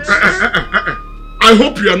 Papa. I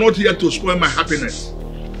hope you are not here to spoil my happiness.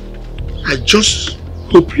 I just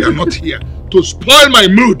hope you are not here to spoil my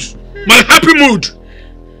mood. My happy mood.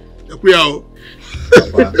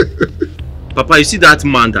 Papa, you see that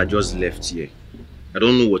man that just left here? I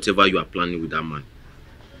don't know whatever you are planning with that man.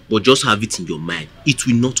 But just have it in your mind. It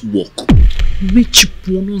will not work.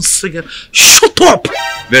 Shut up!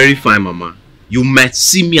 Very fine, Mama. You might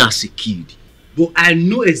see me as a kid. But I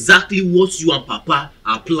know exactly what you and Papa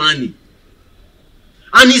are planning.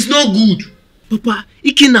 And it's not good. Papa,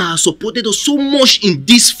 Ikenna has supported us so much in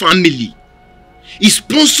this family. He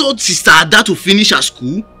sponsored Sister Ada to finish her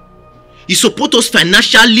school. He supported us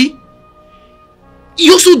financially.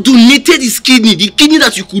 He also donated his kidney, the kidney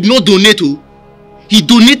that you could not donate to. He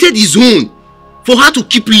donated his own for her to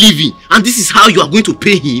keep living. And this is how you are going to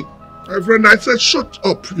pay him? My friend, I said, shut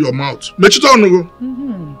up your mouth. Do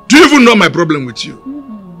you even know my problem with you?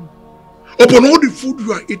 Upon all the food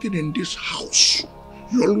you are eating in this house,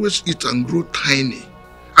 you always eat and grow tiny.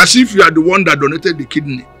 As if you are the one that donated the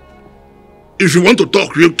kidney. If you want to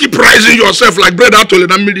talk, you keep rising yourself like bread out of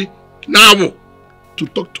the now to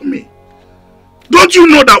talk to me. Don't you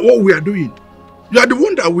know that what we are doing, you are the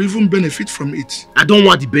one that will even benefit from it? I don't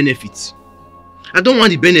want the benefit. I don't want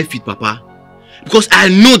the benefit, Papa. Because I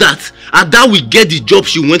know that Ada will get the job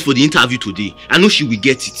she went for the interview today. I know she will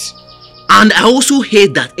get it. And I also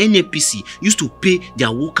heard that NAPC used to pay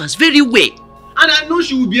their workers very well. And I know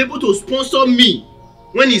she will be able to sponsor me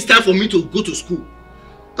when it's time for me to go to school.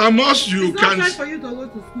 Thomas, you can... It's not time for you to go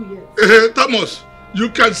to school yet. Thomas, you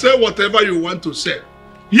can say whatever you want to say.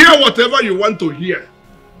 Hear whatever you want to hear.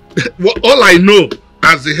 All I know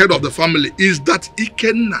as the head of the family is that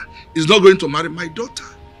Ikenna is not going to marry my daughter.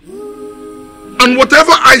 And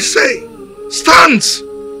whatever I say stands.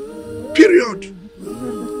 Period.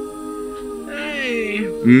 Hey.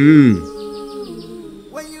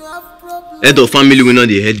 Head of family we know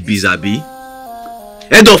the head bees, Abi.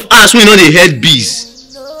 Head of us we know the head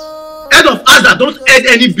bees. Head of us that don't head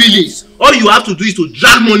any billings. All you have to do is to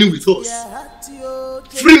drag money with us.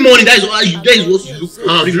 Free money, that is what you look for.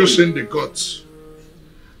 Have you seen the gods?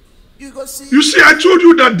 You see, I told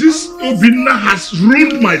you that this Obinna has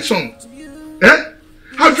ruined my son. Eh?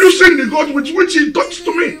 Have you seen the God with which he talks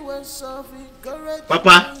to me?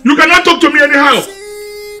 Papa, you cannot talk to me anyhow.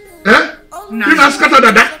 Eh? Nah. You not scatter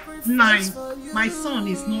that. my son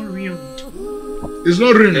is not ruined. It's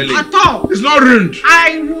not ruined. At all. It's not ruined.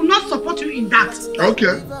 I will not support you in that.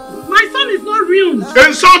 Okay. My son is not ruined.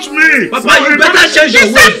 Insult me! Papa, you better change your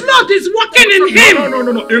way. The same blood is working in him.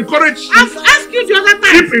 No. Encourage. I've asked you the other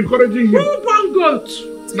time. Keep encouraging him. Who born goat?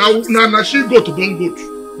 Now she go to born goat.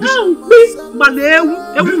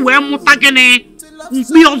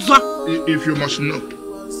 If you must know.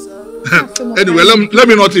 Anyway, let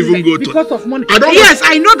me not even go to. Because of money. Yes,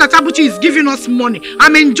 I know that Abuchi is giving us money.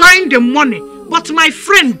 I'm enjoying the money. But my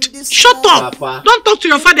friend, shut up. Papa. Don't talk to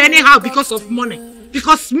your father anyhow because of money.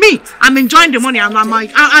 Because me, I'm enjoying the money and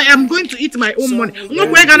I am going to eat my own money. I'm not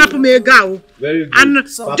going to pay a girl. Very good. And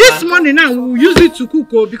Papa, this money now, we'll use it to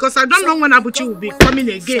cook because I don't know when Abuchi will be coming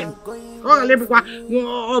again. Oh,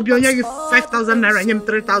 5,000 naira and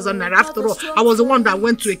 3,000 naira. After all, I was the one that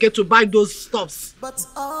went to Eke to buy those stuffs.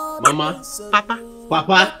 Mama. Papa.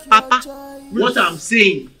 What I'm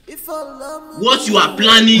saying, what you are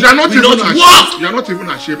planning will not work. You are not even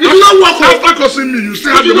ashamed. It will not work. After cursing me, you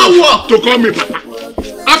still have the mouth to call me Papa.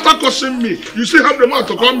 After cursing me, you still have the mouth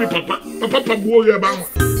to call me Papa. Papa,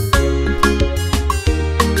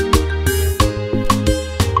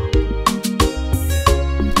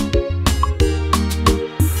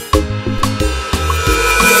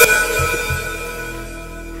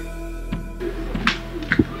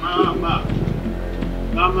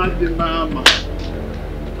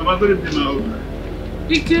 Mama, good evening, Mama.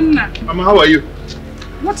 Ikenna. Mama, how are you?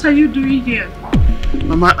 What are you doing here?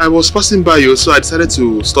 Mama, I was passing by you, so I decided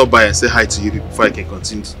to stop by and say hi to you before I can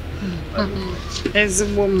continue.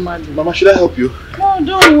 Mama, should I help you? No,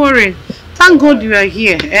 don't worry. Thank God you are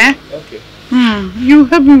here, eh? Okay. You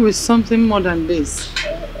help me with something more than this.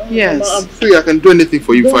 Yes. Mama, I'm free. I can do anything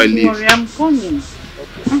for you before I leave. Don't worry, I'm coming.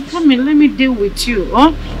 Okay. I'm coming. Let me deal with you,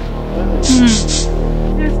 huh? Yes,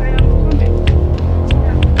 I am coming.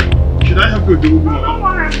 Should I help you with the woman? No, don't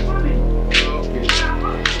worry, I'm coming. Okay.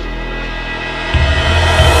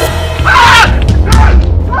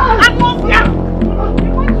 I'm off here.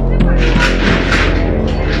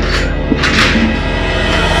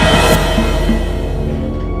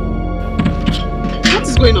 What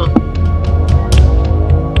is going on?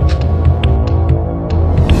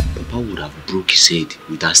 Papa would have broke his head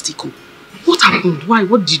with that stick. What happened? Why?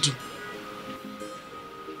 What did you do?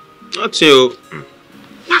 Not you.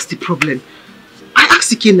 That's the problem. I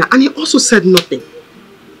asked Ikenna and he also said nothing.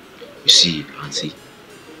 You see, Auntie,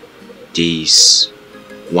 there is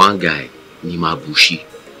one guy named Abuchi.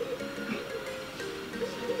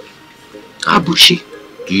 Abuchi?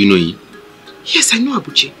 Do you know him? Yes, I know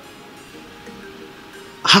Abuchi.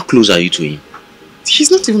 How close are you to him? He's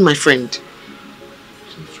not even my friend.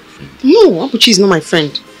 No, Abuchi is not my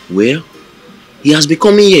friend. Well, he has been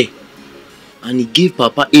coming here and he gave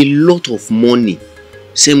Papa a lot of money.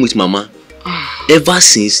 Same with Mama. Ever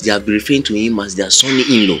since they have been referring to him as their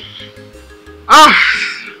son-in-law.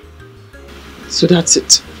 So that's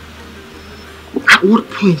it. At what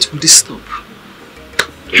point will this stop?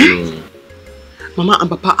 Mama and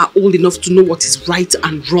Papa are old enough to know what is right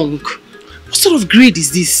and wrong. What sort of grade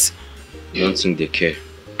is this? I don't think they care.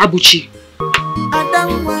 Abuchi.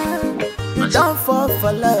 You don't fall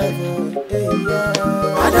for love.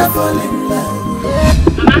 I don't fall in love.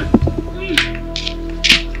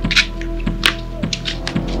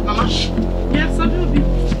 Mama. Yes, I will be.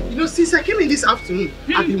 You know, since I came in this afternoon,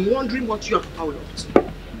 I've been wondering what you are proud of.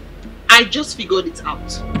 I just figured it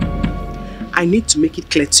out. I need to make it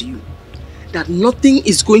clear to you that nothing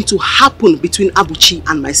is going to happen between Abuchi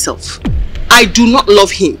and myself. I do not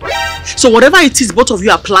love him. So whatever it is both of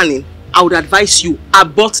you are planning, I would advise you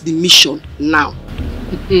abort the mission now.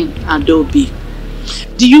 Adobe,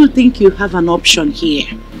 do you think you have an option here?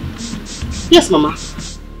 Yes, Mama.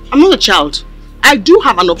 I'm not a child. I do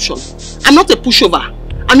have an option. I'm not a pushover.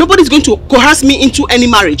 And nobody's going to coerce me into any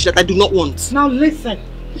marriage that I do not want. Now listen.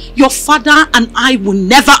 Your father and I will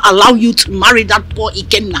never allow you to marry that poor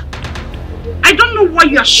Ikenna. I don't know why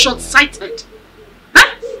you are short-sighted.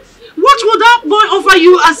 What will that boy offer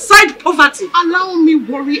you aside poverty? Allow me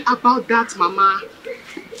worry about that, Mama.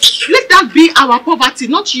 Let that be our poverty,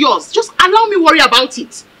 not yours. Just allow me worry about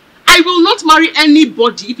it. I will not marry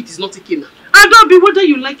anybody if it is not Ikenna. Adobe, whether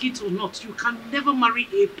you like it or not, you can never marry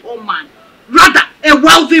a poor man. Rather, a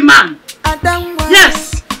wealthy man.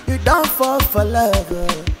 Yes. You don't fall for love.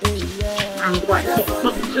 And why?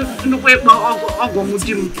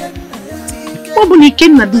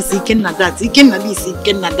 Ikenna this, Ikenna that, Ikenna this,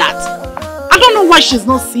 Ikenna that. I don't know why she's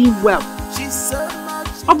not seeing well.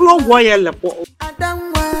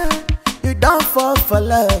 You don't fall for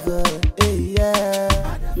love.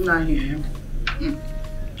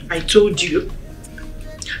 I told you.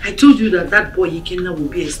 I told you that that boy Ikenna will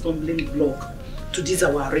be a stumbling block to this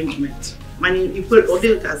our arrangement.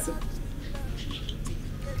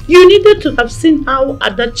 You needed to have seen how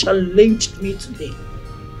Ada challenged me today.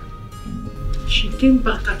 She came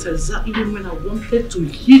back at exactly when I wanted to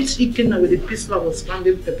hit Ikenna with a pistol I was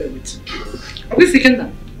pounding pepper with. This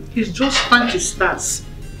Ikenna, he's just trying to start.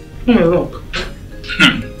 Oh my God.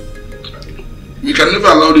 We can never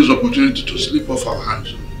allow this opportunity to slip off our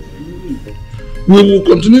hands. We will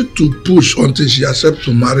continue to push until she accepts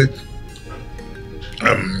to marry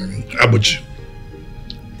Abuchi.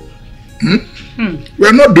 We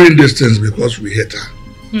are not doing these things because we hate her.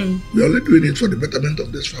 We are only doing it for the betterment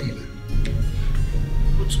of this family.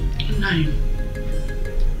 But Nine,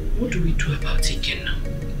 what do we do about Ikenna?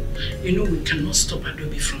 You know we cannot stop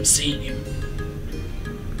Adobe from seeing him.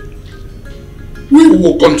 We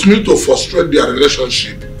will continue to frustrate their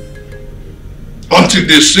relationship until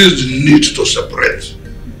they see the need to separate.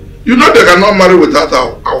 You know they cannot marry without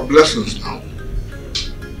our blessings now.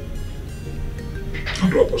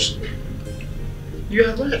 Not opposite. You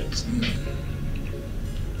are right.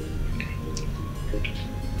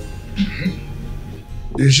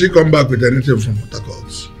 Did she come back with anything from Port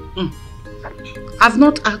Harcourt? I've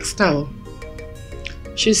not asked her.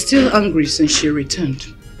 She's still angry since she returned.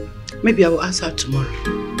 Maybe I will ask her tomorrow.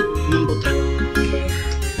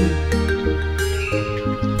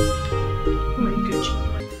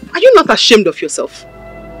 Are you not ashamed of yourself?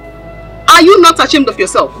 Are you not ashamed of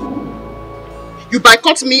yourself? You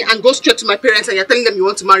boycott me and go straight to my parents and you're telling them you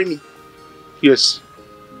want to marry me. Yes.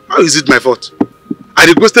 How is it my fault? I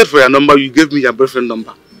requested for your number, you gave me your boyfriend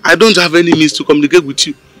number. I don't have any means to communicate with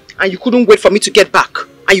you. And you couldn't wait for me to get back.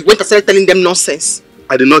 And you went and started telling them nonsense.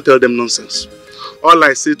 I did not tell them nonsense. All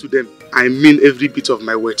I say to them, I mean every bit of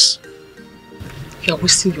my words. You are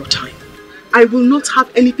wasting your time. I will not have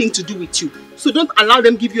anything to do with you. So don't allow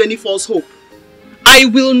them give you any false hope. I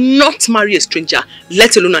will not marry a stranger,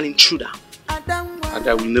 let alone an intruder. And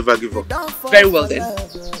I will never give up. Very well then.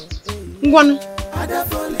 Ngwanu,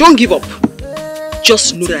 don't give up.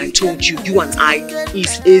 Just know that I told you, you and I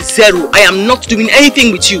is a zero. I am not doing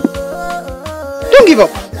anything with you. Don't give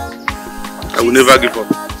up. I will never give up.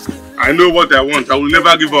 I know what I want. I will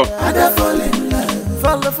never give up.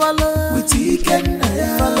 Follow with Ikenna.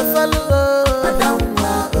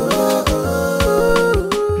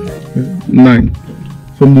 Nine,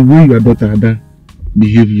 from the way your daughter Ada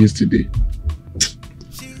behaved yesterday,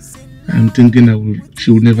 I'm thinking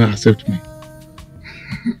she will never accept me.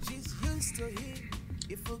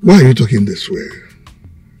 Why are you talking this way?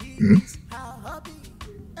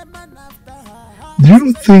 Do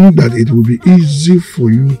you think that it will be easy for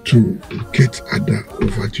you to get Ada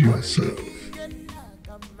over to yourself?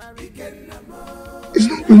 It's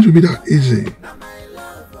not going to be that easy.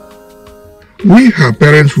 We, her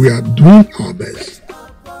parents, we are doing our best.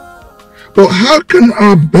 But how can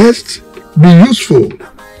our best be useful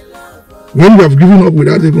when we have given up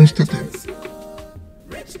without even starting?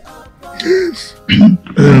 Yes.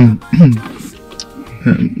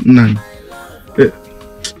 Nine.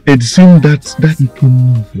 It seems that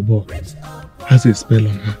Ikenna of a boy has a spell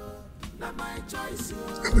on her.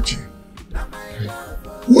 Abuchi,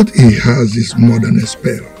 what he has is more than a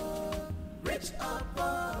spell.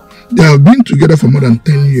 They have been together for more than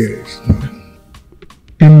 10 years now.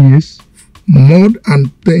 10 years? More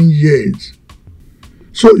than 10 years.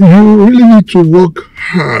 So you really need to work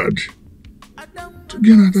hard to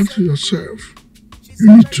get Ada to yourself.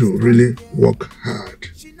 You need to really work hard.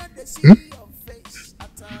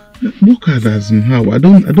 Work hard as in how? I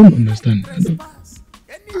don't understand.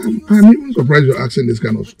 I'm even surprised you're asking this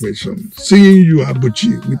kind of question. Seeing you,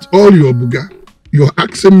 Abuchi, with all your buga, you're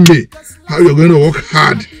asking me how you're going to work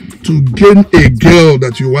hard to gain a girl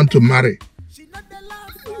that you want to marry.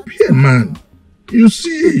 Be a man. You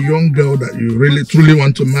see a young girl that you really truly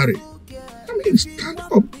want to marry. I mean, stand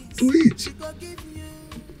up to it.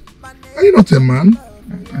 Are you not a man?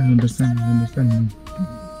 I understand.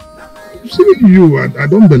 Seeing you, I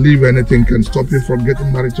don't believe anything can stop you from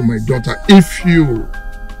getting married to my daughter if you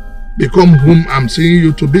become whom I'm seeing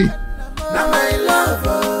you to be.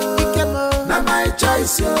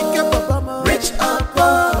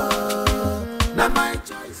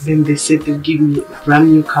 Then they said they'll give me a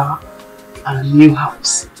brand new car and a new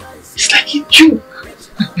house. It's like a joke.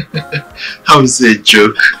 How is it a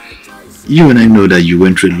joke? You and I know that you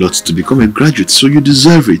went through a lot to become a graduate, so you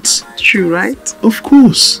deserve it. True, right? Of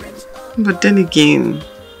course. But then again,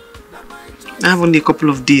 I have only a couple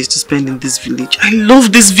of days to spend in this village. I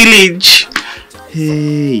love this village.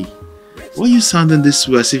 Hey, why are you sounding this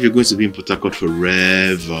way as if you're going to be in Port Harcourt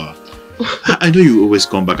forever? I know you always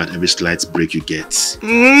come back at every slight break you get.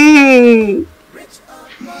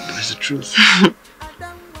 That's the truth.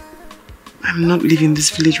 I'm not leaving this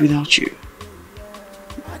village without you.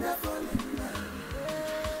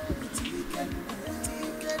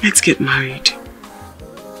 Let's get married.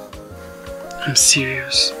 I'm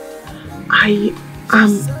serious. I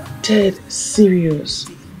am dead serious.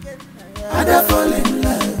 I fall in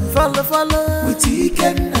love. Follow with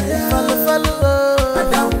Ikenna. Follow.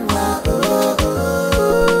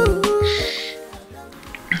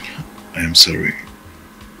 I am sorry.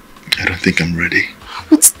 I don't think I'm ready.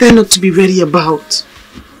 What's there not to be ready about?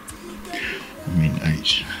 I mean,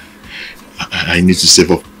 I need to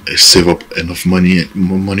save up enough money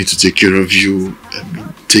to take care of you. I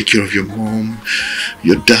mean, take care of your mom,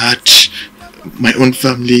 your dad, my own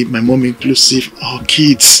family, my mom inclusive, our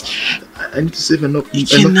kids. I need to save enough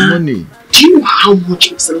money. Do you know how much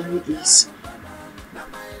your salary is?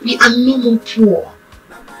 We are no more poor.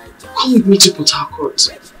 Come with me to Port Harcourt.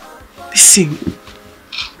 Listen,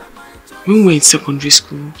 when we were in secondary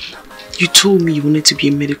school, you told me you wanted to be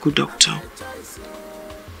a medical doctor.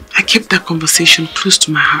 I kept that conversation close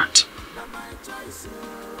to my heart.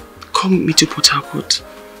 Come with me to Port Harcourt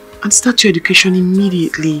and start your education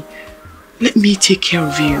immediately. Let me take care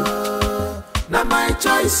of you. Not my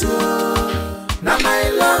choice, not my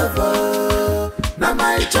love, not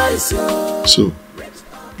my choice. So,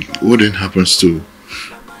 what then happens to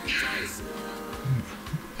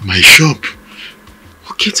my shop?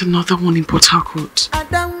 We'll get another one in Port Harcourt. I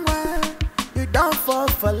don't want you don't fall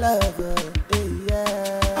for love.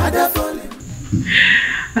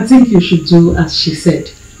 I think you should do as she said.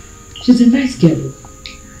 She's a nice girl.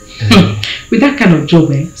 With that kind of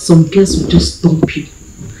job, some girls will just dump you,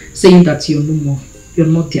 saying that you're no more, you're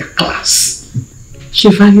not their class. She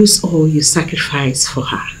values all your sacrifice for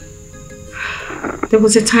her. There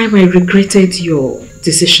was a time I regretted your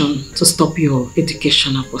decision to stop your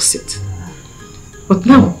educational pursuit. But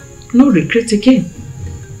now, no regret again.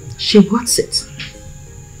 She wants it.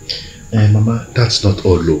 Mama, that's not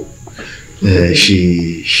all low.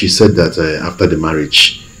 She said that after the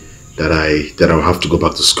marriage that I'll have to go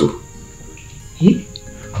back to school. Hey?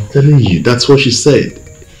 I'm telling you, that's what she said.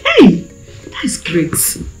 Hey, that's great.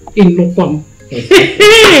 In Nwokoma.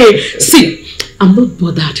 Hey, see, I'm not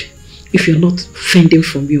bothered if you're not fending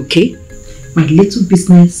for me, okay? My little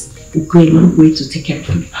business will go a long way to take care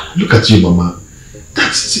of me. Look at you, Mama.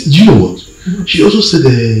 You know what? She also said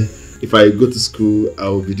if I go to school, I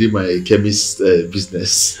will be doing my chemist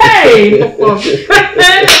business. Hey!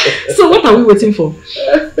 So what are we waiting for?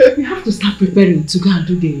 We have to start preparing to go and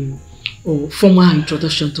do the formal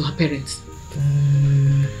introduction to her parents.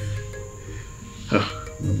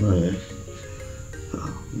 Mama,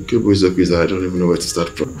 I don't even know where to start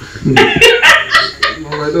from.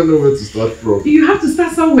 Mama, I don't know where to start from. You have to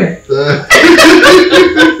start somewhere.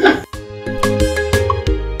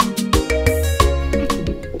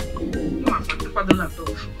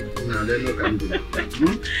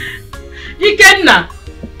 Ikenna!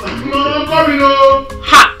 I'm coming home.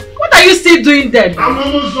 Ha! What are you still doing there? I'm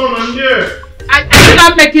almost done, I'm here. I'm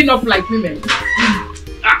not making up like women.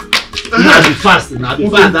 I'll be fast now.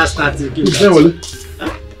 Before that starts again.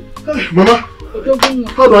 Mama,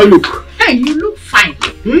 how do I look? Hey, you look fine.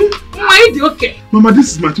 Why are you okay? Mama,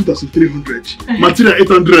 this is my 2,300. Material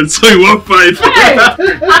 800, so you want 5. Hey!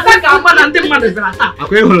 I think I'm more than 10 minutes.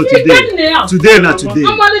 Okay, hold on today. Today, not today.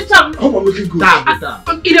 I'm on the top. How am I looking good?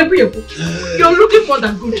 You're looking more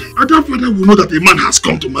than good. Ada father will know that a man has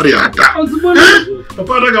come to marry Ada.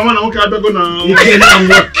 Papa, Ada Gawana, okay, Ada go now. Hey,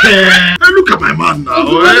 look at my man now.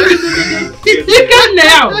 You can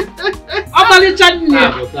now. I'm on the channel.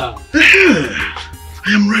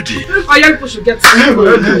 I am ready. Oh, young people should get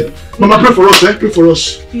Mama, pray for us, pray for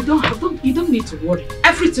us. You don't need to worry.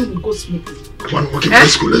 Everything will go smoothly. Come on, okay,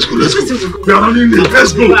 let's go. We are running late,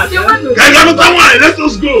 let's go. Guys, another one, let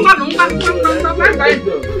us go.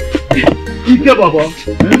 Ike Baba.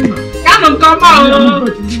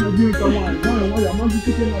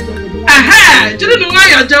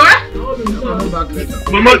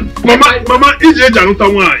 Come on. Mama, EJ Januta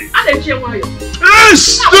wine. Yes!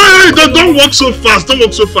 Don't walk so fast.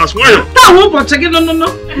 Why? No. We are going to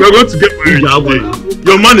get married.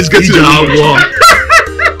 Your man is getting married.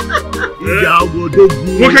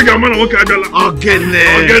 Okay, Gamana, okay, Adala. Ogene.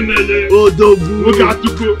 Odogu. Okay,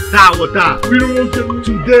 Atuko. Tawota.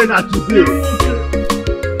 Today, not today.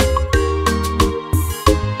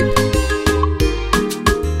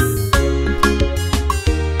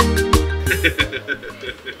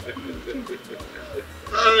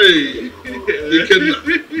 Hey, Ikenna.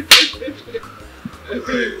 I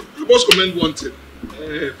must commend one thing.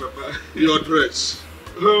 Hey, Papa. Your dress.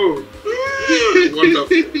 Oh, wonderful.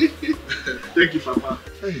 Thank you, Papa.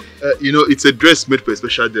 You know, it's a dress made for a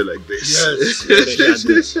special day like this. Yes.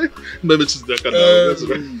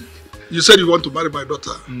 You said you want to marry my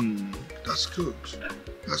daughter. That's good.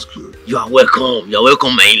 That's good. You are welcome. You are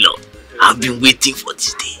welcome, my in-law. I've been waiting for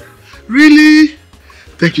this day. Really?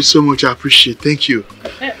 Thank you so much. I appreciate it. Thank you.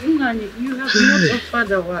 Nani, you have not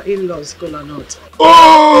offered our in-laws kola nut.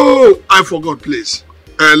 Oh, I forgot, please.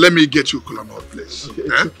 Let me get you kola nut, please. Okay,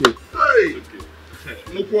 it's okay. Hey.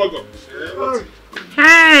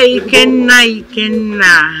 Hey,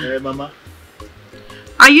 Ikenna. Hey, Mama.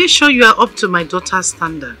 Are you sure you are up to my daughter's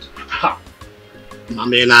standard?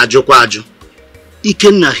 Mama, na ajokwa.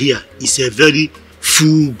 Ikenna here is a very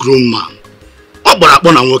full-grown man.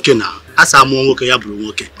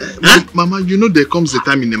 Mama, you know there comes a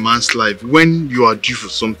time in a man's life when you are due for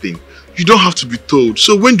something. You don't have to be told.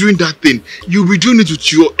 So when doing that thing, you'll be doing it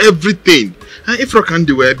with your everything. If I can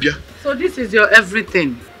do it, so this is your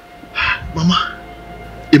everything? Mama,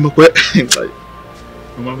 Mama,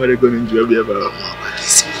 very good in Joby.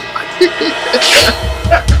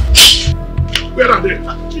 Where are they?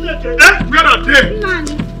 Where are they?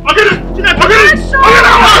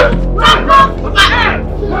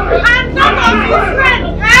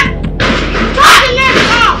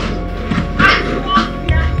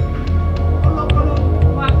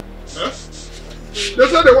 They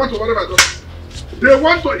said they want to marry my daughter. They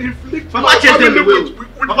want to inflict Papa, chase them away.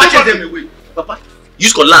 Papa, chase them away. Papa,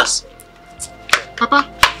 use cutlass. Papa,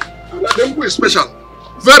 them is special.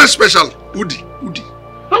 Very special. Udi.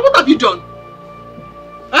 But what have you done?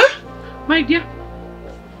 My dear,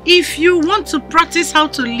 if you want to practice how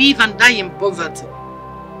to live and die in poverty,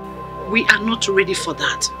 we are not ready for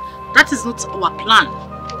that. That is not our plan.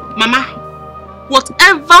 Mama,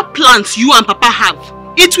 whatever plans you and Papa have,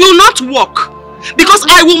 it will not work. Because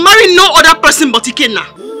I will marry no other person but Ikenna.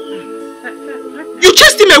 You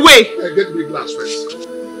chased him away. Get me glass first.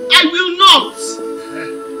 I will not.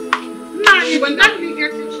 When that we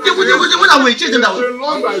get it. When I will chase them that way. So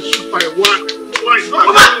long as I shoot my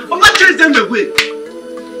wife. Papa, chase them away.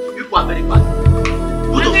 You are very bad.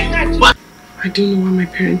 I don't know why my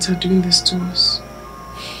parents are doing this to us.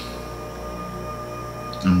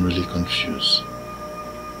 I'm really confused.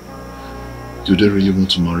 Do they really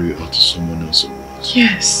want to marry you out to someone else or what?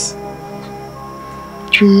 Yes.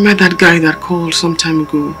 Do you remember that guy that called some time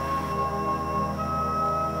ago?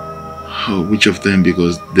 Oh, which of them?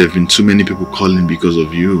 Because there have been too many people calling because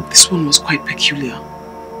of you. This one was quite peculiar.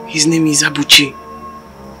 His name is Abuchi.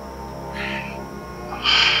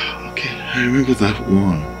 Okay, I remember that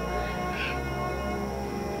one.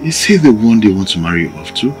 Is he the one they want to marry you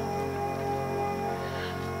off to?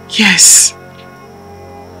 Yes.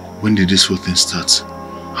 When did this whole thing start?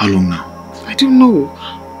 How long now? I don't know.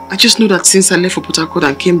 I just know that since I left for Port Harcourt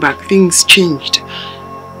and came back, things changed.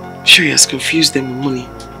 I'm sure he has confused them with money.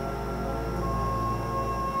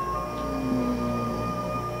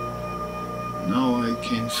 Now I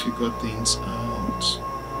can figure things out.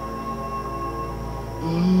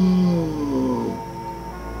 Oh.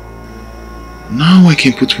 Now I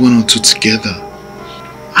can put one or two together.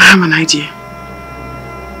 I have an idea.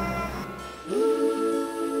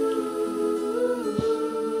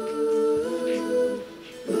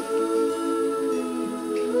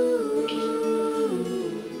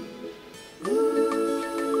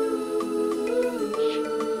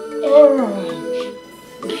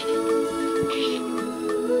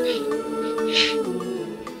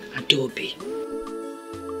 Adobe.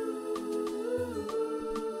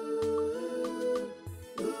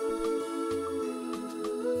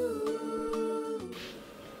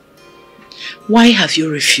 Why have you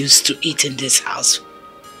refused to eat in this house?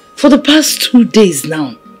 For the past 2 days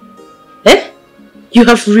now. You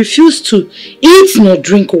have refused to eat nor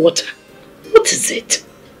drink water. What is it?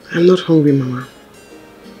 I'm not hungry, Mama.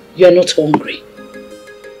 You are not hungry.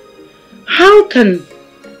 How can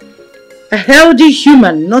a healthy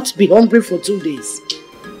human not be hungry for 2 days?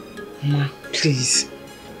 Mama, please.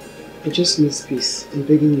 I just need space. I'm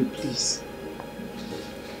begging you, please.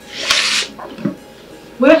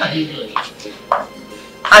 Where are you going?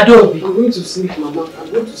 Adobe. I'm going to sleep, Mama.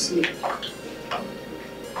 I'm going to sleep.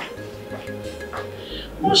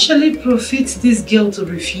 What shall it profit this girl to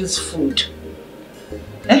refuse food?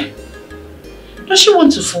 Does she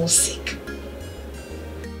want to fall sick?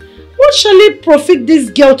 What shall it profit this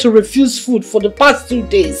girl to refuse food for the past 2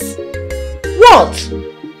 days? What?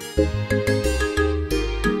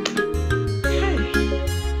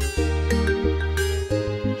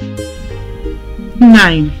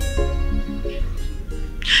 9.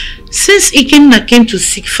 Since Ikenna came to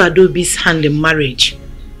seek Fadobi's hand in marriage,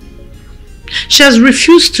 She has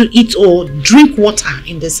refused to eat or drink water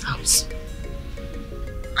in this house.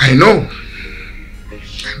 I know.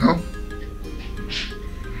 I know.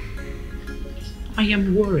 I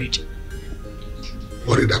am worried.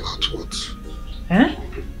 Worried about what? Eh?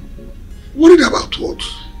 Worried about what?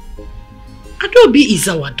 Adobe is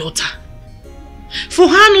our daughter. For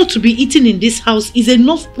her not to be eating in this house is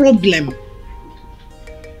enough problem.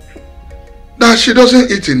 That she doesn't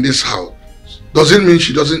eat in this house doesn't mean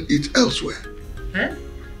she doesn't eat elsewhere. Eh?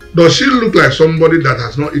 Does she look like somebody that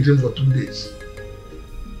has not eaten for 2 days?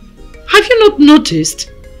 Have you not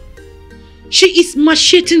noticed? She is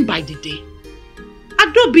macheting by the day.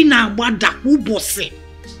 Adobe na wada ubose.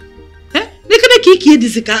 Eh? Nekene kiki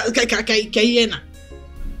edisi ka.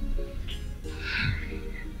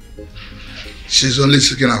 She's only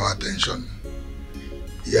seeking our attention.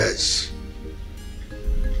 Yes.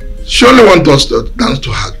 She only wants us to dance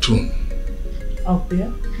to her tune. Up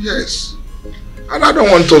there? Yes. And I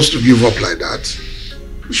don't want us to give up like that.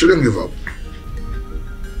 We shouldn't give up.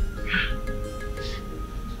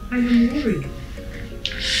 I am worried.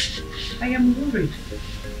 I am worried.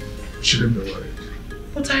 You shouldn't be worried.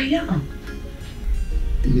 But I am.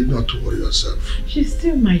 You need not to worry yourself. She's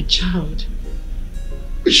still my child.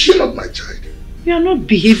 Is she not my child? You are not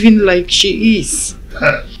behaving like she is.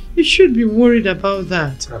 You should be worried about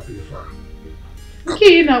that.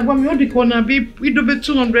 Okay, now when you gonna be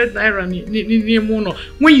 200 naira.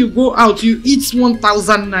 When you go out, you eat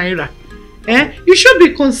 1,000 naira. Eh? You should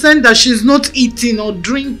be concerned that she's not eating or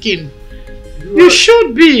drinking. You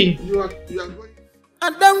should be. I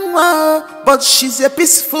don't want, but she's a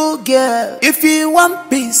peaceful girl. If you want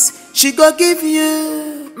peace, she go give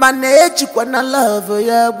you. Manage wanna love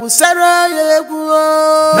ya, busara ya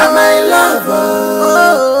guo. Na my love,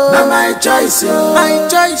 na my choice, my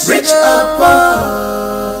choice. Reach up.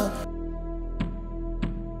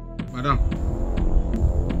 Madam,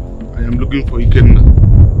 I am looking for Ikenna. I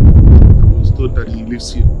was told that he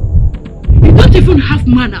lives here. You don't even have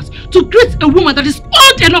manners to greet a woman that is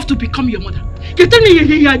old enough to become your mother. You tell me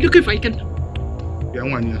you are looking for Ikenna. Yeah,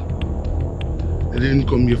 one year. I didn't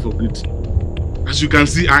come here for greeting. As you can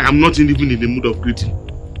see, I am not even in the mood of greeting.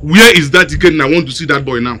 Where is that Ikenna? I want to see that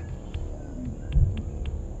boy now.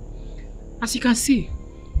 As you can see,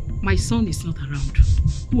 my son is not around.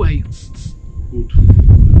 Who are you? Good.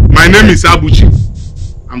 My name is Abuchi.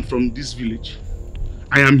 I'm from this village.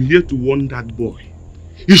 I am here to warn that boy.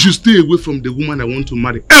 He should stay away from the woman I want to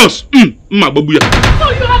marry. Else, Babuya. So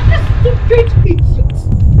you are this stupid idiot.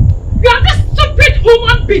 You are this stupid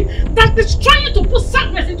human being that is trying to put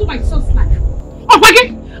sadness into my son's life. Oh,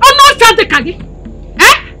 again, I'm not Sante. Eh?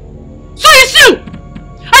 So it's you.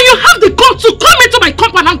 And you have the guts to come into my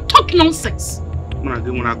compound and talk nonsense.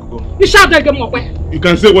 You shall get them away. You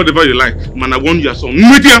can say whatever you like. Man, I want your son.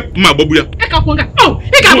 Babuya. Oh,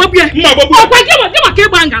 Babuya.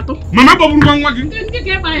 Mama Babuya.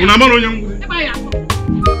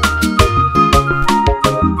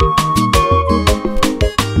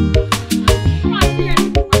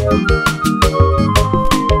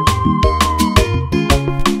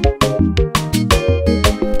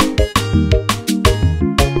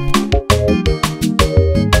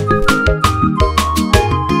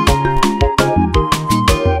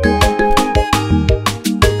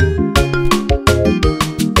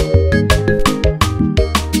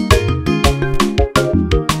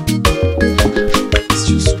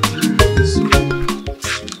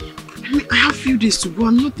 To go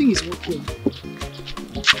and nothing is working.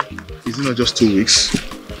 Is it not just 2 weeks?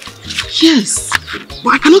 Yes,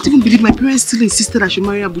 but I cannot even believe my parents still insisted I should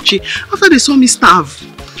marry Abuchi after they saw me starve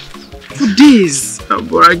for days.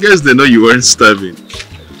 But I guess they know you weren't starving.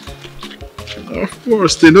 Of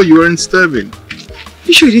course, they know you weren't starving.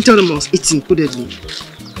 You sure you didn't tell them I was eating codedly?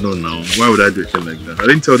 No, why would I do it like that? I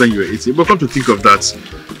didn't tell them you were eating. But come to think of that,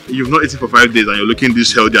 you've not eaten for 5 days and you're looking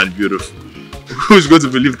this healthy and beautiful. Who's going to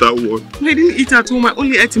believe that word? I didn't eat at home. I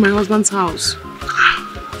only ate in my husband's house.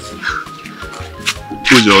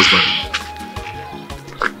 Who's your husband?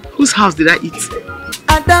 Whose house did I eat?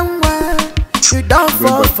 I don't want you don't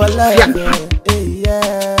fall for love. Yeah.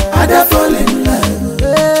 I don't fall in love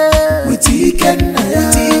with Ikenna.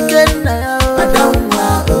 I don't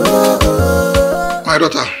want. My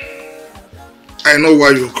daughter, I know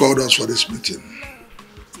why you called us for this meeting.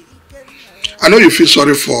 I know you feel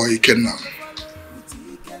sorry for Ikenna.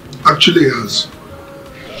 Actually, he has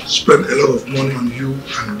spent a lot of money on you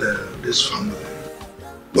and this family.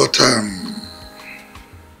 But I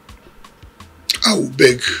will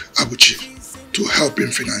beg Abuchi to help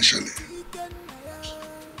him financially.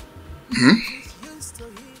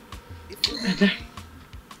 Brother,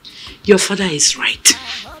 your father is right.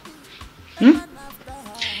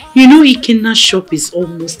 You know Ikenna's shop is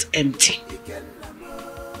almost empty.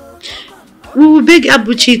 We will beg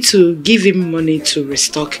Abuchi to give him money to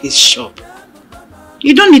restock his shop.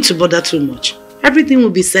 You don't need to bother too much. Everything will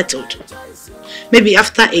be settled. Maybe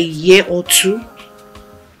after a year or two,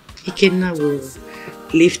 Ikenna will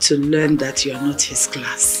live to learn that you are not his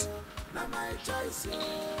class.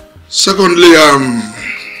 Secondly,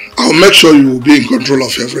 I'll make sure you will be in control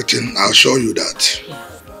of everything. I'll show you that.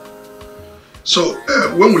 So,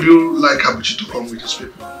 when will you like Abuchi to come with his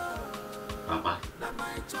people? Papa,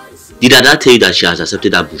 did Ada tell you that she has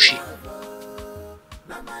accepted Abuchi?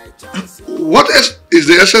 What is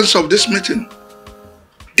the essence of this meeting?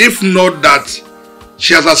 If not that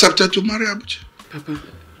she has accepted to marry Abuchi? Papa,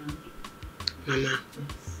 Mama,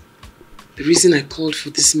 the reason I called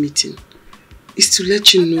for this meeting is to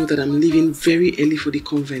let you know that I'm leaving very early for the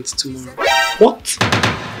convent tomorrow. What?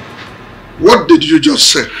 What did you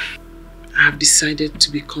just say? I have decided to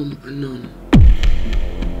become a nun.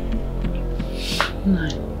 No.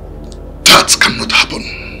 That cannot happen.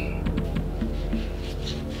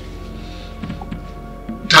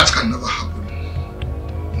 That can never happen.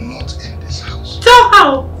 Not in this house. Tell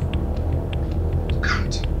her!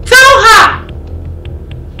 Can't. Tell her!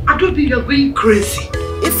 I don't think you're going crazy.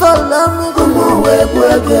 If I love you,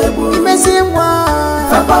 you may say why.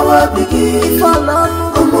 Papa will begin. If I love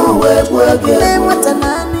you,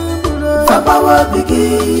 Papa will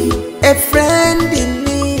begin. A friend in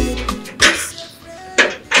need.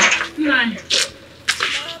 Nine.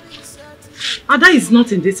 Ada is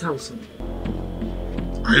not in this house.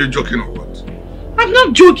 Are you joking or what? I'm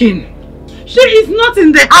not joking. She is not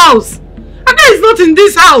in the house. Ada is not in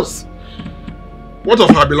this house. What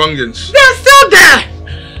of her belongings? They are still there.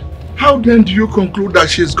 How then do you conclude that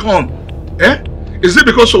she's gone? Eh? Is it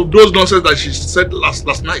because of those nonsense that she said last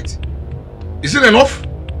night? Is it enough?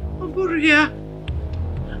 Oboria,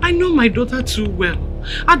 I know my daughter too well.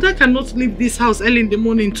 Ada cannot leave this house early in the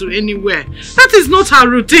morning to anywhere. That is not her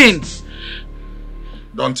routine.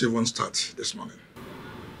 Don't even start this morning.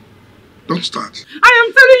 Don't start. I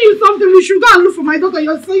am telling you something. We should go and look for my daughter.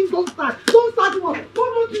 You're saying don't start. Don't start what? What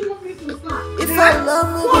don't you want me to start? If I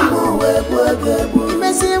love you,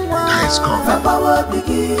 Guys, come.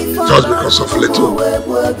 Just because of little.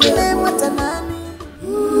 What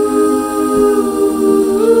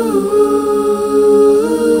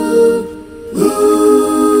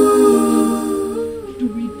do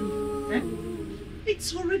we do? Eh?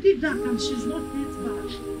 It's already dark and she's not yet back.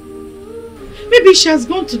 Maybe she has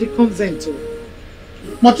gone to the convent too.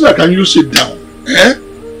 Matilda, can you sit down? Eh?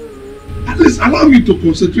 At least allow me to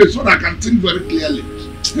concentrate so that I can think very clearly.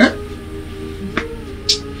 Eh?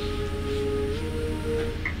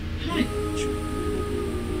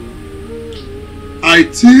 I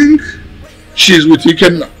think she's with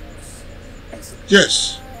Ikenna.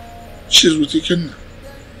 Yes, she's with Ikenna.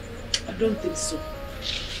 I don't think so.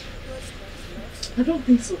 I don't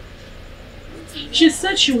think so. She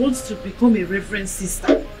said she wants to become a reverend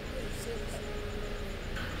sister.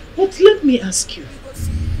 But let me ask you,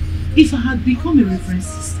 if I had become a reverend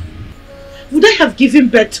sister, would I have given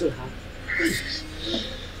birth to her?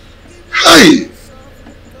 Hi!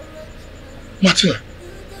 Matilda,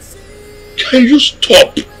 can you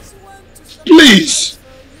stop? Please!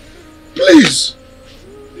 Please!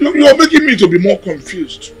 You are making me to be more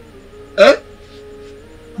confused. Eh?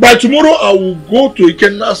 By tomorrow I will go to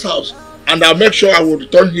Ikenna's house and I'll make sure I will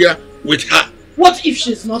return here with her. What if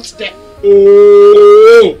she's not there?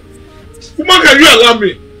 Oh! Woman, can you allow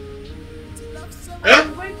me? Eh?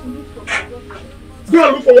 I'm going to look for my daughter. Go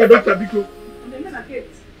and look for your daughter, Biko.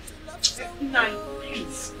 Nine,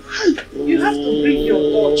 please. You have to bring your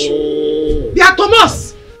watch. Dear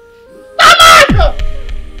Thomas! Thomas!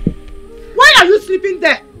 Why are you sleeping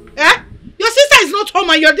there? Eh? Your sister is not home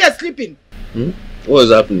and you're there sleeping. What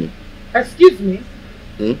is happening? Excuse me?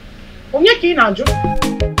 Onyeki Najo?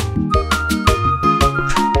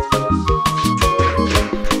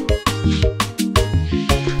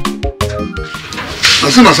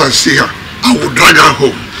 As soon as I see her, I will drag her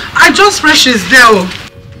home. I just pray she's there.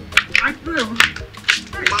 I pray.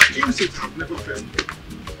 My instincts have never failed me.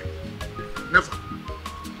 Never.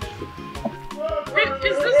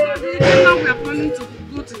 Is this not the Ikenna we are planning to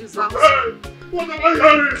go to his house? What am I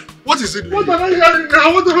hearing? What is it? What am I hearing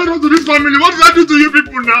now? What have I done to this family? What did I do to you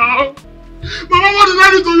people now? Mama, what did I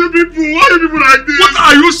do to you people? Why are you people like this? What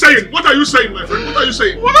are you saying? What are you saying, my friend? What are you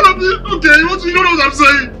saying? What kind of this? Okay, you know what I'm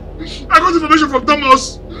saying? I got information from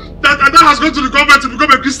Thomas that Ada has gone to the convent to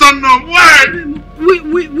become a Christian nun. Why?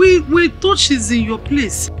 We thought she's in your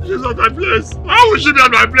place. She's at my place. How will she be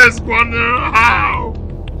at my place, Kwana? How?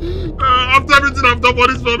 After everything I've done for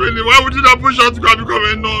this family, why would you not push her to go and become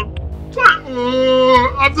a nun?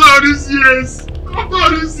 Oh, after all these years.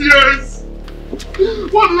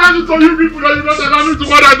 What did I do to you people that you don't allow me to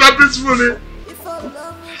mother that peacefully?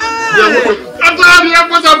 After all the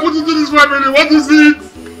effort I put into this family, what is it?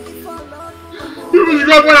 You will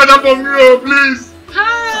go mother that for me, oh please.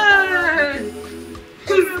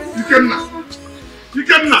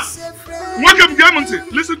 Ikenna. Welcome, Gamonti.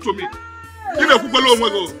 Listen to me.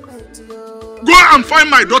 Go and find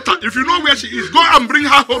my daughter. If you know where she is, go and bring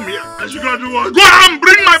her home here. And she gonna do what? Go and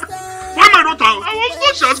find my daughter. I was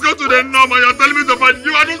not sure to go to the norm and you're telling me to find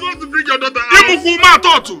you. I don't want to bring your daughter out. Nwokoma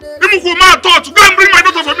taught. Go and bring my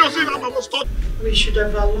daughter from your sin. I was taught. We should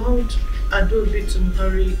have allowed Adobe to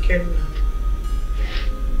marry Ikenna.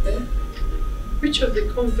 Which of the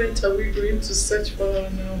convent are we going to search for her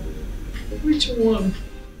now? Which one?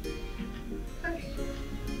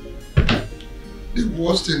 The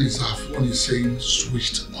worst thing is our phone is saying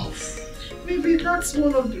switched off. Maybe that's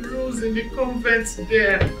one of the rules in the convent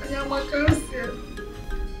there.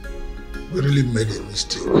 We really made a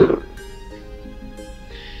mistake.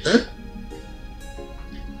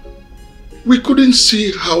 We couldn't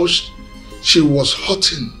see how she was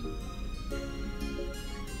hurting.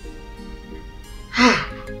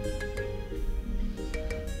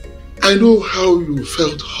 I know how you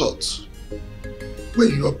felt hurt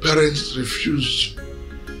when your parents refused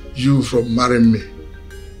you from marrying me.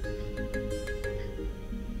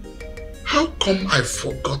 How come I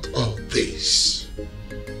forgot all this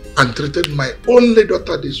and treated my only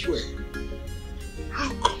daughter this way?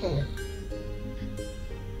 How come?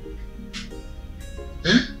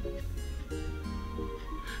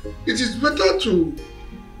 It is better to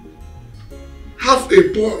have a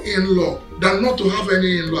poor in-law than not to have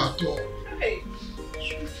any in-law at all.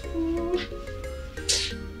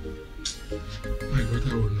 My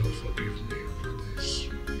daughter will not forgive me for this.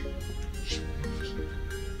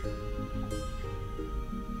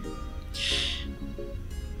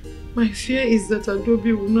 My fear is that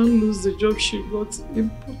Adobe will not lose the job she got in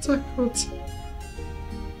Port Harcourt.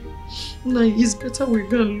 Now it's better we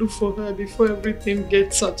go and look for her before everything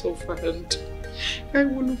gets out of hand. I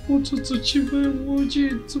will put to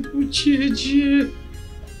Pucheji.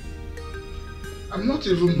 I'm not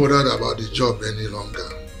even bothered about the job any longer.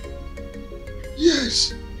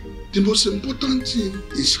 Yes, the most important thing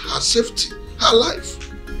is her safety, her life.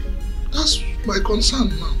 That's my concern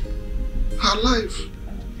now. Her life.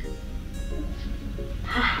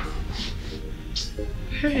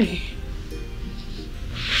 Hey.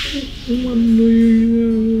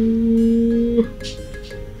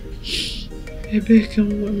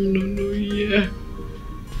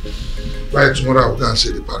 By tomorrow I'll go and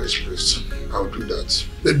see the parish priest. I'll do that.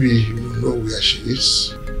 Maybe you will know where she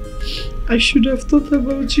is. I should have thought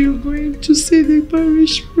about you going to see the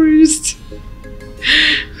parish priest.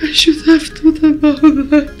 I should have thought about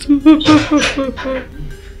that.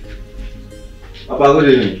 Papa, good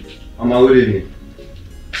evening. Mama, good evening.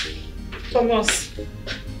 Thomas,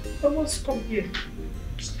 come here.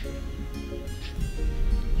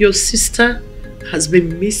 Your sister has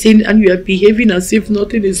been missing and you are behaving as if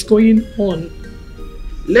nothing is going on.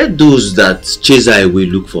 Let those that chase her away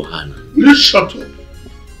look for her now. Will you shut up?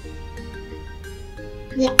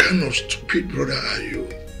 What kind of stupid brother are you?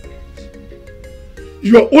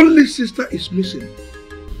 Your only sister is missing.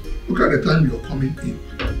 Look at the time you're coming in.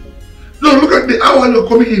 No, look at the hour you're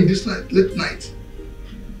coming in this night, late night.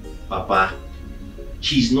 Papa,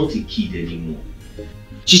 she's not a kid anymore.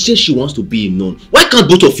 She says she wants to be a nun. Why can't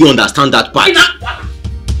both of you understand that part?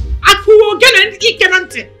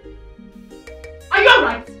 Are you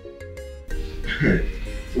alright?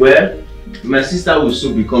 Well, my sister will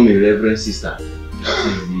soon become a reverend sister. That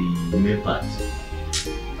is the main part.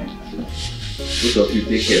 Both of you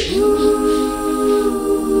take care.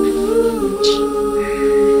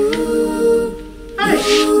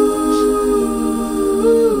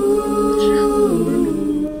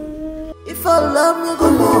 If I love you,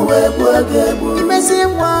 come away, you may say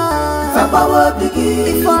why. If I love you,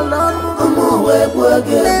 come away,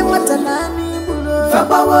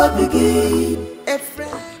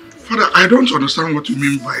 Father, I don't understand what you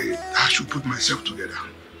mean by I should put myself together.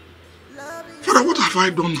 Father, what have I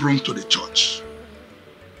done wrong to the church?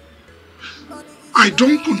 I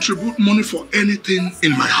don't contribute money for anything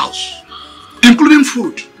in my house, including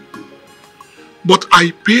food. But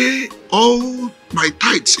I pay all my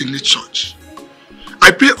tithes in the church.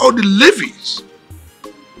 I pay all the levies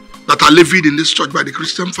that are levied in this church by the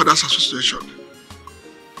Christian Fathers Association.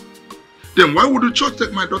 Then why would the church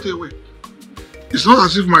take my daughter away? It's not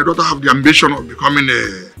as if my daughter have the ambition of becoming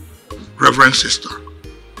a reverend sister.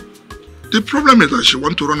 The problem is that she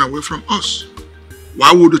wants to run away from us.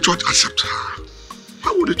 Why would the church accept her?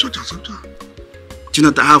 Why would the church accept her?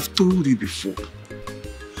 Jonathan, I have told you before.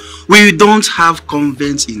 We don't have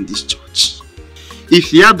convents in this church.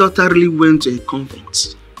 If your daughter really went to a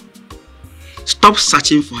convent, stop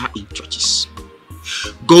searching for her in churches.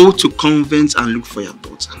 Go to convents and look for your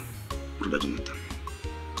daughter, Brother Jonathan.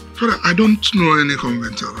 Father, I don't know any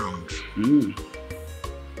convent around.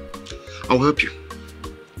 I'll help you.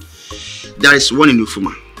 There is one in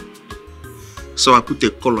Nwokoma. So I put a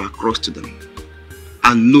collar across to them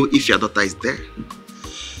and know if your daughter is there.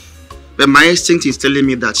 But my instinct is telling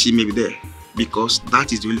me that she may be there because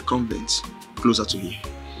that is the only convent closer to here.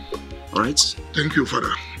 Alright? Thank you,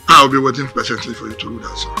 Father. I'll be waiting patiently for you to do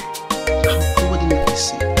that, sir. What do you mean,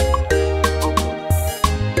 see?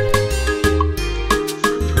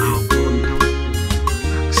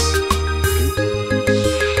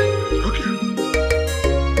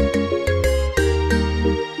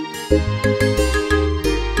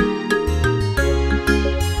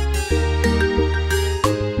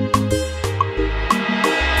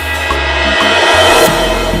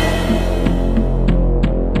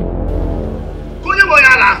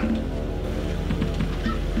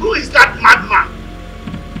 Who is that madman?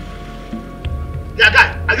 Yeah,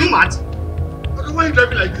 guy, are you mad? Okay, why are you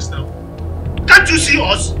driving like this now? Can't you see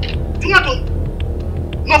us? Do you want to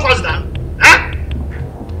knock us down? Huh?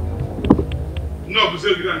 No,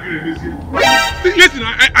 listen,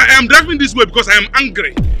 I am driving this way because I am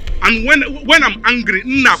angry. And when I'm angry,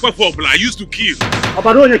 I used to kill.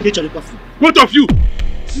 Both of you.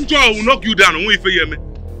 I will knock you down.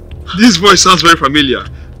 This voice sounds very familiar.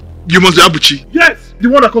 You must be Abuchi. Yes. The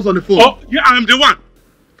one that calls on the phone. Oh, yeah, I am the one.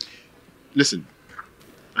 Listen,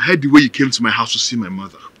 I heard the way you came to my house to see my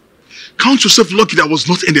mother. Count yourself lucky that I was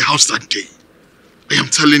not in the house that day. I am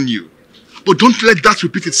telling you. But don't let that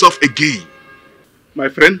repeat itself again. My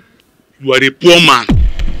friend, you are a poor man.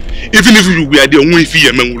 Even if you were the only fee,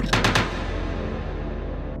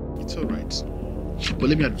 it's alright. But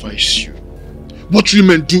let me advise you. What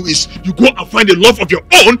women do is you go and find the love of your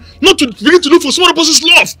own, not to begin to look for someone else's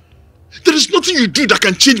love. There is nothing you do that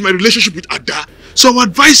can change my relationship with Ada. So I would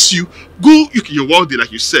advise you, you're wealthy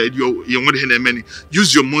like you said, you're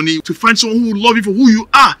use your money to find someone who will love you for who you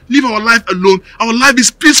are. Leave our life alone. Our life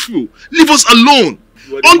is peaceful. Leave us alone.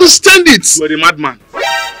 Understand it. You are the madman.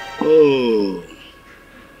 Oh.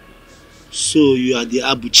 So you are the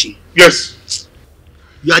Abuchi? Yes.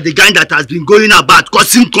 You are the guy that has been going about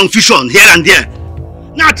causing confusion here and there.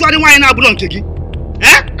 Now try why now belong to you.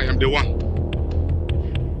 Eh? I am the one.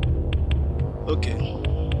 Okay. I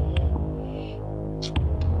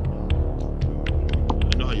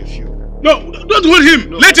know how you feel. No, don't hold him.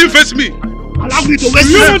 No. Let him face me. Allow me to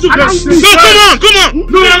waste you want to go? No, come on.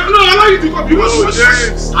 No, allow you to come. You want to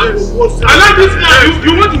waste allow this man.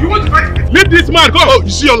 You want to fight? Let this man go. Oh, you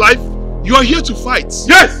see your life? You are here to fight.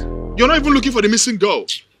 Yes. You're not even looking for the missing girl.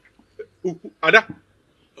 Ada?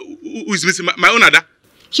 Who is missing? My own Ada?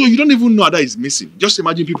 So you don't even know Ada is missing. Just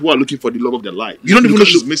imagine people who are looking for the love of their life. You don't even know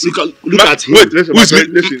she's missing. Look at him. Wait, listen,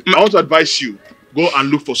 I want to advise you. Go and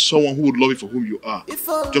look for someone who would love you for whom you are.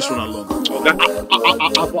 Just run along.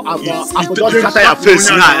 I forgot to cut your face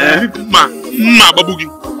now, eh? Babugi.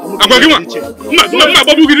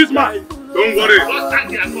 Babugi, this man. Don't worry.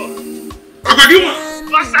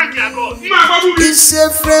 It's a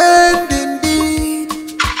friend indeed.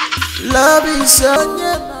 Love is on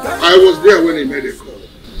your mind. I was there when he made a call.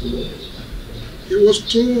 He was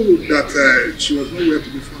told that she was nowhere to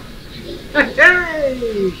be found.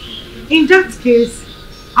 Hey. In that case,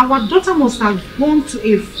 our daughter must have gone to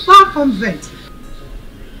a far convent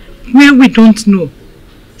where we don't know,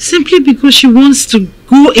 simply because she wants to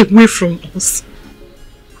go away from us.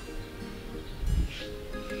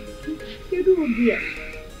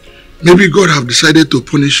 Maybe God have decided to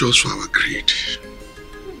punish us for our greed.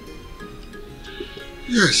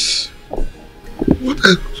 Yes. What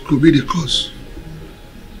else could be the cause?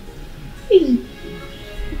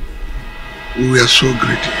 We are so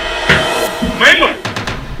greedy.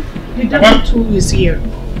 The devil too is here.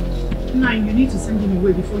 Now you need to send him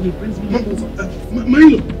away before he brings me closer.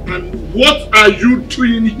 Milo, and what are you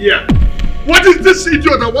doing here? What is this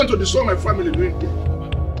idiot that wants to destroy my family doing here?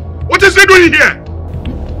 What is he doing here?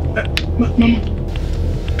 Mama.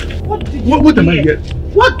 What am I hearing?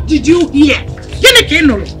 What did you hear?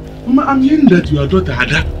 Mama, I'm hearing that your daughter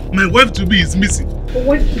Ada, my wife to be, is missing. Your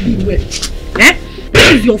wife to be where? Eh?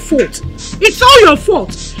 This is your fault. It's all your fault.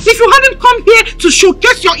 If you hadn't come here to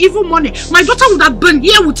showcase your evil money, my daughter would have been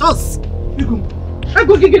here with us.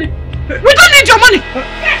 Go get it. We don't need your money.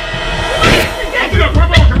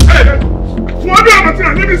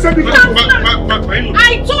 Let me send him out.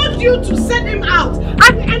 I told you to send him out. I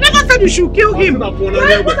never said you should kill him. What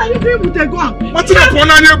are you doing with the gun?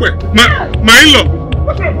 My in-law. You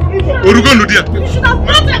should have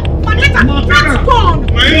brought it. Manetta, that's gone.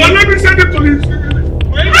 Let me send him to his...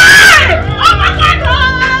 Hey! Oh my God!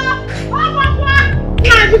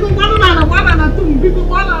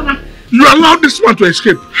 You allowed this man to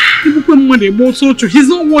escape. He's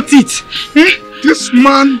not worth it. Eh? This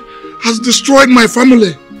man has destroyed my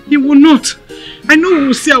family. He will not. I know we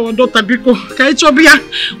will see our daughter Biko.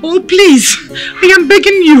 Oh, please. I am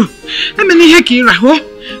begging you.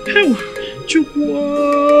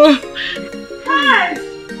 Hey!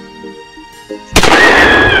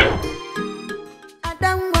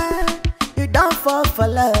 You don't fall for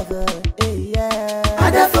love. Yeah. I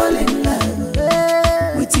don't fall in love.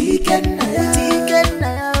 With Ikenna.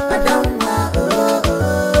 I don't want.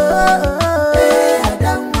 I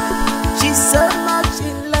don't want. She's so much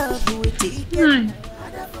in love with Ikenna.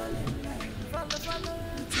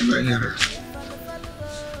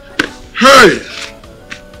 Hey!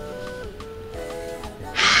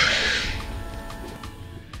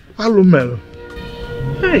 Hello, Mel.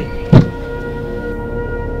 Hey.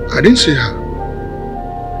 I didn't see her.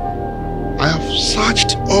 I have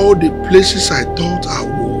searched all the places I thought I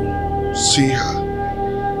would see her,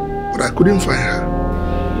 but I couldn't find her.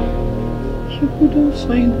 You couldn't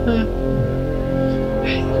find her?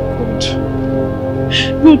 God.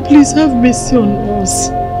 God, please have mercy on us.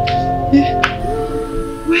 Eh?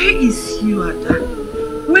 Where is you, Ada?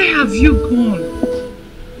 Where have you gone?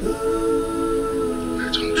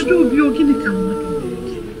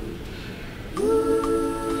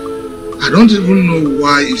 I don't even know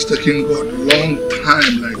why it's taking God a long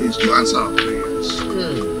time like this to answer our prayers.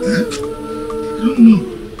 Eh? I don't know.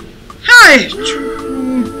 Hey!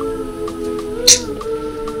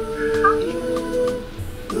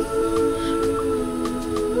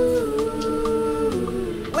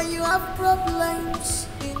 When you have problems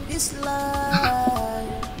in this life,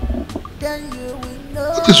 then you will know.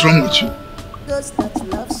 What is wrong with you? Those that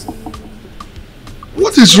loves you.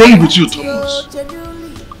 What is wrong with you, Thomas?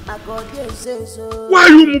 Why are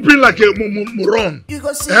you moving like a moron? Eh?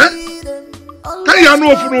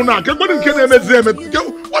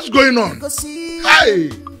 What's going on?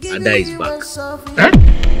 Hey! Ada is back. Eh?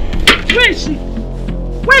 Where is she?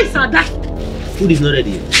 Where is Ada? Food is not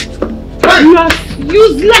ready yet. Hey. You are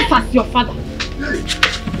useless as your father.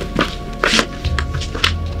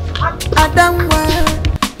 Adamwa,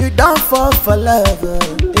 you don't fall for love.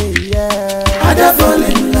 Yeah. I don't fall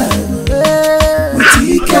in love.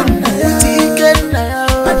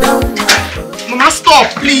 Mama, stop,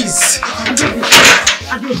 please.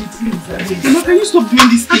 Mama, can you stop doing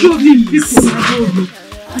this? Adobe, please.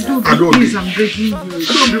 Adobe, please, I'm begging you.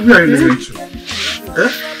 Adobe, where are you going to?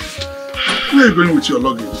 Eh? Where are you going with your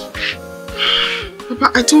luggage? Papa,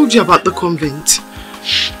 I told you about the convent.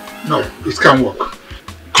 No, it can't work.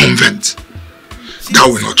 Convent. That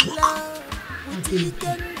will not work.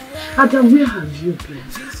 Adam, where have you been?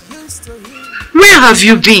 Where have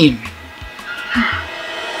you been?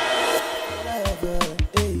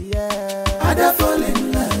 I fall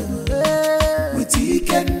in love with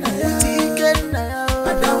Ikenna. I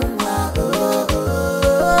don't want.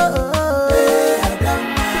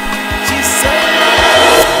 She said.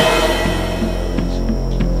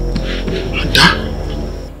 Ada,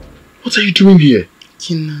 what are you doing here?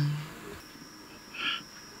 Ikenna.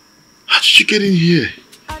 How did you get in here?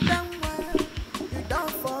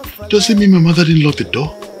 Does it mean my mother didn't lock the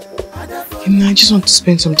door? Ikenna, I just want to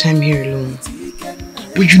spend some time here alone.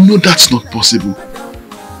 But you know that's not possible.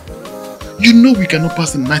 You know we cannot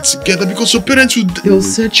pass the night together because your parents would... They'll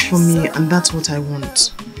search for me and that's what I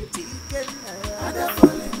want.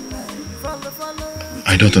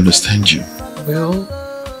 I don't understand you. Well,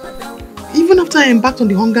 even after I embarked on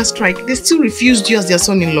the hunger strike, they still refused you as their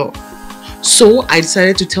son-in-law. So I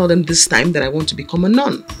decided to tell them this time that I want to become a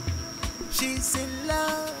nun.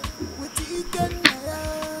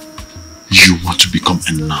 You want to become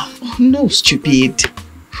a nun? Oh no, stupid.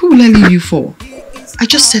 Who will I leave you for? I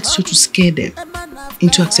just said so to scare them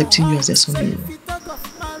into accepting you as their son-in-law.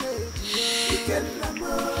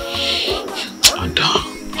 Ada.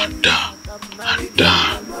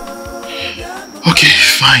 Okay,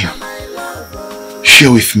 fine.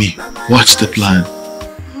 Share with me. What's the plan?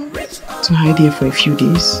 To hide here for a few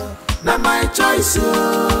days. Not my choice,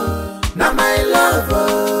 not my love,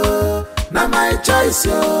 not my choice,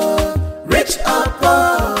 rich up,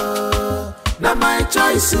 not my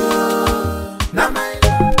choice, not my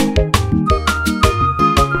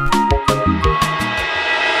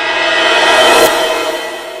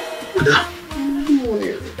Ada,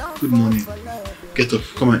 get up.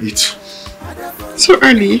 Come and eat. So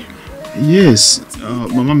early? Yes.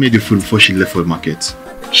 Mama made the food before she left for the market.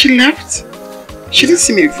 She left? She didn't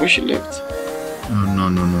see me before she left.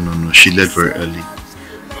 No. She left very early.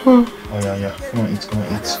 Oh. Oh yeah. Come on, eat.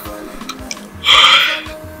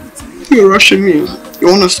 You're rushing me. You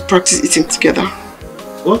want us to practice eating together?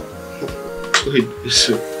 What? Wait,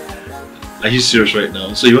 are you serious right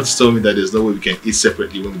now? So you want to tell me that there's no way we can eat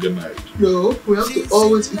separately when we get married? No, we have to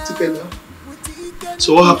always eat together.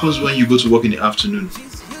 So what happens when you go to work in the afternoon?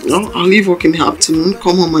 No, I'll leave work in the afternoon,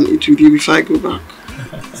 come home and eat with you before I go back.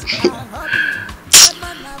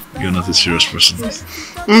 You're not a serious person.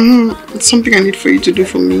 It's something I need for you to do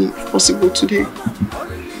for me, if possible, today.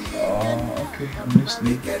 Okay, I'm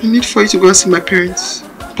listening. I need for you to go and see my parents.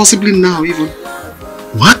 Possibly now, even.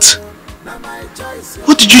 What?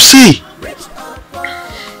 What did you say?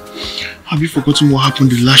 Have you forgotten what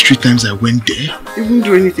happened the last 3 times I went there? It won't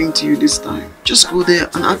do anything to you this time. Just go there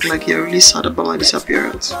and act like you're really sad about my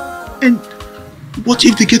disappearance. And what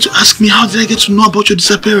if they get to ask me how did I get to know about your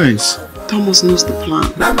disappearance? Thomas knows the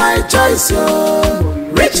plan. Now my choice,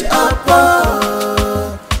 rich up,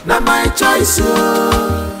 now my choice,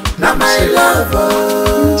 now my love,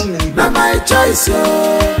 now my choice,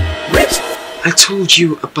 rich. I told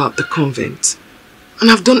you about the convent. And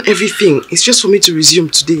I've done everything. It's just for me to resume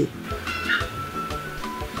today.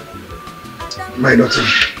 My daughter,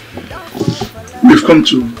 we've come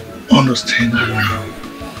to understand you now.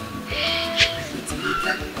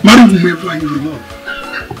 Marry whomever you love.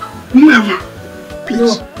 Whomever. Please. No.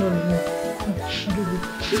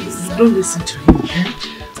 Don't listen to him.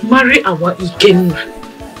 Marry our Ikenna.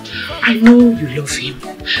 I know you love him.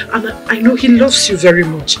 And I know he loves you very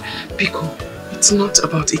much. Because it's not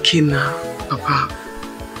about Ikenna, Papa.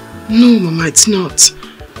 No, Mama, it's not.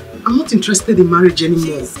 I'm not interested in marriage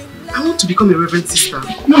anymore. I want to become a reverend sister.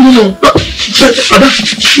 No. Ada,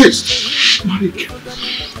 please. Marry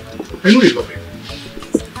Ikenna. I know you love him.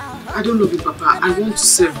 I don't love him, Papa. I want to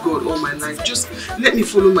serve God all my life. Just let me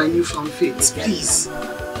follow my newfound faith, please. I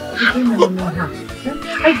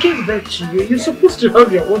gave that to you. You're supposed to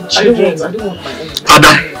have your own children. I don't want my own.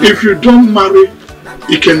 Ada, if you don't marry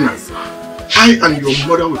Ikenna, I and your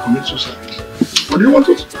mother will commit suicide. What do you want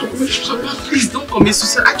us to commit suicide? Please don't commit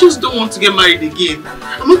suicide. I just don't want to get married again.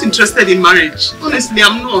 I'm not interested in marriage. Honestly,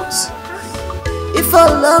 I'm not.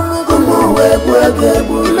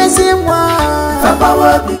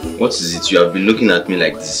 What is it? You have been looking at me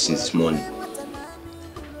like this since morning.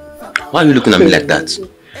 Why are you looking at me like that?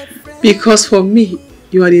 Because for me,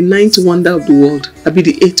 you are the 9th wonder of the world. I'll be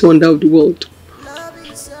the 8th wonder of the world.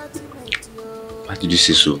 Why did you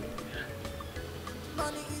say so?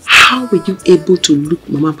 How were you able to look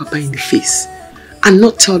Mama and Papa in the face and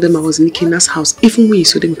not tell them I was in Ikenna's house even when you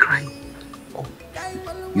saw them crying?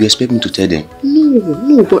 You expect me to tell them?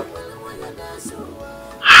 No, but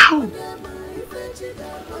how?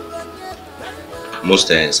 Most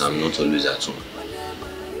times I'm not always at home.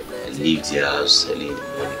 I leave the house early in the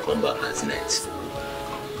morning, come back at night.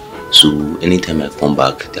 So anytime I come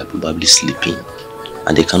back, they are probably sleeping.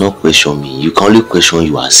 And they cannot question me. You can only question what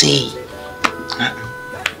you are saying.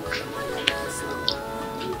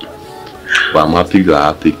 But I'm happy you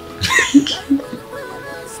are happy.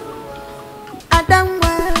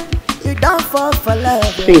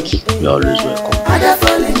 Thank you. You're always welcome.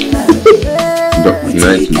 You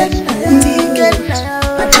like me?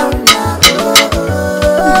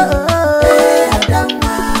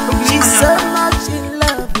 She's so much in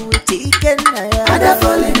love with Ikenna. Ada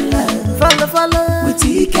fall in love. Follow with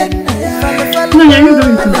Ikenna.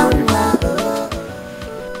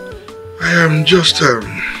 I am just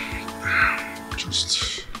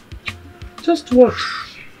what?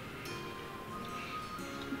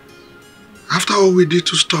 After all we did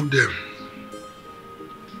to stop them,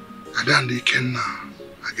 Ada and Ikenna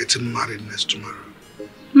are getting married next tomorrow.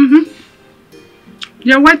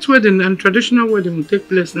 Their white wedding and traditional wedding will take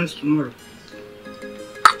place next tomorrow.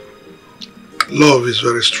 Love is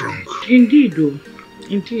very strong. Indeed, though.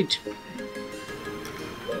 Indeed.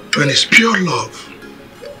 When it's pure love,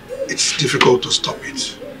 it's difficult to stop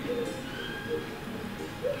it.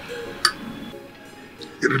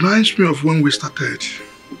 It reminds me of when we started.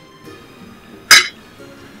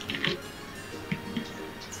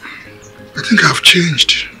 I think I've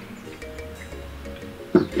changed.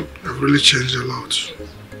 I've really changed a lot.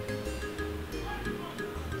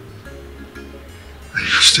 And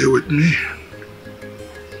you stay with me.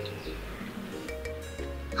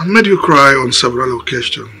 I made you cry on several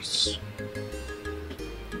occasions.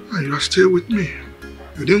 And you are still with me.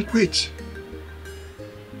 You didn't quit.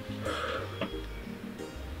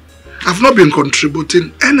 I've not been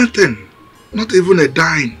contributing anything Not even a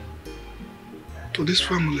dime to this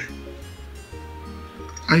family.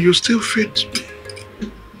 And you still feed me.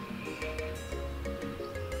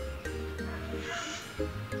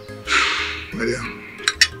 My dear,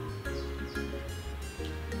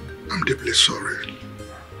 I'm deeply sorry.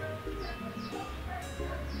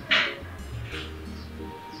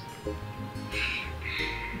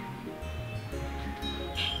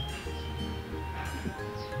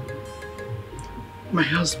 My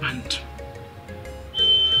husband,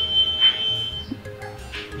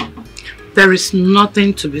 there is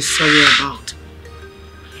nothing to be sorry about.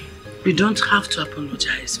 You don't have to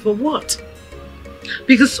apologize. For what?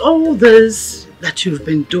 Because all this that you've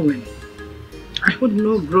been doing, I hold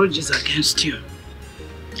no grudges against you.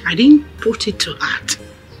 I didn't put it to heart.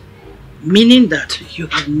 Meaning that you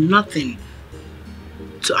have nothing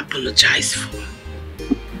to apologize for.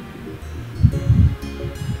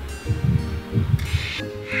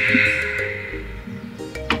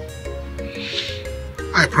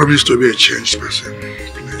 I promise to be a changed person,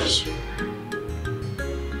 please.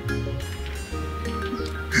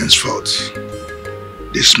 Henceforth,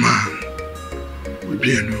 this man will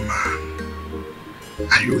be a new man,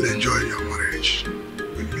 and you will enjoy your marriage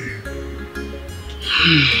with me.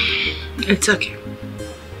 It's okay.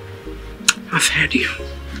 I've heard you.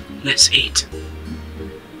 Let's eat.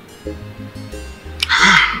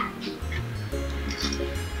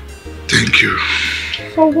 Thank you.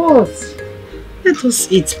 For what? Let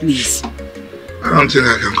us eat, please. I don't think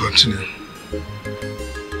I can continue.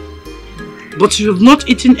 But you have not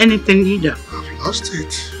eaten anything either. I've lost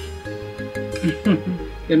it.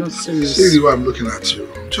 You're not serious. See the way I'm looking at you.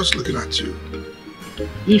 I'm just looking at you.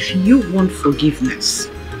 If you want forgiveness,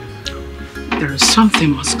 there is something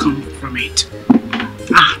must come from it.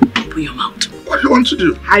 Open your mouth. What do you want to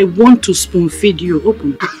do? I want to spoon feed you.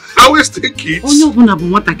 Open. I always take kids. Oh, no,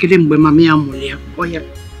 yeah.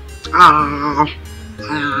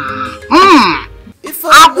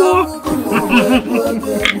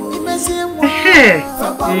 Hey.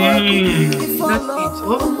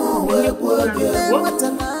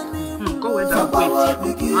 Go with that plate.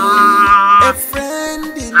 A friend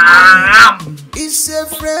indeed is a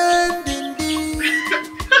friend indeed.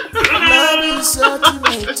 Love is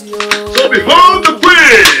ultimate, yo. So behold the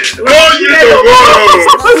queen!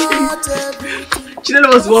 Chinelo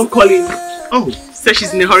was the one calling. Oh, said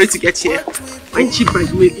she's in a hurry to get here. My cheap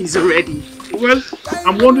bridesmaid is ready. Well,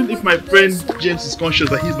 I'm wondering if my friend James is conscious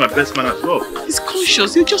that he's my best man as well. He's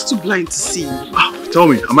conscious, you're just too blind to see. Tell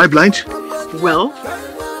me, am I blind? Well,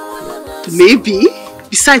 maybe.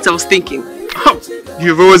 Besides, I was thinking.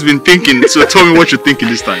 You've always been thinking, so tell me what you're thinking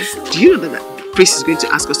this time. Do you know that the priest is going to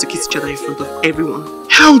ask us to kiss each other in front of everyone?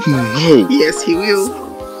 Hell no! Yes, he will.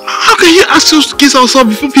 How can he ask us to kiss ourselves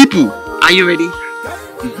before people? Are you ready?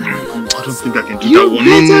 I don't think I can do You that one.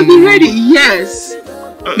 better be ready, yes.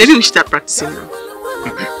 Maybe we should start practicing now.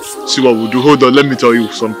 See what we'll do. Hold on, let me tell you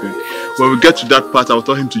something. When we get to that part, I'll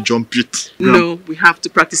tell him to jump it. No, we have to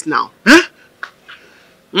practice now. Huh?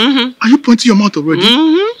 Are you pointing your mouth already?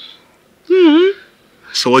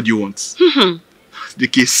 So what do you want? The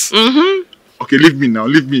kiss? Okay, leave me now,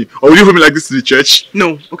 leave me. Or will you hold me like this to the church?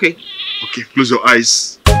 No, okay. Okay, close your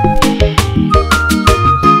eyes.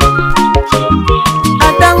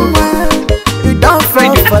 You don't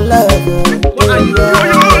fall for love. What are you doing?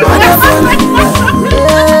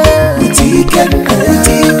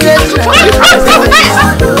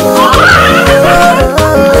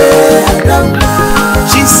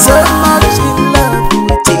 She's so much in love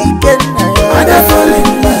with Ikenna. I fall in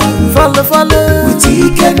love. Follow with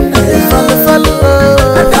Ikenna. Follow.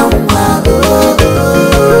 I don't know.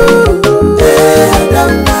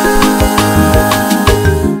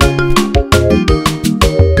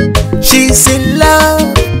 She's in love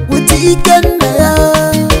with Ikenna.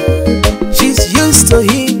 She's used to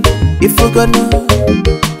him. If we're gonna,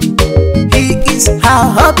 he is her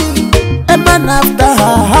hobby, a man after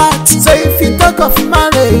her heart. So if you talk of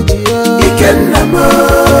marriage, Ikenna mo,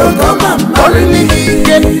 come on, marry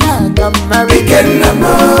Ikenna, come marry Ikenna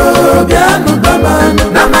mo, biano babano.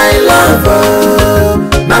 Na my love,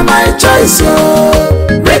 na my choice,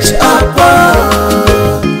 reach up,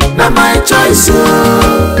 na my choice,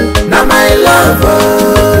 na my love,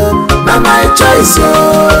 na my choice,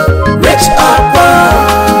 reach up.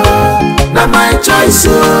 Na my choice,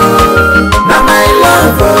 na my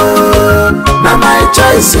love, na my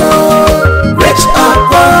choice, reach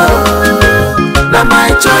up. Na my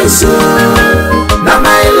choice, na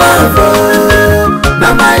my love,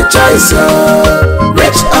 na my choice,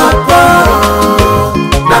 reach up.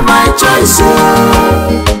 Na my choice.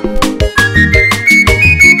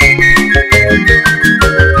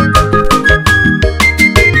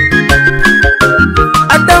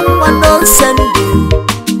 send you.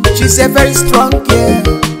 She's a very strong girl.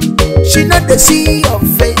 She not dey see your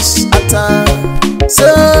face at all. So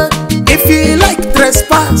if you like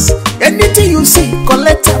trespass, anything you see,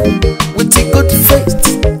 collect them with a good faith.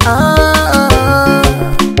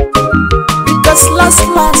 Because last,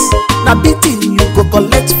 na beating you go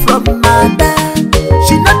collect from mother.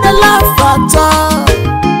 She not dey laugh at all.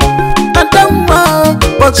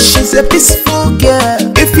 But she's a peaceful girl.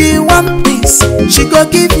 If you want peace, she go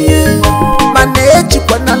give you. Manage you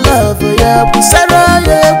wanna love, yeah, Busara,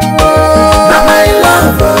 yeah, na my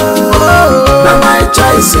lover, na my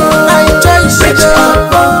choice, Rich